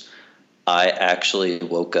Carragher's, I actually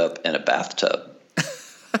woke up in a bathtub.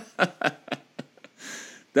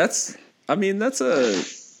 That's an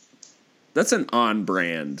on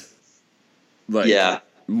brand,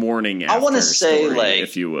 morning after. I want to say story,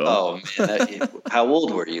 if you will. Oh man, how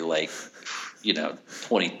old were you? Like,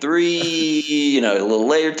 23, a little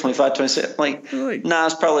later, 25, 26. Nah,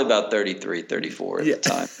 it's probably about 33, 34 at the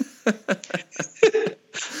time.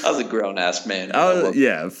 I was a grown ass man.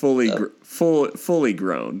 Fully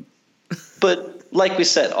grown. But like we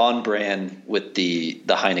said, on brand with the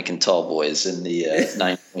Heineken Tall Boys and the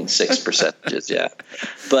 9.6 percentages. Yeah.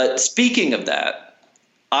 But speaking of that,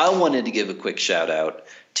 I wanted to give a quick shout out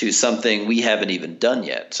to something we haven't even done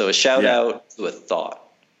yet. So a shout out to a thought.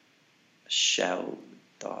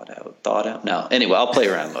 Thought out. No. Anyway, I'll play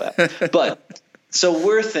around with that. But so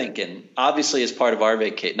we're thinking, obviously, as part of our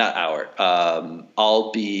vacation, not our,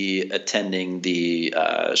 I'll be attending the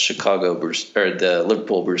the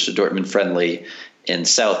Liverpool Borussia Dortmund friendly in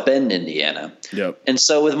South Bend, Indiana. Yep. And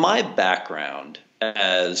so with my background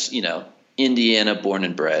as, Indiana born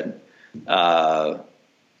and bred,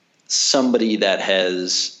 somebody that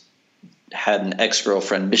has had an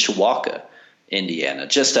ex-girlfriend, Mishawaka, Indiana,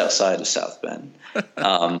 just outside of South Bend,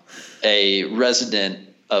 a resident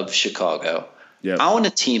of Chicago. Yep. I want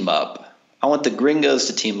to team up. I want the Gringos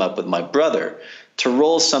to team up with my brother to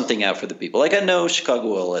roll something out for the people. Like I know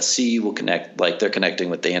Chicago LSC will connect, like they're connecting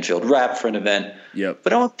with the Anfield Rap for an event. Yep.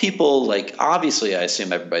 But I want people, obviously I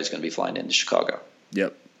assume everybody's going to be flying into Chicago.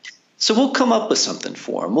 Yep. So we'll come up with something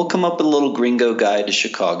for them. We'll come up with a little Gringo guide to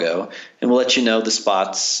Chicago, and we'll let you know the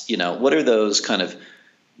spots, what are those kind of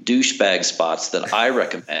douchebag spots that I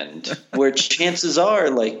recommend where chances are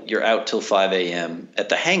you're out till 5 a.m. at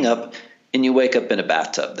the hang up and you wake up in a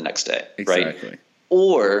bathtub the next day, exactly. Right?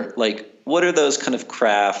 Or what are those kind of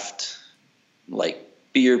craft,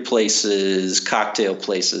 beer places, cocktail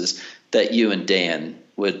places that you and Dan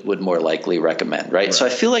would more likely recommend, right? So I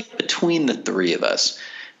feel like between the three of us,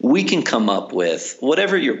 we can come up with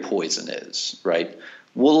whatever your poison is, right?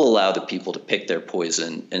 We'll allow the people to pick their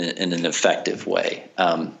poison in an effective way.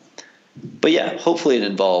 But yeah, hopefully it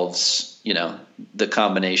involves, the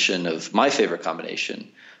combination of my favorite combination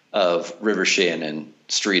of River Shannon,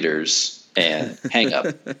 Streeters, and Hang Up,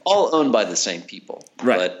 all owned by the same people.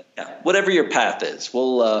 Right. But yeah, whatever your path is,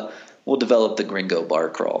 we'll develop the Gringo bar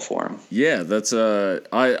crawl for them. Yeah, that's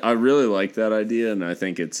I really like that idea, and I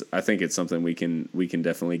think it's something we can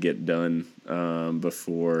definitely get done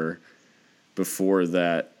before Liverpool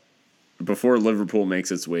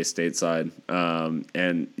makes its way stateside.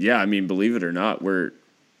 And yeah, I mean, believe it or not, we're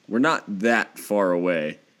not that far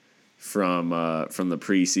away from the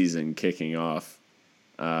preseason kicking off.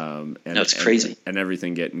 And it's crazy. And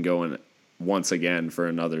everything getting going once again for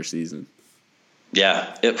another season.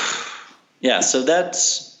 Yeah. So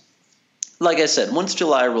that's, like I said, once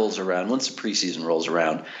July rolls around, once the preseason rolls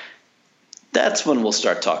around, that's when we'll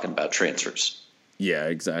start talking about transfers. Yeah,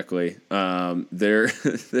 exactly. There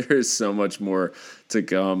is so much more to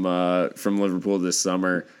come from Liverpool this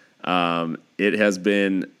summer. It has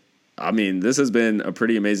been, this has been a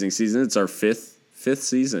pretty amazing season. It's our fifth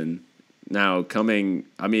season now coming,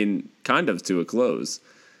 kind of to a close.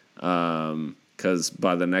 Because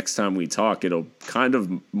by the next time we talk, it'll kind of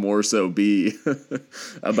more so be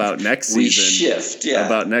about next season. We shift, yeah.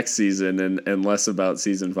 About next season and less about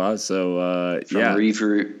season 5. So, From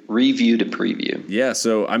review to preview. Yeah,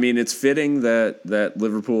 so, it's fitting that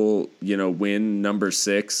Liverpool, win number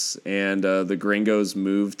 6 and the Gringos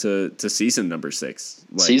move to season number 6.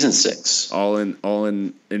 Season 6. All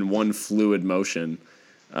in one fluid motion.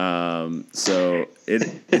 So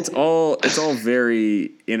it's all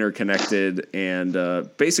very interconnected, and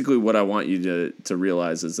basically what I want you to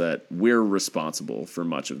realize is that we're responsible for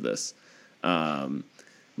much of this.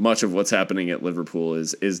 Much of what's happening at Liverpool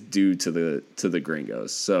is due to the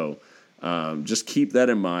Gringos. So just keep that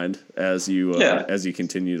in mind as you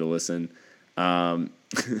continue to listen. But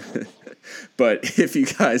if you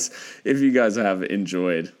guys have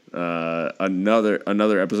enjoyed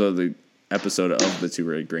another episode of the Two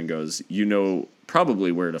Red Gringos,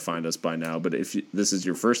 probably where to find us by now. But if this is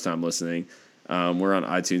your first time listening, we're on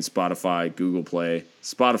iTunes, Spotify, Google Play.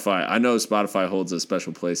 Spotify, I know Spotify holds a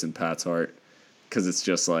special place in Pat's heart. because it's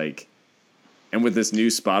just like, and with this new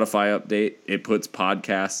Spotify update, it puts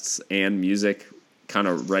podcasts and music kind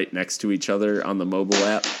of right next to each other on the mobile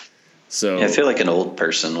app. So yeah, I feel like an old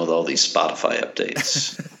person with all these Spotify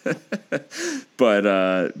updates.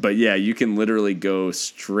 But yeah, you can literally go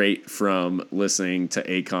straight from listening to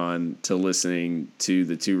Akon to listening to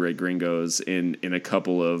the Two Red Gringos in a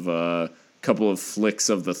couple of flicks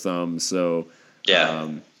of the thumb. So yeah,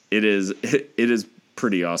 it is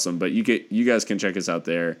pretty awesome. But you guys can check us out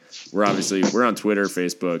there. We're on Twitter,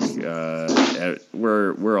 Facebook.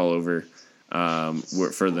 We're all over.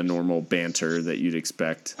 For the normal banter that you'd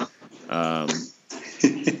expect. Yeah,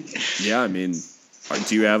 I mean,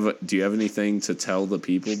 do you have anything to tell the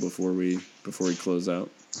people before we close out?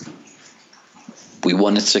 We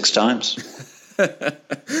won it 6 times.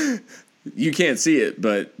 You can't see it,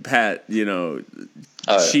 but Pat,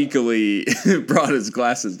 cheekily brought his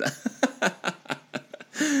glasses down.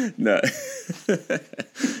 No.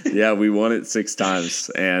 Yeah, we won it 6 times,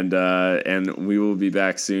 and we will be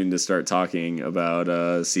back soon to start talking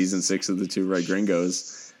about season 6 of the Two Red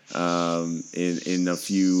Gringos in a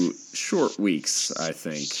few short weeks, I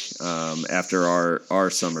think, after our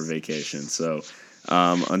summer vacation. So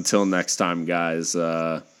until next time, guys,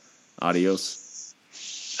 adios.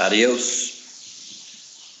 Adios.